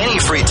just any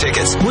free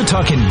tickets. We're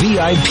talking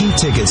VIP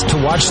tickets to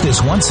watch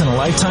this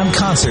once-in-a-lifetime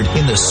concert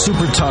in the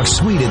SuperTalk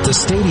Suite at the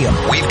stadium.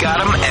 We've got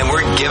them, and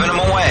we're giving them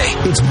away.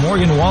 It's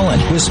Morgan Wallen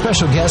with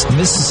special guest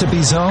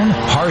Mississippi's own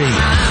Hardy.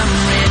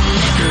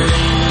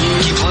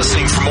 Keep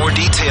listening for more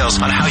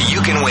details on how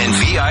you can win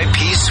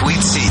VIP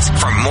suite seats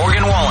from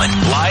Morgan Wallen,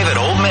 live at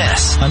Ole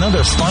Miss.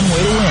 Another fun way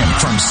to win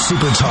from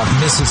SuperTalk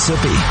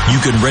Mississippi. You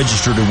can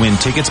register to win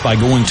tickets by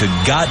going to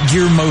Got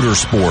Gear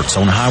Motorsports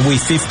on Highway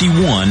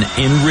 51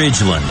 in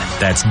Ridgeland.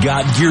 That's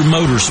Got Gear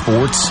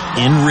Motorsports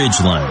in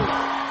Ridgeland.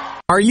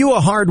 Are you a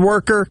hard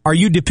worker? Are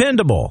you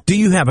dependable? Do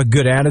you have a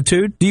good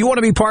attitude? Do you want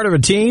to be part of a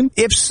team?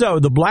 If so,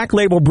 the Black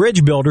Label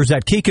Bridge Builders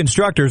at Key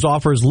Constructors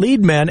offers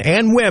lead men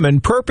and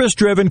women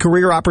purpose-driven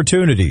career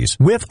opportunities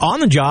with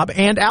on-the-job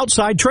and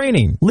outside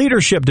training,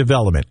 leadership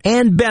development,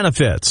 and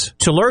benefits.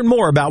 To learn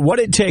more about what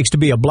it takes to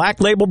be a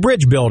Black Label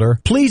Bridge Builder,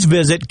 please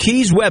visit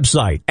Key's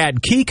website at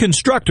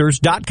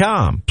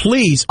keyconstructors.com.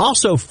 Please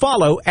also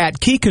follow at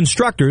Key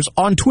Constructors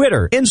on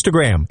Twitter,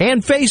 Instagram,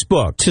 and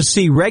Facebook to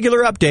see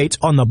regular updates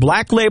on the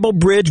Black Label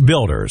Bridge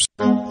Builders.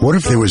 What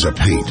if there was a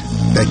paint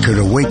that could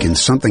awaken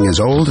something as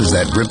old as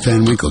that Rip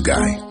Van Winkle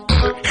guy?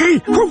 Hey,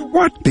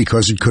 what?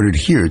 Because it could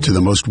adhere to the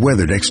most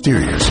weathered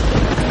exteriors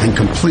and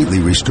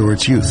completely restore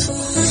its youth.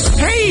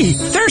 Hey,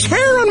 there's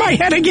hair on my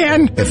head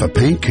again. If a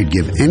paint could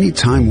give any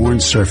time-worn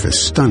surface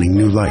stunning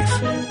new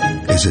life,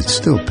 is it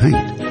still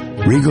paint?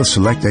 Regal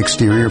Select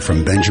Exterior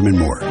from Benjamin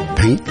Moore.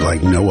 Paint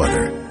like no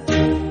other.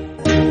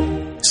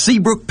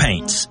 Seabrook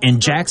Paints in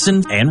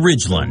Jackson and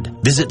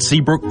Ridgeland. Visit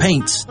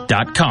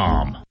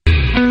SeabrookPaints.com.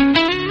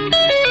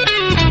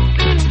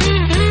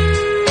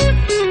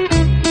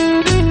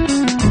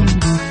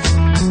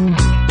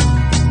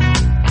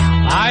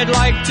 I'd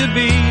like to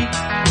be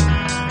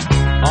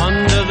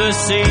under the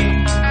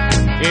sea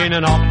in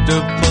an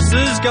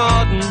octopus's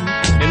garden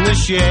in the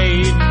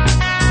shade.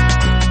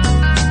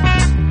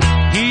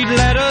 He'd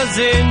let us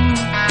in,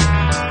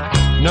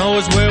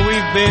 knows where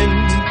we've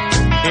been,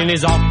 in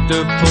his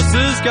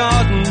octopus's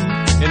garden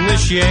in the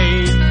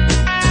shade.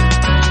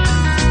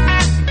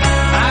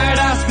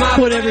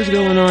 Whatever's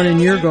going on in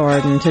your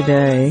garden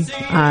today,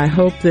 I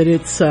hope that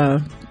it's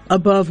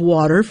above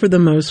water for the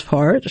most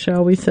part,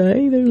 shall we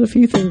say. There's a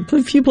few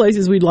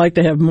places we'd like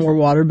to have more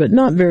water, but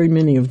not very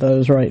many of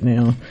those right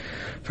now.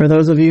 For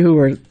those of you who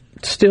are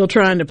still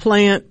trying to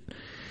plant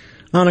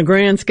on a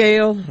grand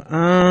scale,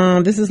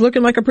 this is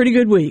looking like a pretty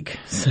good week.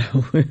 So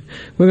we're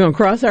going to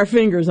cross our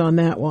fingers on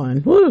that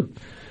one. Woo!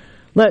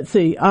 Let's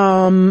see.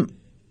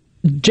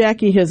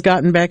 Jackie has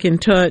gotten back in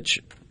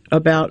touch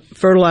about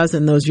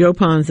fertilizing those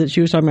yopons that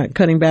she was talking about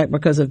cutting back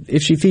because of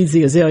if she feeds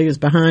the azaleas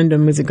behind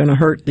them, is it going to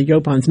hurt the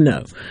yopons?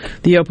 No.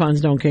 The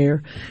yopons don't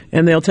care,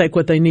 and they'll take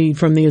what they need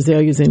from the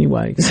azaleas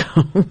anyway. So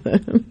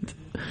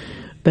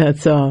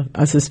that's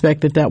I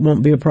suspect that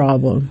won't be a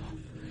problem.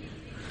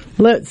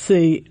 Let's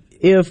see.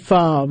 If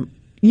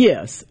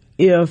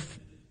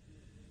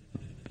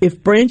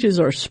branches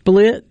are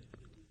split,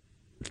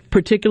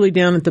 particularly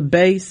down at the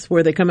base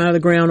where they come out of the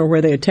ground or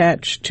where they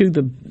attach to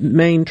the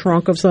main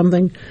trunk of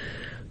something,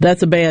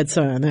 That's a bad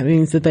sign. That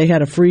means that they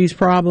had a freeze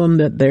problem,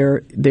 that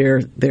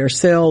their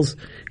cells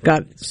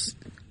got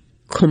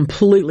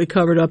completely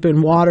covered up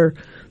in water.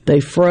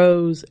 They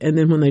froze, and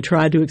then when they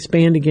tried to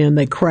expand again,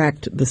 they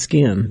cracked the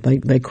skin.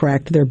 They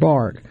cracked their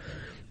bark.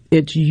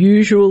 It's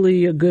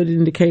usually a good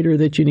indicator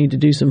that you need to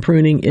do some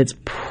pruning. It's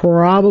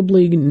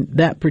probably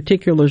that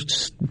particular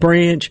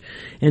branch,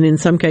 and in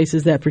some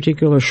cases that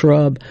particular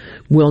shrub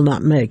will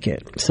not make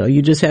it. So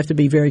you just have to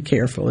be very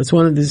careful. It's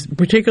one of these,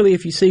 particularly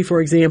if you see,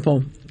 for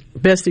example,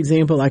 best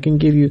example I can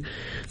give you,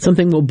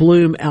 something will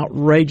bloom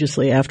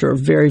outrageously after a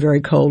very, very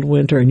cold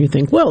winter, and you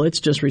think, well, it's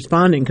just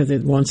responding because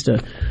it wants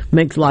to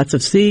make lots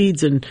of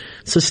seeds and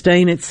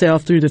sustain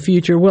itself through the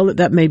future. Well,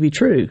 that may be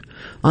true.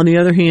 On the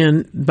other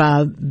hand,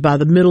 by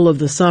the middle of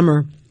the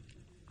summer,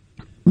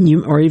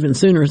 or even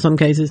sooner in some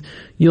cases,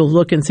 you'll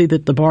look and see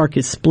that the bark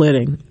is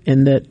splitting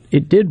and that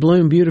it did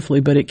bloom beautifully,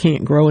 but it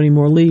can't grow any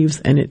more leaves,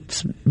 and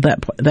it's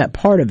that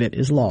part of it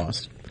is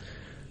lost.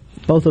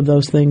 Both of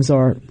those things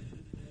are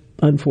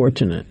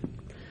unfortunate.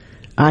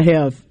 I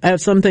have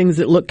some things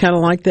that look kind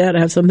of like that. I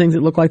have some things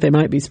that look like they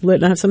might be split,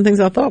 and I have some things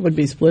I thought would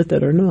be split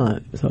that are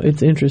not. So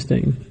it's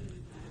interesting.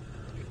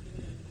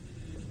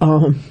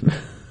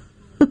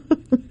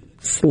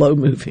 Slow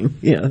moving,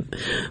 yeah.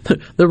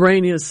 The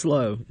rain is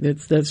slow.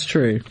 That's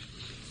true.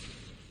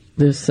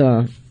 This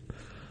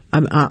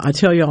I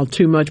tell y'all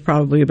too much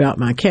probably about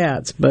my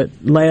cats, but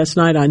last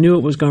night I knew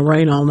it was going to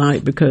rain all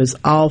night because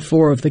all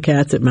 4 of the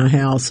cats at my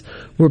house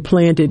were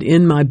planted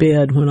in my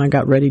bed when I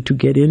got ready to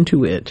get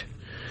into it.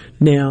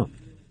 Now,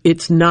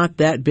 it's not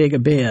that big a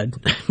bed,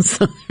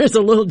 so there's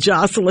a little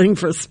jostling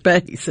for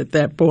space at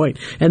that point,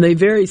 and they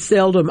very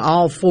seldom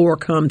all 4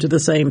 come to the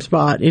same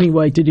spot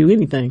anyway to do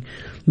anything.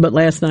 But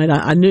last night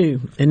I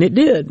knew, and it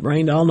did,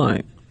 rained all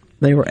night.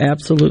 They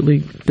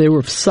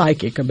were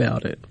psychic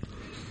about it.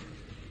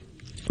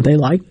 They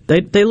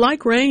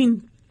like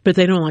rain, but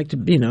they don't like to,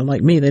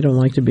 like me, they don't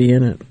like to be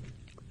in it.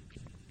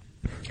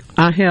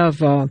 I have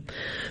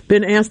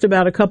been asked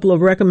about a couple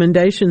of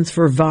recommendations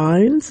for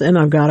vines, and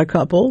I've got a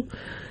couple.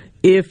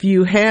 If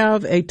you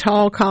have a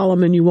tall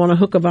column and you want to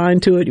hook a vine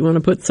to it, you want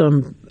to put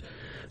some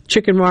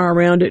chicken wire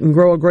around it and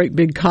grow a great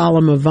big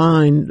column of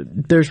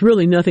vine, there's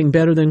really nothing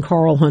better than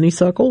coral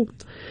honeysuckle.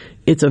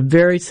 It's a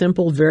very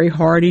simple, very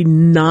hardy,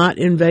 not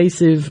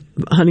invasive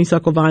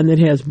honeysuckle vine that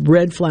has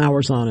red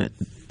flowers on it.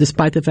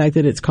 Despite the fact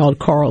that it's called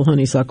coral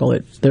honeysuckle,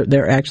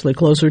 they're actually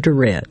closer to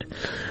red.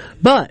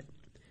 But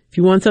if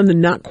you want something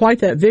not quite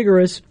that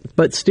vigorous,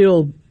 but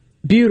still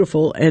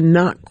beautiful and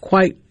not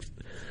quite,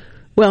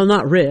 well,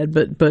 not red,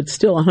 but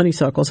still a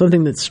honeysuckle,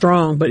 something that's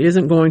strong but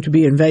isn't going to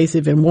be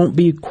invasive and won't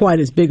be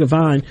quite as big a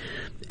vine,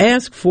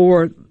 ask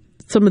for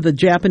some of the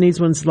Japanese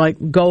ones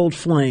like Gold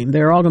Flame.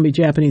 They're all going to be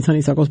Japanese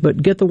honeysuckles,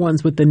 but get the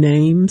ones with the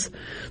names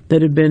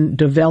that have been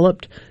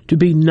developed to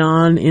be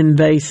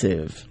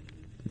non-invasive.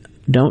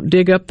 Don't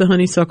dig up the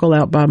honeysuckle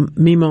out by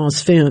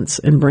Meemaw's fence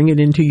and bring it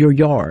into your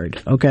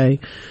yard, okay?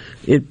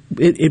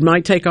 It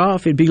might take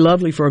off. It'd be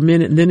lovely for a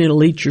minute, and then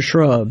it'll eat your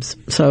shrubs.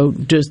 So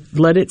just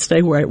let it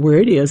stay where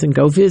it is and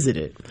go visit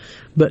it.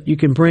 But you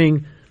can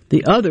bring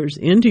the others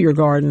into your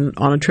garden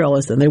on a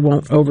trellis, and they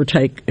won't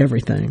overtake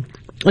everything.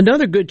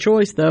 Another good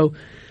choice, though,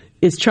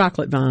 is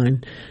chocolate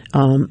vine.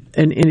 And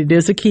it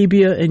is a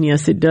Akebia, and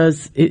yes, it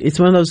does. It's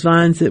one of those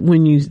vines that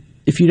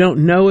if you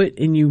don't know it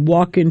and you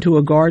walk into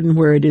a garden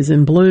where it is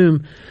in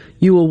bloom,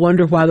 you will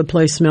wonder why the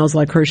place smells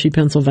like Hershey,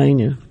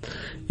 Pennsylvania.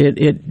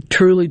 It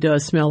truly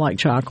does smell like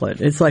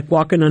chocolate. It's like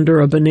walking under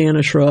a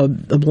banana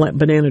shrub, a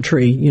banana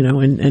tree,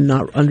 and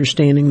not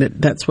understanding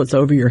that that's what's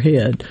over your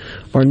head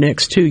or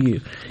next to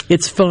you.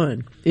 It's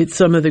fun. It's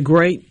some of the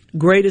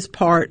greatest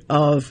part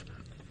of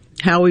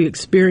how we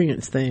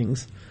experience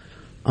things.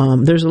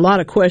 There's a lot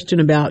of question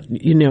about,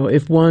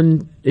 if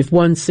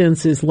one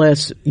sense is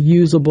less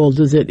usable,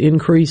 does it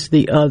increase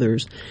the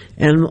others?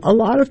 And a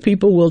lot of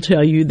people will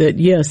tell you that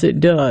yes, it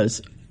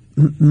does.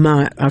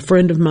 A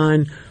friend of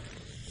mine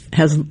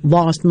has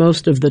lost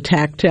most of the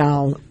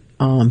tactile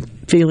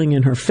feeling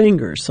in her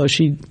fingers, so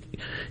she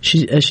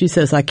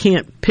says, I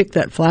can't pick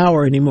that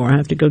flower anymore. I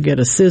have to go get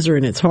a scissor,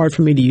 and it's hard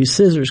for me to use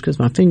scissors because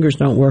my fingers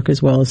don't work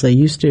as well as they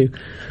used to.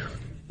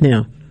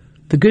 Now,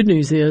 the good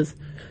news is,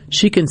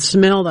 she can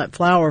smell that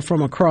flower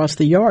from across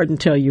the yard and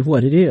tell you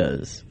what it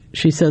is.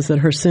 She says that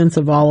her sense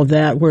of all of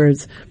that,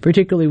 whereas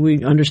particularly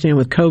we understand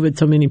with COVID,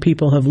 so many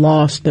people have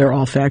lost their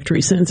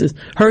olfactory senses.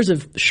 Hers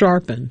have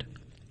sharpened.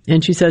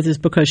 And she says it's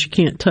because she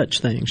can't touch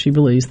things. She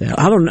believes that.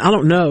 I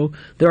don't know.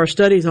 There are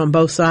studies on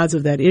both sides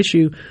of that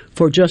issue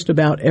for just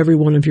about every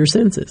one of your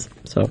senses.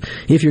 So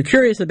if you're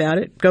curious about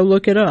it, go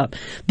look it up.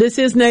 This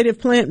is Native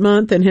Plant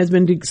Month and has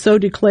been so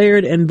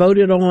declared and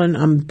voted on.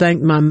 I'm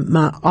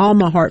all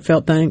my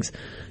heartfelt thanks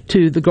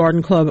to the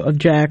Garden Club of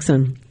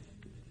Jackson.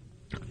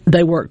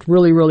 They worked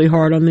really, really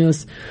hard on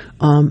this.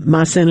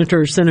 My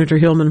Senator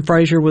Hillman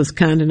Frazier, was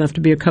kind enough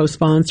to be a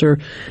co-sponsor,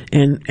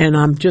 and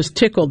I'm just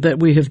tickled that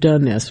we have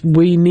done this.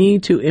 We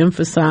need to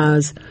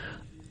emphasize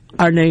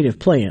our native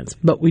plants,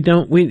 but we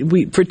don't.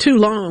 We for too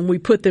long we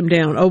put them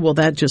down. Oh well,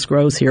 that just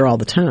grows here all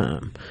the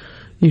time.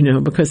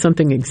 because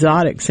something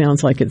exotic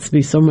sounds like it's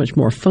be so much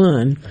more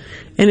fun.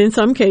 And in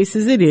some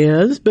cases it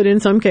is, but in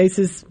some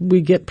cases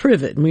we get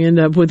privet and we end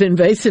up with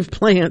invasive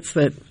plants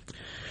that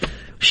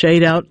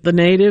shade out the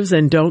natives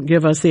and don't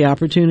give us the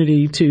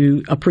opportunity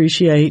to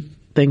appreciate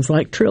things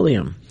like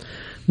trillium.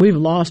 We've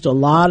lost a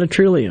lot of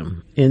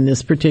trillium in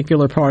this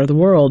particular part of the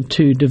world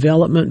to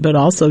development, but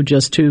also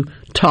just to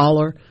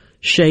taller,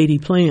 shady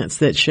plants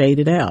that shade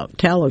it out,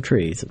 tallow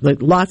trees.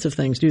 Lots of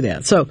things do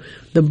that. So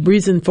the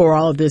reason for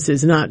all of this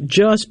is not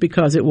just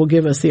because it will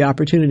give us the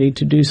opportunity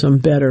to do some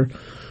better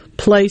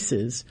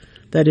places.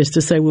 That is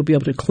to say, we'll be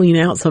able to clean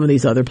out some of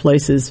these other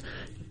places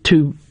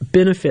to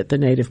benefit the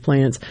native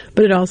plants,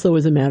 but it also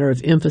is a matter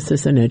of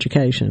emphasis and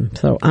education.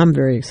 So I'm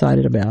very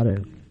excited about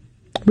it.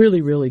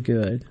 Really, really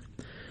good.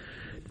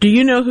 Do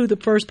you know who the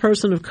first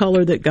person of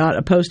color that got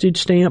a postage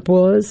stamp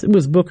was? It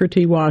was Booker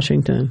T.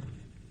 Washington.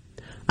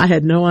 I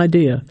had no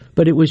idea,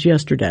 but it was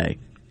yesterday.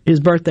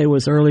 His birthday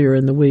was earlier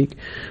in the week.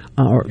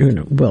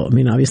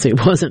 Obviously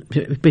it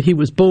wasn't, but he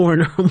was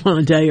born on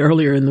a day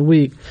earlier in the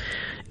week.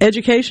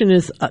 Education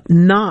is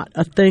not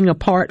a thing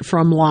apart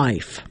from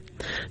life,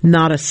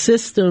 not a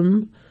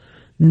system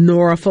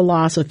nor a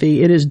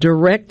philosophy. It is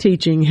direct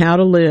teaching how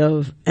to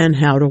live and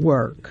how to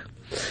work.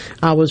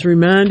 I was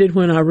reminded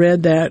when I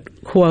read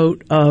that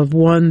quote of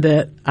one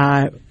that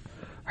I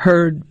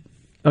heard,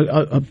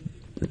 a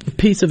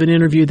piece of an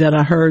interview that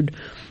I heard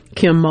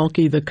Kim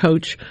Mulkey, the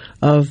coach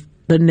of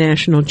the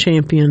national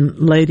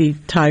champion Lady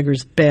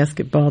Tigers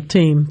basketball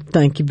team.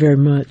 Thank you very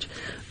much.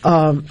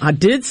 I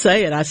did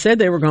say it. I said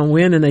they were going to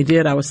win, and they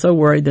did. I was so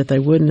worried that they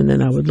wouldn't, and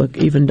then I would look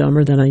even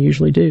dumber than I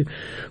usually do.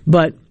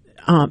 But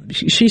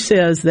she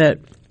says that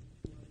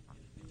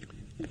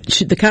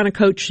the kind of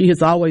coach she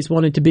has always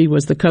wanted to be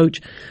was the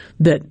coach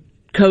that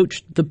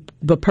coached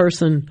the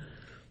person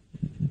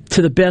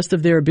to the best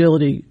of their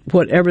ability,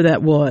 whatever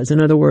that was.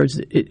 In other words,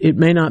 it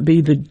may not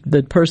be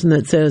the person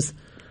that says,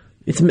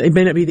 it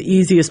may not be the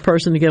easiest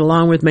person to get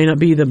along with, may not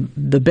be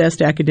the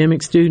best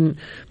academic student,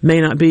 may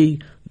not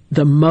be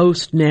the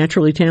most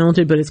naturally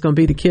talented, but it's going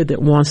to be the kid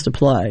that wants to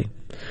play.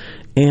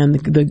 And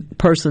the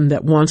person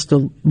that wants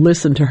to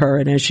listen to her,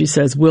 and as she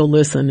says, will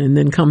listen, and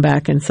then come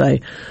back and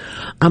say,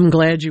 I'm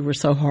glad you were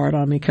so hard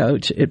on me,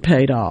 Coach. It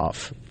paid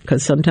off.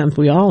 Because sometimes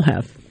we all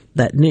have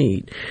that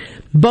need.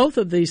 Both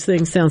of these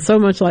things sound so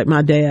much like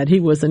my dad. He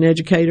was an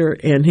educator,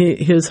 and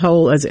his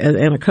whole,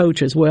 and a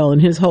coach as well,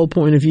 and his whole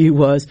point of view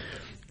was,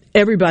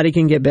 everybody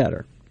can get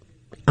better.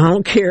 I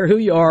don't care who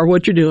you are,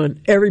 what you're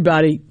doing.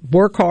 Everybody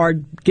work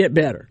hard, get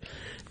better.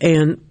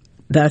 And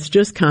that's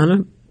just kind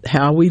of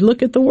how we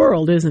look at the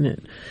world, isn't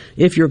it?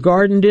 If your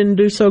garden didn't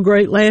do so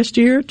great last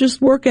year,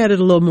 just work at it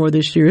a little more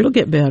this year. It'll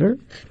get better.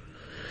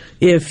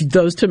 If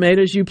those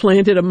tomatoes you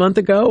planted a month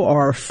ago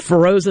are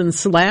frozen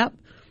slap,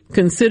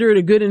 consider it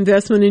a good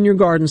investment in your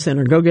garden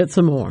center. Go get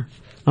some more.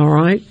 All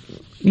right?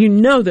 You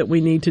know that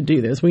we need to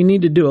do this. We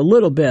need to do a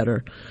little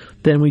better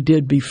than we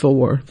did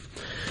before.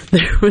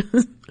 There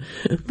was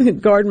the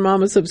Garden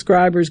Mama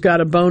subscribers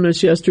got a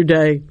bonus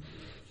yesterday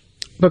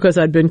because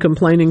I'd been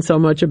complaining so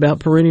much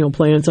about perennial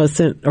plants. I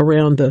sent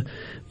around the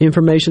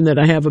information that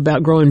I have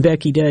about growing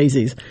Becky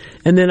daisies.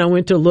 And then I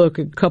went to look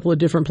at a couple of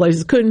different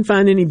places. Couldn't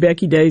find any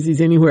Becky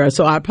daisies anywhere.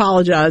 So I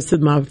apologize to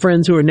my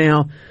friends who are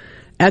now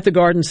at the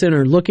garden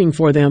center looking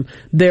for them.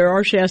 There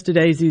are Shasta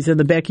daisies, and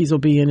the Beckys will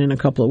be in a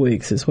couple of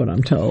weeks, is what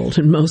I'm told,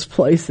 in most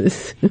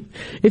places.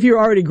 If you're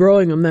already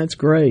growing them, that's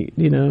great,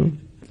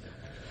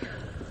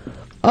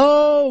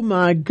 Oh,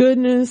 my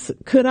goodness.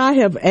 Could I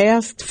have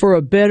asked for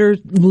a better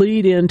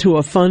lead into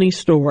a funny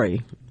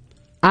story?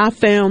 I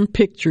found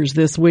pictures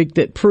this week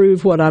that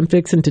prove what I'm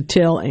fixing to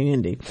tell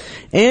Andy.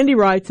 Andy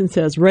writes and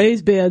says,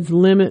 raised beds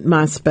limit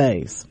my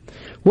space.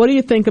 What do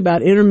you think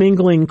about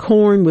intermingling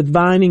corn with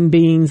vining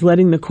beans,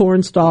 letting the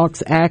corn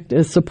stalks act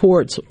as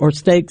supports or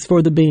stakes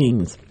for the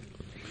beans?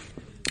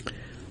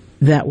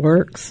 That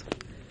works.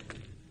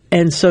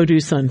 And so do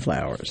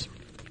sunflowers.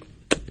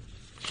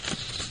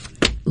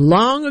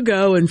 Long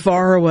ago and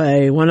far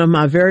away, one of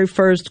my very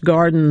first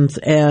gardens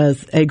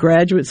as a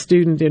graduate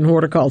student in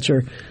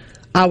horticulture,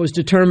 I was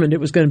determined it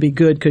was going to be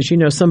good because,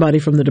 somebody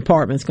from the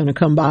department is going to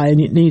come by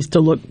and it needs to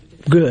look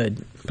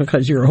good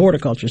because you're a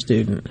horticulture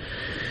student.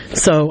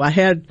 So I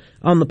had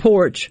on the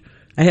porch,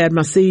 I had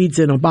my seeds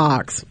in a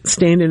box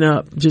standing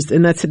up this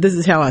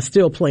is how I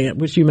still plant,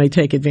 which you may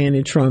take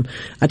advantage from.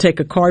 I take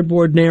a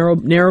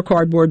narrow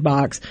cardboard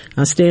box.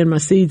 I stand my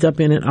seeds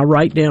up in it. I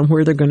write down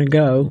where they're going to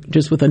go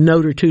just with a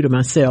note or two to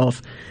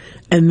myself.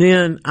 And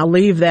then I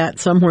leave that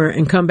somewhere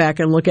and come back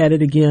and look at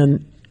it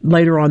again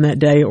later on that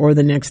day or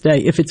the next day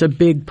if it's a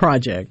big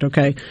project.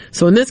 Okay.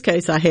 So in this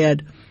case, I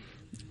had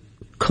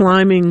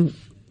climbing,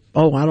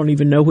 I don't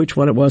even know which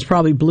one it was,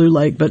 probably Blue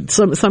Lake, but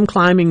some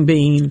climbing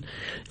bean.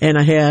 And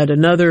I had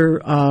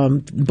another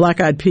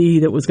black-eyed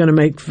pea that was going to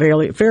make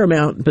a fair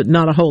amount, but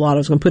not a whole lot. I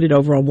was going to put it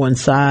over on one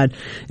side.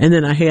 And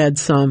then I had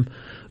some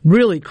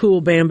really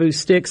cool bamboo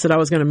sticks that I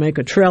was going to make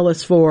a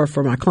trellis for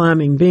my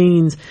climbing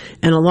beans.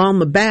 And along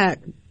the back,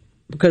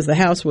 because the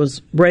house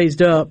was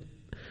raised up,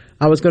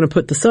 I was going to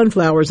put the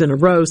sunflowers in a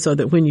row so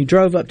that when you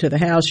drove up to the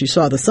house, you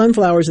saw the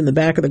sunflowers in the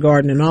back of the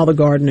garden and all the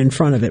garden in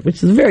front of it,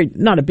 which is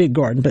not a big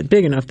garden, but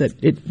big enough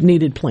that it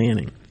needed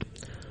planting.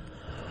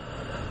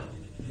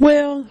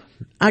 Well,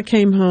 I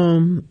came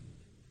home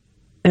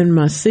and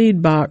my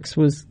seed box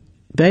was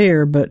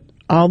there, but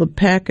all the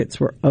packets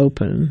were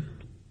open.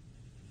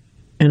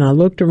 And I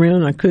looked around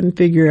and I couldn't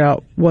figure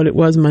out what it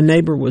was. My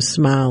neighbor was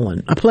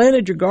smiling. I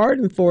planted your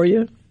garden for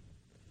you.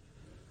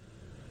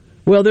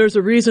 Well, there's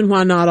a reason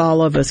why not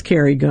all of us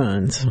carry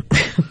guns.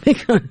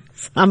 Because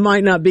I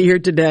might not be here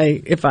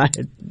today if I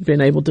had been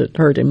able to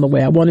hurt him the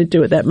way I wanted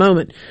to at that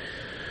moment.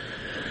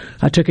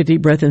 I took a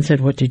deep breath and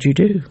said, what did you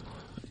do?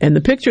 And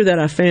the picture that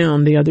I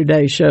found the other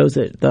day shows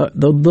that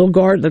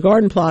the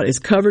garden plot is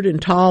covered in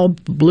tall,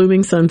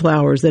 blooming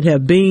sunflowers that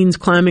have beans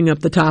climbing up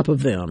the top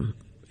of them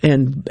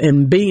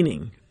and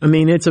beaning. I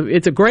mean, it's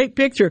a great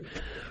picture,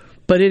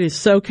 but it is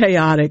so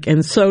chaotic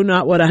and so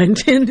not what I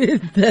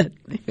intended that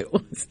it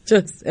was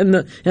just. And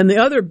the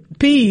other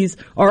peas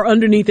are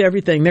underneath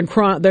everything.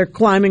 They're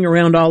climbing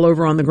around all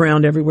over on the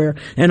ground everywhere,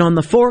 and on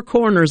the four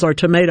corners are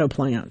tomato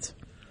plants.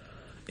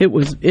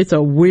 It's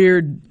a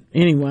weird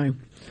anyway.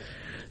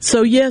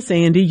 So yes,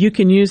 Andy, you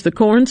can use the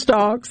corn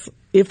stalks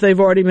if they've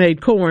already made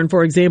corn.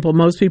 For example,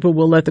 most people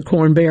will let the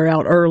corn bear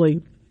out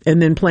early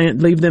and then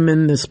leave them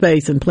in the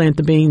space and plant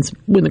the beans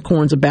when the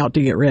corn's about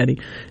to get ready.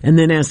 And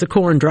then as the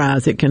corn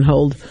dries, it can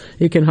hold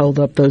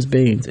up those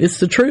beans. It's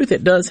the truth.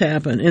 It does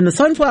happen. And the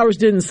sunflowers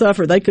didn't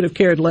suffer. They could have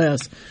cared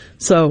less.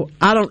 So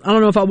I don't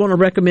know if I want to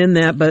recommend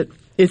that, but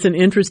it's an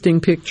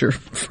interesting picture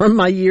from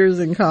my years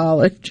in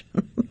college.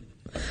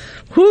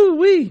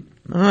 Whoo-wee.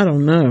 I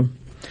don't know.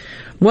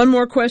 One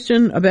more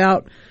question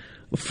about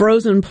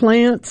frozen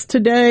plants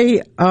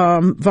today.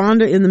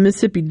 Vonda in the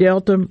Mississippi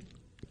Delta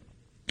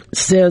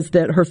says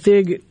that her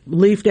fig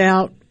leafed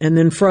out and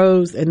then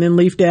froze and then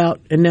leafed out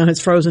and now has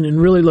frozen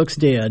and really looks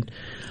dead.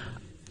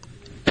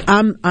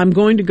 I'm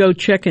going to go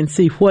check and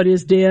see what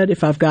is dead.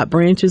 If I've got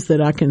branches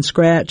that I can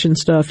scratch and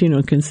stuff,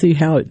 can see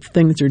how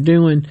things are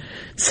doing.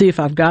 See if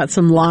I've got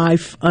some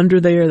life under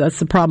there. That's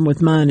the problem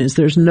with mine is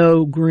there's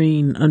no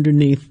green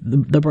underneath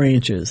the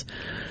branches.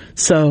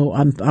 So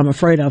I'm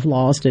afraid I've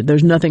lost it.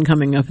 There's nothing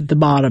coming up at the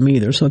bottom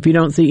either. So if you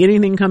don't see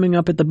anything coming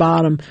up at the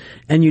bottom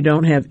and you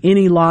don't have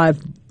any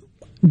live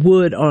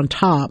wood on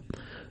top,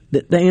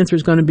 the answer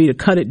is going to be to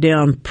cut it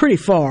down pretty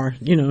far.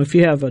 If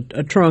you have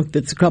a trunk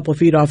that's a couple of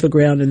feet off the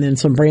ground and then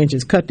some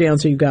branches, cut down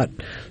so you've got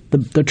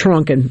the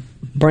trunk and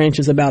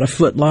branches about a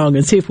foot long,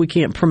 and see if we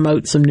can't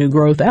promote some new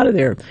growth out of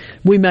there.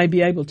 We may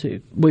be able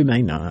to. We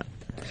may not.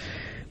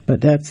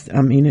 But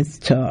it's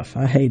tough.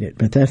 I hate it.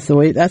 But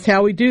that's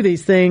how we do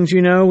these things,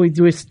 We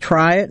just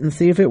try it and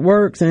see if it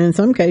works. And in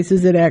some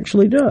cases, it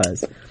actually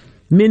does.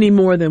 Many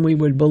more than we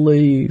would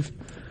believe.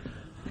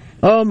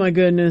 Oh, my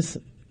goodness.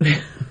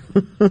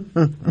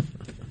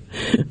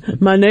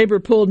 My neighbor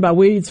pulled my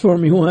weeds for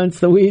me once.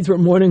 The weeds were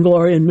morning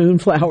glory and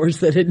moonflowers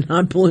that had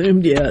not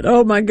bloomed yet.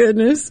 Oh, my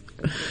goodness.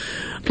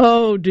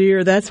 Oh,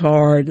 dear. That's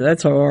hard.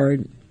 That's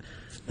hard.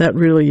 That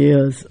really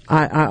is.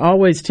 I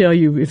always tell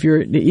you,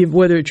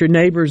 whether it's your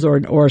neighbors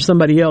or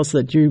somebody else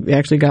that you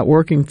actually got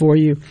working for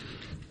you,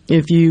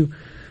 if you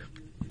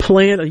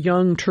plant a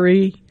young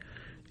tree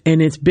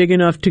and it's big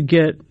enough to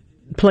get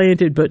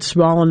planted but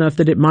small enough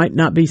that it might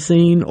not be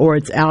seen, or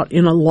it's out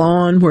in a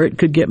lawn where it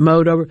could get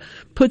mowed over,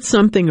 put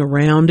something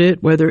around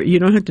it. Whether you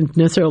don't have to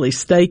necessarily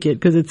stake it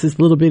because it's this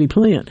little bitty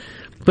plant.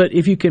 But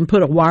if you can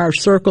put a wire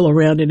circle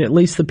around it, at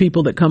least the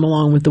people that come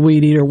along with the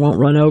weed eater won't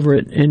run over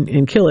it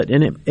and kill it.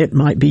 And it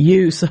might be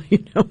you, so you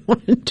don't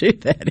want to do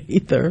that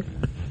either.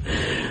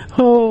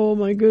 Oh,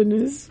 my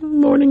goodness.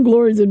 Morning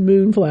glories and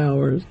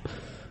moonflowers.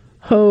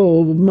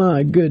 Oh,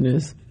 my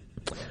goodness.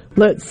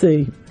 Let's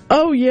see.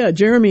 Oh, yeah,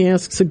 Jeremy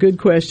asks a good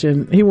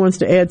question. He wants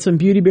to add some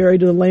beautyberry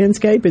to the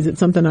landscape. Is it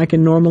something I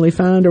can normally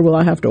find, or will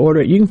I have to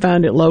order it? You can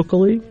find it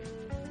locally.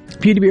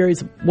 Beautyberry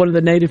is one of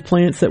the native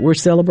plants that we're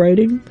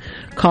celebrating.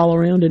 Call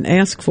around and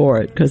ask for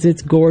it because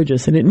it's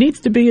gorgeous. And it needs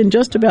to be in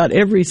just about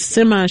every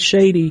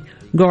semi-shady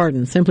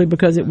garden simply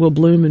because it will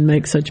bloom and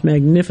make such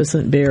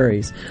magnificent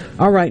berries.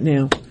 All right,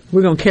 now,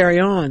 we're going to carry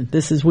on.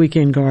 This is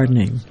Weekend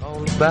Gardening.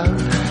 All about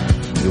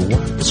you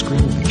want to scream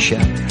and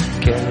shout.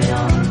 Carry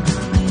on.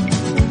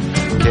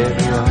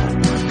 Carry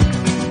on.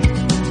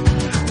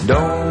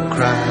 Don't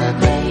cry,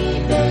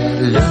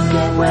 baby. Look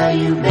at where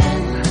you've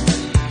been.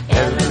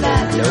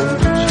 Everybody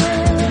knows.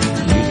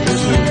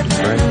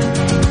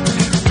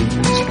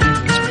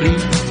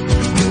 Please,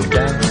 go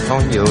down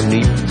on your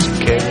knees.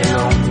 Carry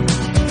on,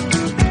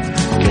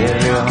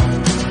 carry on.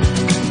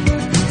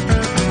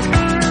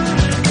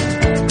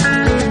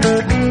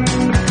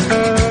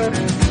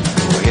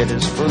 Your head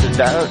is full of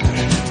doubt.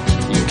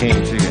 You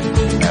can't figure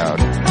it out.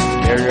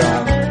 Carry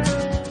on.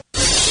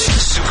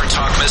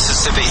 SuperTalk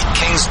Mississippi,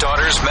 King's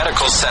Daughters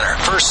Medical Center,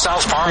 First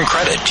South Farm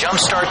Credit,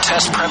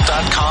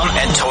 JumpStartTestPrep.com,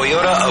 and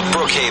Toyota of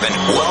Brookhaven.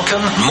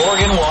 Welcome,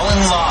 Morgan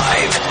Wallen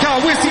Live. Y'all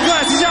whiskey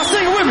glasses, y'all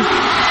sing it with me.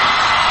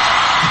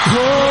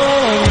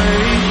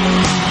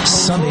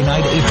 Sunday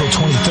night, April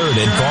 23rd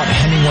at Vaught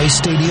Hemingway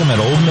Stadium at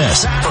Ole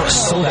Miss for a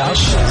sold-out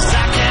show.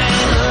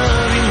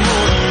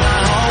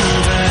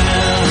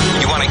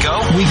 You want to go?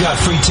 We got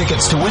free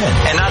tickets to win.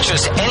 And not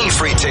just any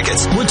free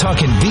tickets. We're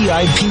talking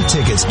VIP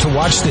tickets to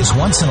watch this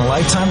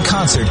once-in-a-lifetime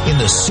concert in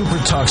the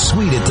SuperTalk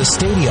Suite at the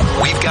stadium.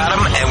 We've got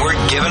them, and we're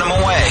giving them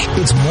away.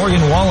 It's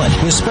Morgan Wallen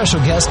with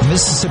special guest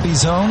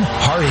Mississippi's own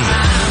Hardy.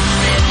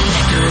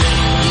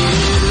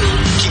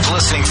 Keep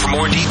listening for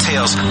more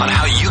details on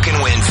how you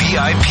can win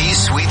VIP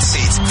suite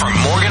seats from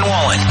Morgan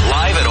Wallen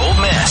live at Ole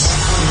Miss.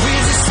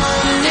 We're just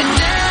holding it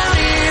down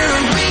here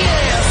in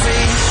BFA,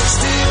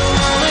 still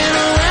rolling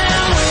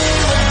around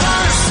with the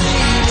varsity.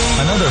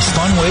 Another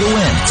fun way to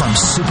win from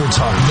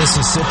SuperTalk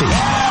Mississippi.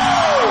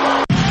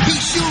 He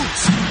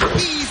shoots.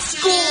 He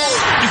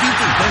scores. If you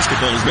think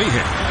basketball is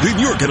mayhem, then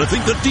you're going to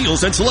think the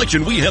deals and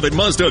selection we have at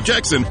Mazda of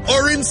Jackson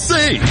are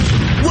insane.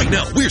 Right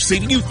now, we're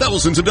saving you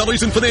thousands of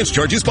dollars in finance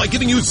charges by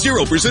giving you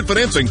 0%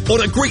 financing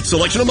on a great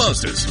selection of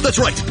Mazdas. That's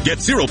right. Get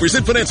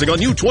 0% financing on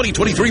new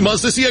 2023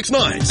 Mazda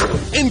CX-9s.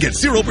 And get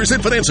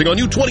 0% financing on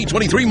new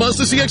 2023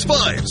 Mazda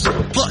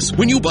CX-5s. Plus,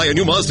 when you buy a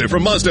new Mazda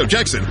from Mazda of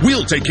Jackson,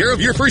 we'll take care of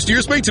your first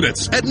year's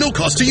maintenance at no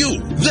cost to you.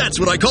 That's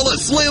what I call a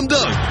slam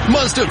dunk.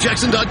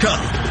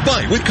 MazdaofJackson.com.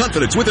 Buy with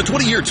confidence with a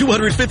 20-year,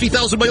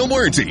 250,000-mile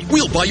warranty.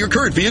 We'll buy your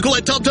current vehicle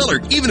at top dollar,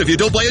 even if you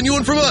don't buy a new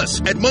one from us.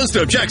 At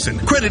Mazda of Jackson,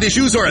 credit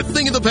issues are a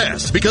thing of the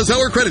past. Because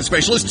our credit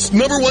specialist's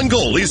 #1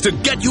 goal is to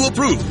get you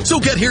approved. So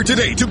get here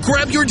today to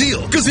grab your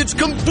deal, because it's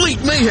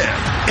complete mayhem,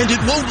 and it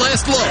won't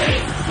last long. 3,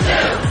 2,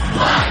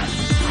 1.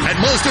 At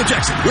Mazda of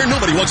Jackson, where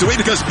nobody walks away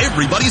because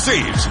everybody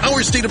saves.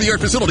 Our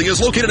state-of-the-art facility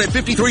is located at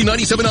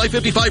 5397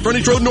 I-55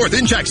 Frontage Road North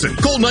in Jackson.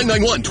 Call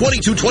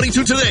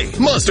 991-2222 today.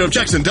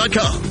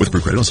 MazdaofJackson.com. With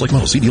approved credit on select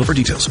models. See deal for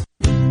details.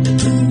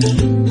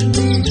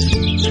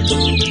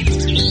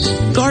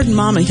 Garden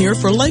Mama here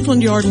for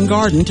Lakeland Yard and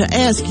Garden to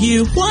ask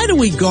you, why do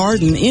we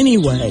garden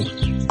anyway?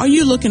 Are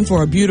you looking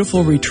for a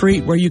beautiful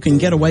retreat where you can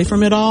get away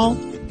from it all?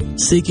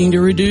 Seeking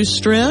to reduce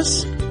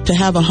stress? To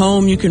have a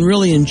home you can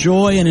really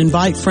enjoy and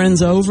invite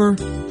friends over?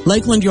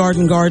 Lakeland Yard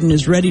and Garden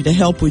is ready to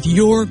help with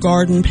your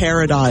garden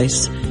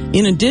paradise.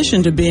 In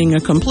addition to being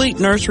a complete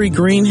nursery,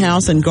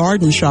 greenhouse, and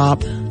garden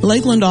shop,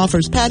 Lakeland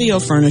offers patio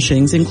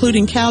furnishings,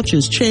 including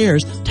couches,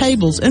 chairs,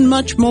 tables, and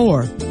much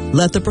more.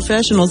 Let the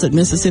professionals at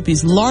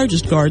Mississippi's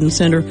largest garden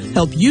center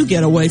help you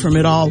get away from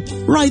it all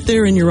right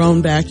there in your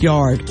own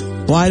backyard.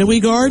 Why do we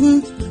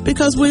garden?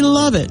 Because we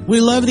love it.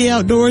 We love the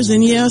outdoors,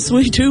 and yes,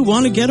 we do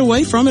want to get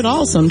away from it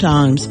all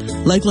sometimes.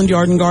 Lakeland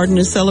Yard and Garden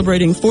is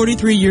celebrating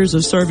 43 years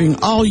of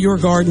serving all your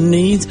garden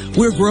needs.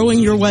 We're growing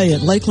your way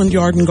at Lakeland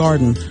Yard and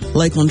Garden,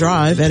 Lakeland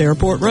Drive at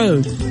Airport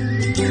Road.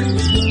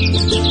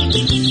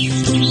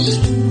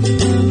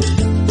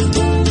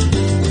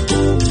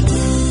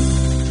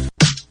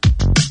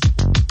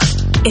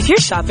 If you're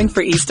shopping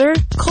for Easter,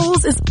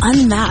 Kohl's is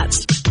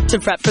unmatched. To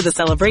prep for the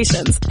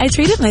celebrations, I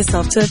treated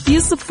myself to a few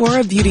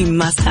Sephora beauty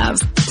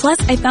must-haves. Plus,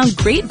 I found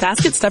great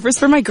basket stuffers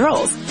for my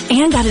girls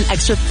and got an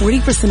extra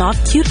 40%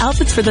 off cute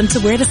outfits for them to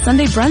wear to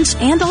Sunday brunch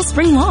and all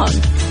spring long.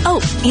 Oh,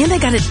 and I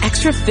got an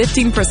extra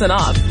 15%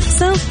 off.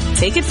 So,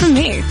 take it from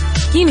me.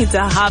 You need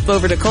to hop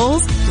over to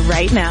Kohl's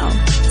right now.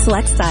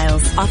 Select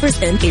styles.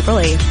 Offers end April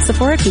 8th.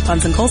 Sephora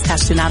coupons and Kohl's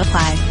cash do not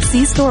apply.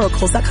 See store or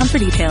Kohls.com for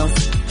details.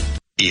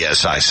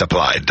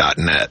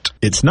 ESIsupply.net.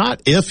 It's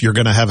not if you're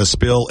going to have a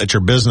spill at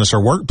your business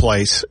or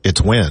workplace, it's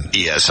when.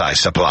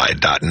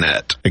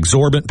 ESIsupply.net.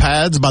 Exorbitant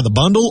pads by the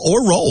bundle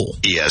or roll.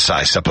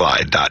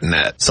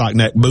 ESIsupply.net.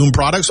 Sockneck boom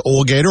products,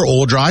 oil gator,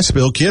 oil dry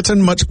spill kits,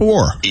 and much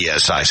more.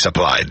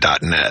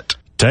 ESIsupply.net.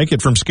 Take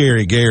it from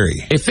Scary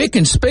Gary. If it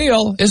can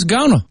spill, it's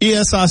gonna.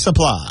 ESI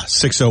Supply,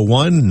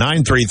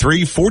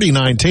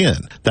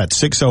 601-933-4910.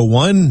 That's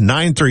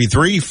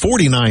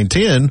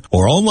 601-933-4910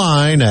 or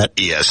online at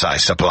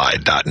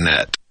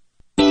ESIsupply.net.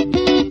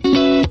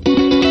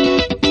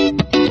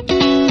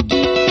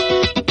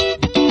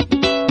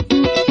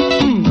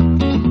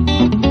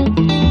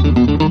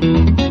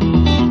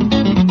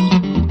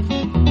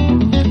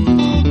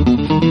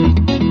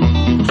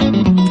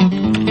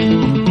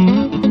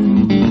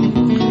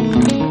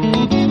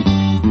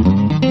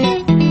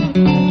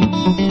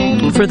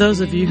 For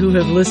those of you who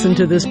have listened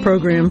to this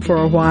program for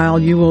a while,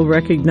 you will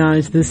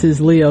recognize this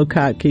is Leo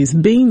Kotke's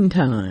Bean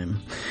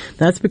Time.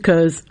 That's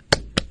because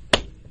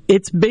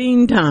it's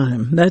bean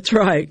time. That's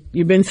right.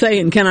 You've been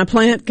saying, can I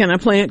plant? Can I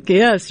plant?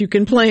 Yes, you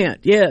can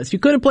plant. Yes, you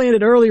could have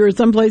planted earlier in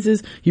some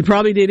places. You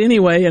probably did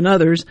anyway, and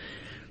others,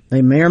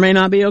 they may or may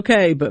not be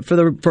okay. But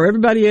for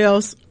everybody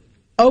else,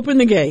 open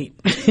the gate.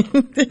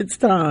 It's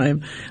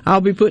time.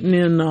 I'll be putting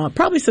in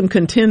probably some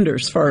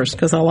contenders first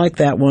because I like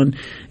that one,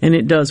 and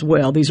it does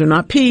well. These are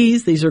not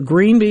peas. These are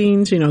green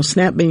beans,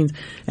 snap beans.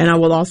 And I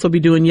will also be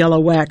doing yellow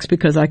wax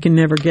because I can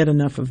never get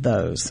enough of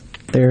those.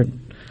 They're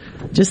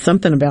just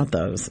something about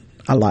those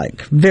I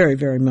like very,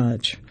 very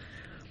much.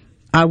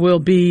 I will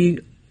be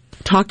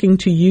talking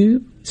to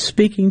you,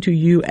 speaking to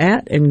you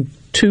at and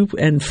to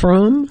and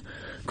from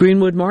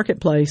Greenwood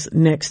Marketplace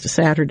next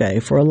Saturday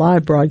for a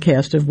live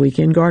broadcast of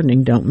Weekend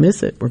Gardening. Don't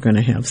miss it. We're going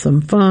to have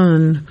some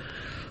fun,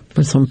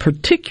 some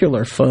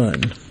particular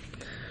fun.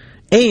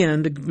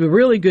 And the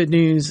really good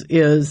news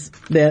is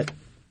that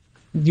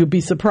you'll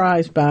be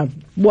surprised by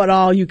what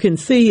all you can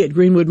see at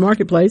Greenwood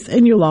Marketplace,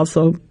 and you'll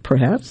also,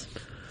 perhaps,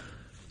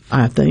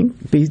 I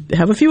think,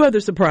 have a few other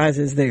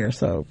surprises there.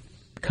 So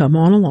come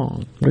on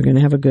along. We're going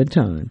to have a good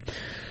time.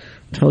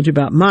 I told you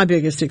about my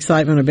biggest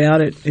excitement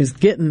about it is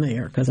getting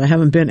there, because I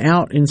haven't been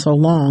out in so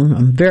long.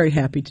 I'm very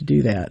happy to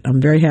do that.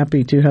 I'm very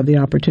happy to have the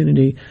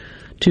opportunity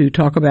to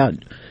talk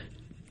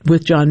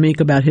with John Meek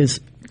about his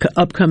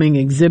upcoming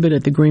exhibit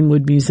at the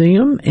Greenwood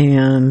Museum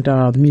and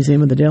the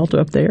Museum of the Delta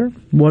up there.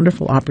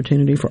 Wonderful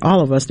opportunity for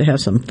all of us to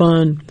have some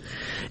fun.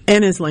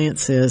 And as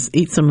Lance says,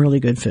 eat some really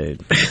good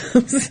food.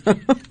 So,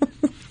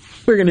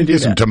 we're going to do that.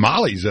 Get some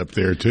tamales up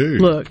there, too.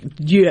 Look,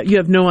 you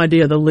have no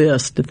idea the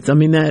list.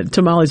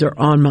 Tamales are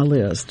on my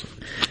list.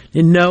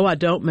 And no, I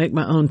don't make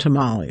my own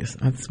tamales.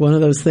 It's one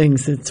of those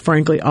things that's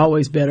frankly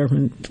always better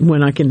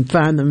when I can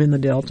find them in the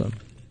Delta.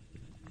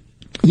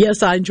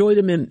 Yes, I enjoyed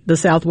them in the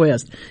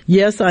Southwest.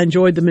 Yes, I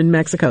enjoyed them in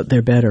Mexico.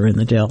 They're better in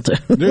the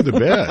Delta. They're the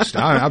best.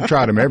 I've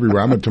tried them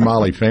everywhere. I'm a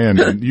tamale fan,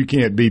 and you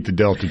can't beat the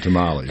Delta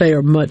tamales. They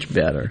are much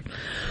better.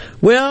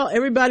 Well,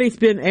 everybody's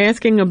been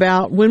asking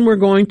about when we're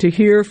going to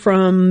hear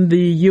from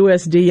the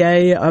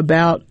USDA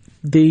about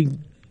the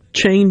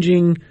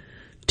changing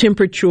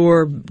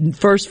temperature,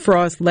 first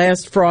frost,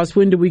 last frost.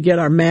 When do we get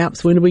our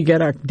maps? When do we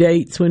get our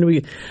dates?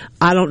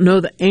 I don't know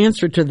the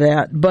answer to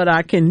that, but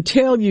I can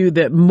tell you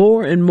that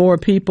more and more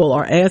people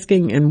are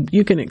asking, and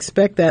you can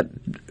expect that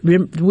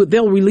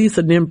they'll release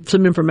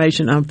some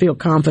information, I feel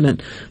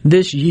confident,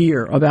 this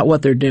year about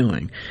what they're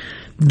doing.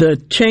 The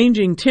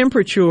changing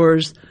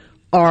temperatures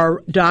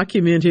are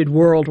documented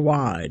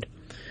worldwide.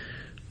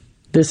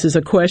 This is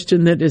a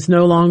question that is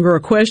no longer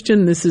a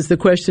question. The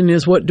question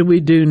is, what do we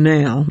do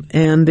now?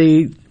 And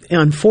the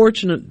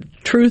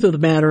unfortunate truth of the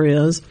matter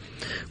is,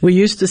 we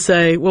used to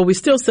say, well, we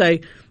still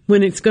say,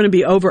 when it's going to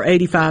be over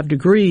 85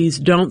 degrees,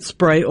 don't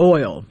spray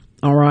oil,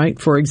 all right,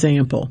 for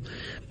example,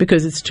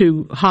 because it's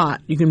too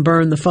hot. You can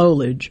burn the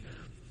foliage.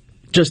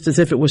 Just as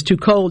if it was too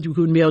cold, you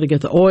wouldn't be able to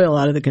get the oil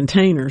out of the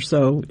container,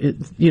 so it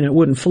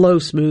wouldn't flow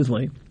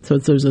smoothly. So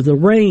there's a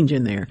range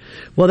in there.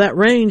 Well, that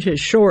range has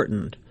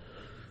shortened.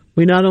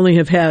 We not only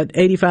have had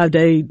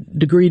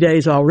 85-degree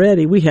days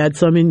already, we had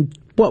some in,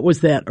 what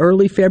was that,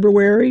 early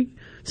February?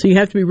 So you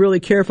have to be really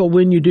careful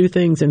when you do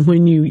things, and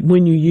when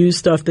you use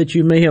stuff that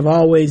you may have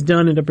always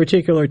done at a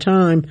particular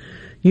time,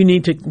 you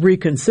need to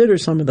reconsider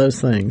some of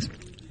those things.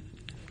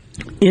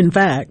 In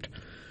fact,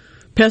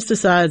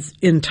 pesticides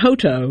in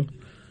toto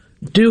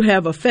do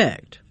have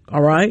effect,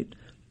 all right?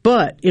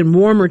 But in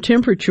warmer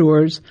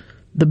temperatures,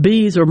 the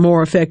bees are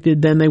more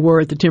affected than they were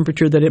at the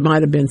temperature that it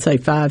might have been, say,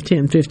 5,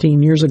 10,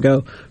 15 years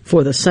ago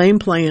for the same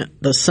plant,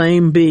 the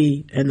same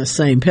bee, and the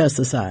same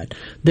pesticide.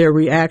 Their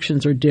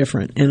reactions are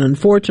different, and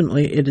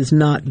unfortunately, it is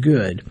not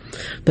good.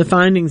 The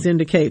findings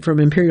indicate from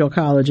Imperial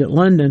College at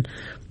London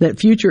that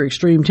future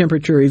extreme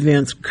temperature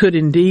events could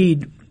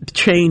indeed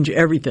change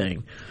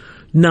everything,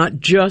 not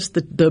just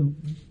the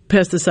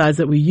pesticides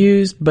that we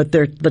use, but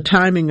the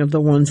timing of the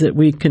ones that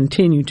we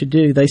continue to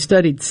do. They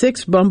studied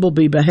 6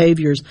 bumblebee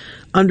behaviors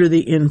under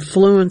the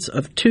influence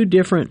of 2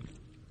 different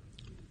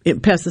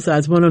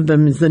pesticides. One of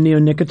them is the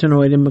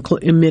neonicotinoid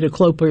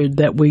imidacloprid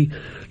that we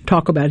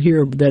talk about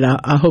here that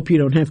I hope you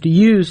don't have to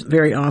use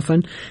very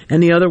often.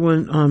 And the other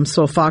one,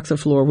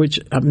 sulfoxaflor, which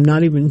I'm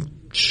not even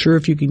sure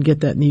if you can get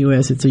that in the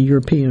U.S. It's a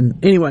European.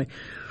 Anyway,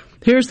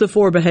 here's the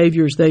 4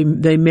 behaviors they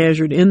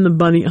measured in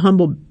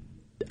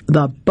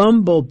the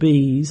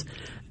bumblebees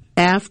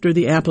after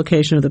the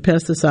application of the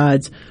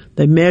pesticides.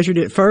 They measured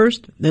it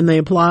first, then they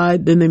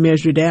applied, then they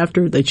measured it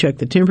after. They checked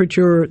the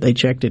temperature, they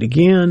checked it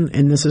again,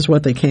 and this is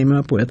what they came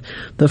up with.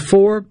 The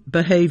 4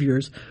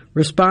 behaviors: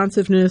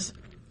 responsiveness,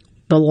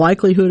 the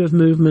likelihood of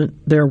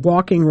movement, their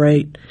walking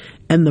rate,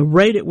 and the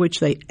rate at which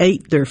they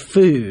ate their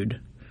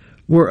food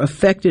were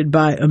affected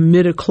by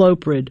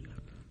imidacloprid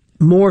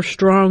more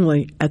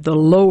strongly at the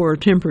lower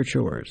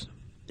temperatures.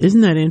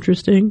 Isn't that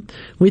interesting?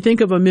 We think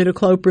of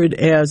imidacloprid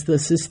as the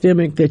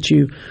systemic that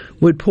you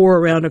would pour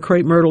around a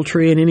crepe myrtle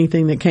tree, and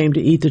anything that came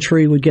to eat the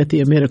tree would get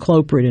the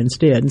imidacloprid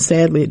instead. And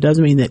sadly, it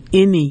doesn't mean that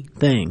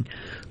anything,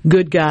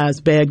 good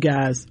guys, bad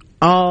guys,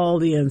 all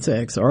the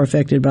insects are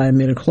affected by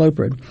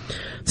imidacloprid.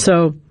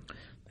 So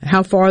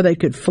how far they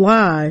could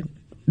fly,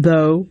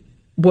 though,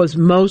 was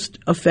most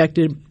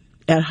affected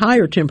at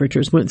higher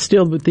temperatures, but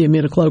still with the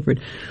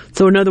imidacloprid.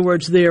 So in other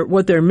words,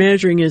 what they're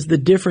measuring is the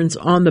difference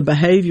on the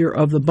behavior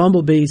of the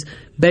bumblebees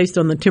based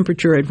on the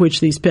temperature at which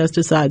these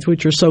pesticides,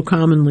 which are so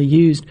commonly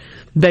used,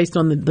 based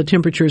on the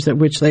temperatures at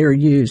which they are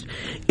used.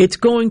 It's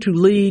going to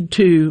lead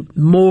to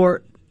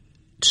more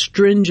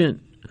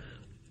stringent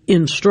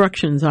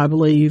instructions, I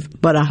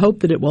believe, but I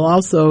hope that it will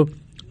also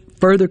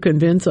further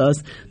convince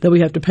us that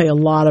we have to pay a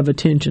lot of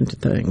attention to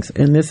things.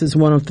 And this is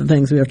one of the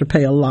things we have to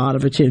pay a lot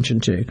of attention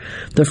to.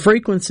 The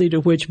frequency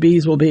to which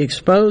bees will be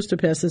exposed to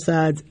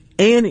pesticides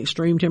and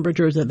extreme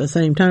temperatures at the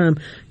same time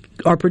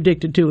are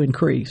predicted to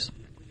increase.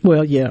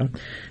 Well, yeah.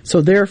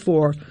 So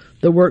therefore,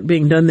 the work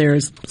being done there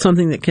is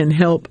something that can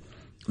help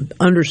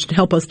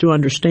us to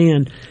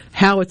understand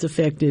how it's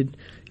affected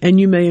And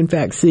you may, in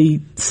fact,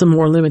 see some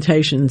more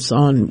limitations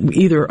on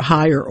either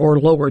higher or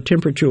lower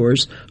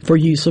temperatures for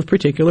use of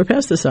particular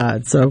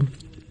pesticides. So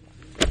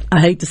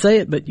I hate to say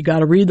it, but you got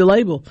to read the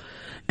label.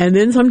 And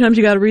then sometimes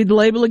you got to read the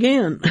label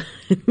again.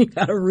 You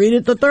got to read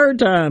it the third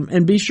time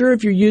and be sure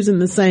if you're using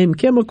the same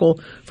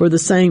chemical for the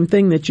same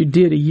thing that you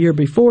did a year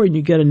before and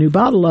you get a new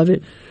bottle of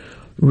it,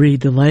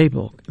 read the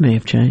label. It may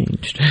have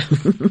changed.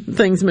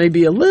 Things may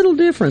be a little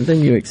different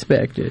than you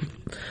expected.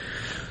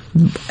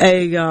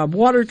 A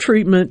water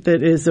treatment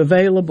that is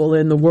available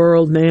in the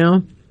world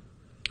now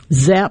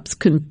zaps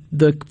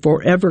the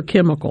forever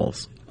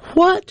chemicals.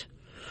 What?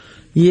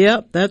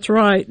 Yep, that's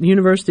right.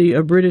 University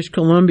of British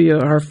Columbia,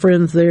 our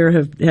friends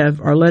there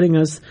are letting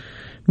us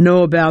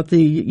know about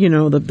the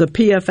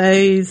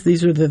PFAs.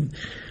 These are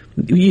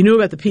you knew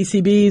about the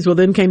PCBs. Well,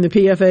 then came the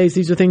PFAs.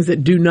 These are things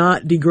that do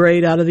not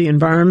degrade out of the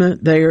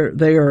environment.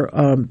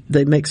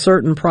 They make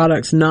certain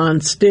products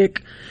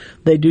non-stick.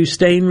 They do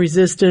stain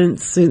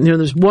resistance.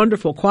 There's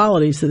wonderful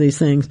qualities to these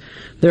things.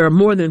 There are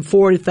more than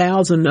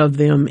 40,000 of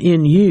them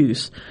in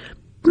use.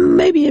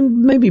 Maybe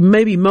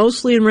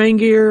mostly in rain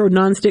gear or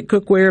nonstick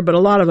cookware, but a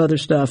lot of other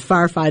stuff.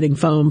 Firefighting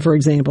foam, for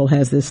example,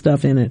 has this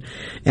stuff in it.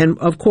 And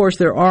of course,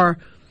 there are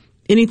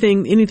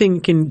anything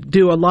that can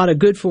do a lot of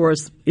good for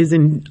us is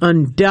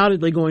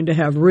undoubtedly going to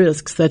have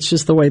risks. That's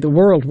just the way the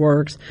world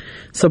works.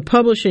 So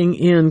publishing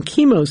in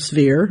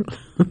Chemosphere,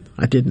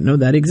 I didn't know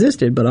that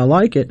existed, but I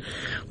like it.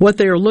 What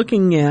they are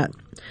looking at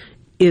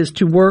is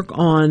to work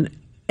on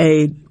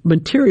a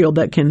material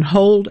that can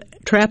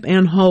trap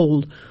and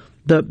hold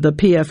the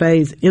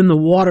PFAs in the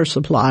water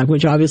supply,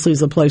 which obviously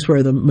is a place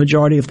where the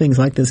majority of things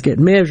like this get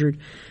measured.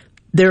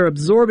 Their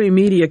absorbing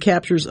media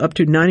captures up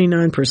to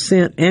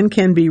 99% and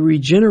can be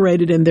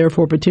regenerated and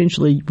therefore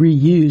potentially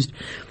reused,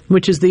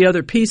 which is the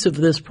other piece of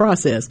this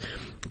process.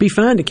 It'd be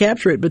fine to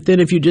capture it, but then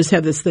if you just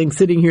have this thing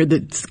sitting here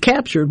that's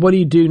captured, what do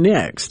you do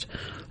next?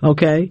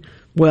 Okay?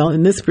 Well,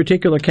 in this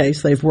particular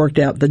case, they've worked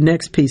out the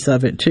next piece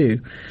of it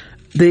too.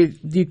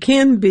 You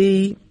can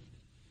be,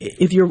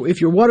 if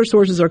your water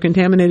sources are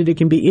contaminated, it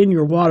can be in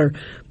your water,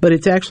 but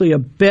it's actually a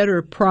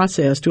better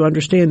process to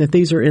understand that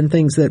these are in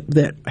things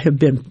that have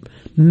been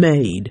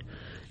made.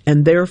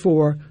 And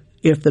therefore,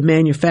 if the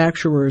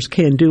manufacturers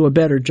can do a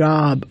better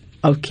job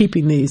of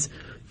keeping these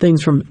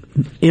things from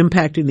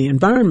impacting the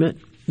environment,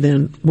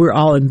 then we're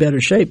all in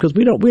better shape because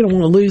we don't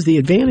want to lose the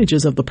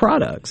advantages of the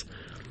products.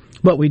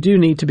 But we do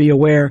need to be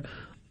aware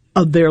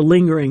of their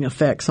lingering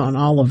effects on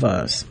all of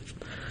us.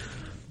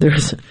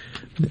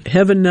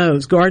 Heaven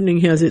knows,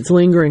 gardening has its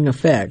lingering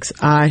effects.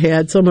 I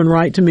had someone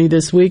write to me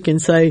this week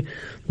and say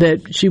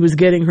that she was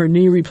getting her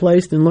knee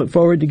replaced and looked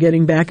forward to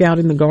getting back out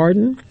in the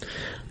garden.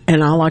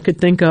 And all I could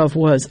think of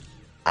was,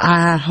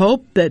 I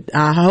hope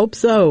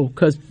so,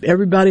 because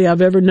everybody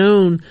I've ever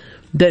known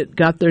that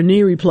got their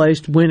knee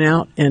replaced went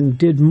out and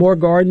did more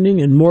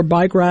gardening and more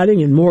bike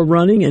riding and more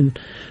running and,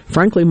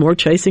 frankly, more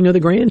chasing of the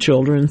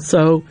grandchildren.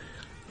 So,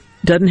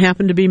 doesn't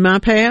happen to be my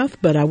path,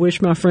 but I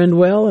wish my friend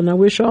well, and I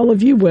wish all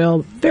of you well.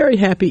 Very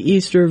happy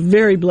Easter,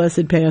 very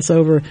blessed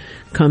Passover.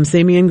 Come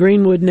see me in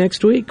Greenwood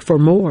next week for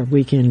more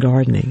Weekend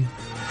Gardening.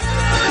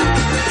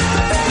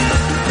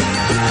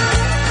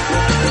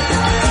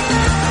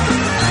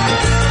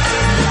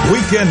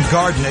 Weekend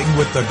Gardening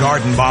with the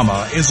Garden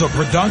Mama is a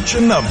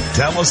production of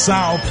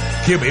TeleSouth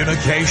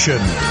Communication.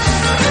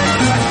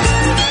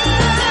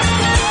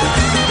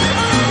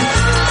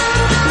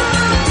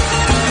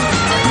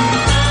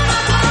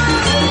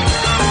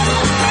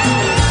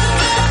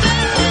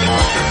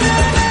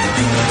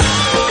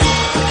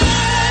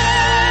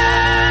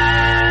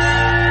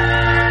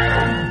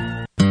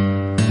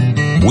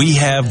 We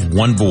have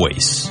one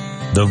voice,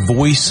 the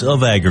voice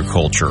of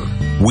agriculture.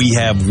 We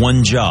have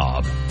one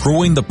job,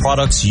 growing the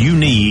products you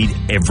need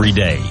every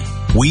day.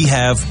 We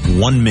have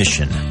one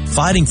mission,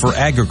 fighting for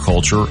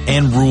agriculture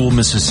and rural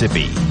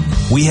Mississippi.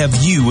 We have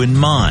you in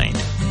mind,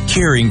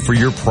 caring for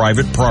your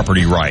private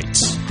property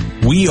rights.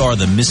 We are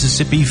the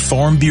Mississippi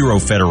Farm Bureau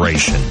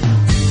Federation,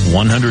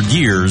 100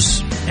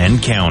 years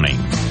and counting.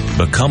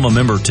 Become a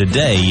member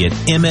today at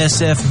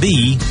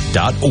msfb.org.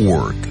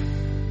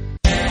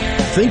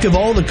 Think of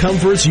all the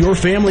comforts your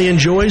family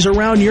enjoys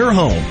around your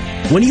home.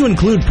 When you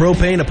include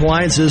propane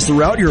appliances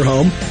throughout your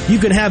home, you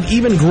can have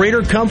even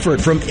greater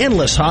comfort from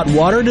endless hot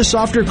water to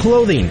softer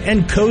clothing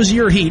and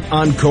cozier heat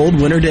on cold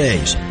winter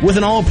days. With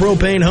an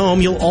all-propane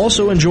home, you'll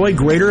also enjoy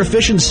greater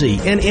efficiency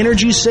and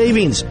energy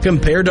savings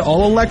compared to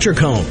all-electric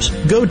homes.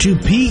 Go to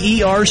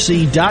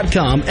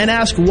PERC.com and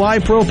ask why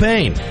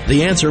propane.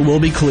 The answer will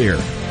be clear.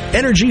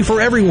 Energy for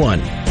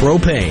everyone.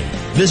 Propane.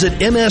 Visit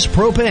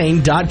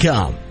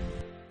mspropane.com.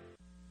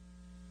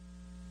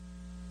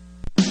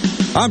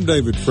 I'm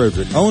David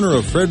Frederick, owner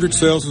of Frederick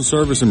Sales and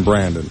Service in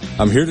Brandon.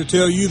 I'm here to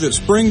tell you that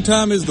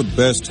springtime is the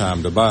best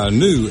time to buy a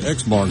new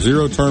Exmark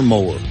zero-turn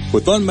mower.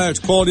 With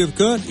unmatched quality of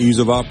cut, ease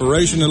of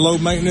operation, and low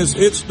maintenance,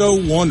 it's no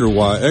wonder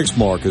why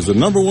Exmark is the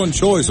 #1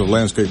 choice of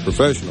landscape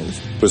professionals.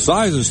 With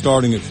sizes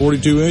starting at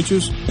 42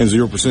 inches and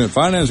 0%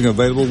 financing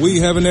available,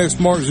 we have an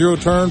Exmark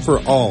zero-turn for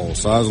all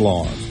size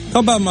lawns.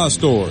 Come by my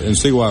store and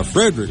see why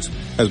Fredericks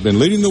has been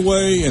leading the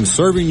way and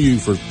serving you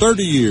for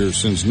 30 years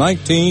since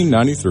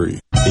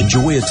 1993.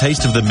 Enjoy a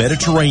taste of the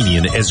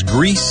Mediterranean as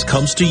Greece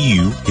comes to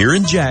you here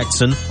in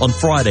Jackson on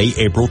Friday,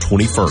 April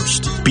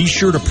 21st. Be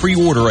sure to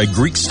pre-order a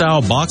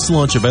Greek-style box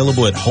lunch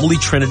available at Holy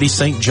Trinity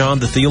St. John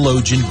the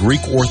Theologian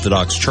Greek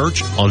Orthodox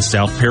Church on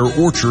South Pear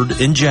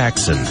Orchard in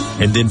Jackson.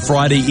 And then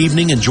Friday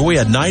evening, enjoy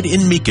a night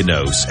in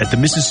Mykonos at the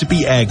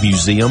Mississippi Ag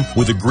Museum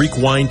with a Greek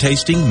wine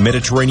tasting,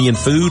 Mediterranean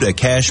food, a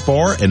cash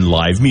bar, and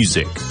live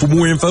music. For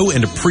more info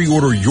and to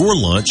pre-order your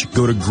lunch,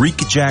 go to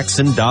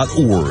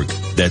GreekJackson.org.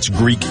 That's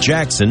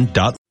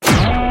GreekJackson.org.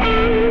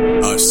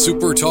 A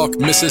SuperTalk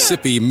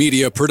Mississippi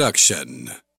Media production.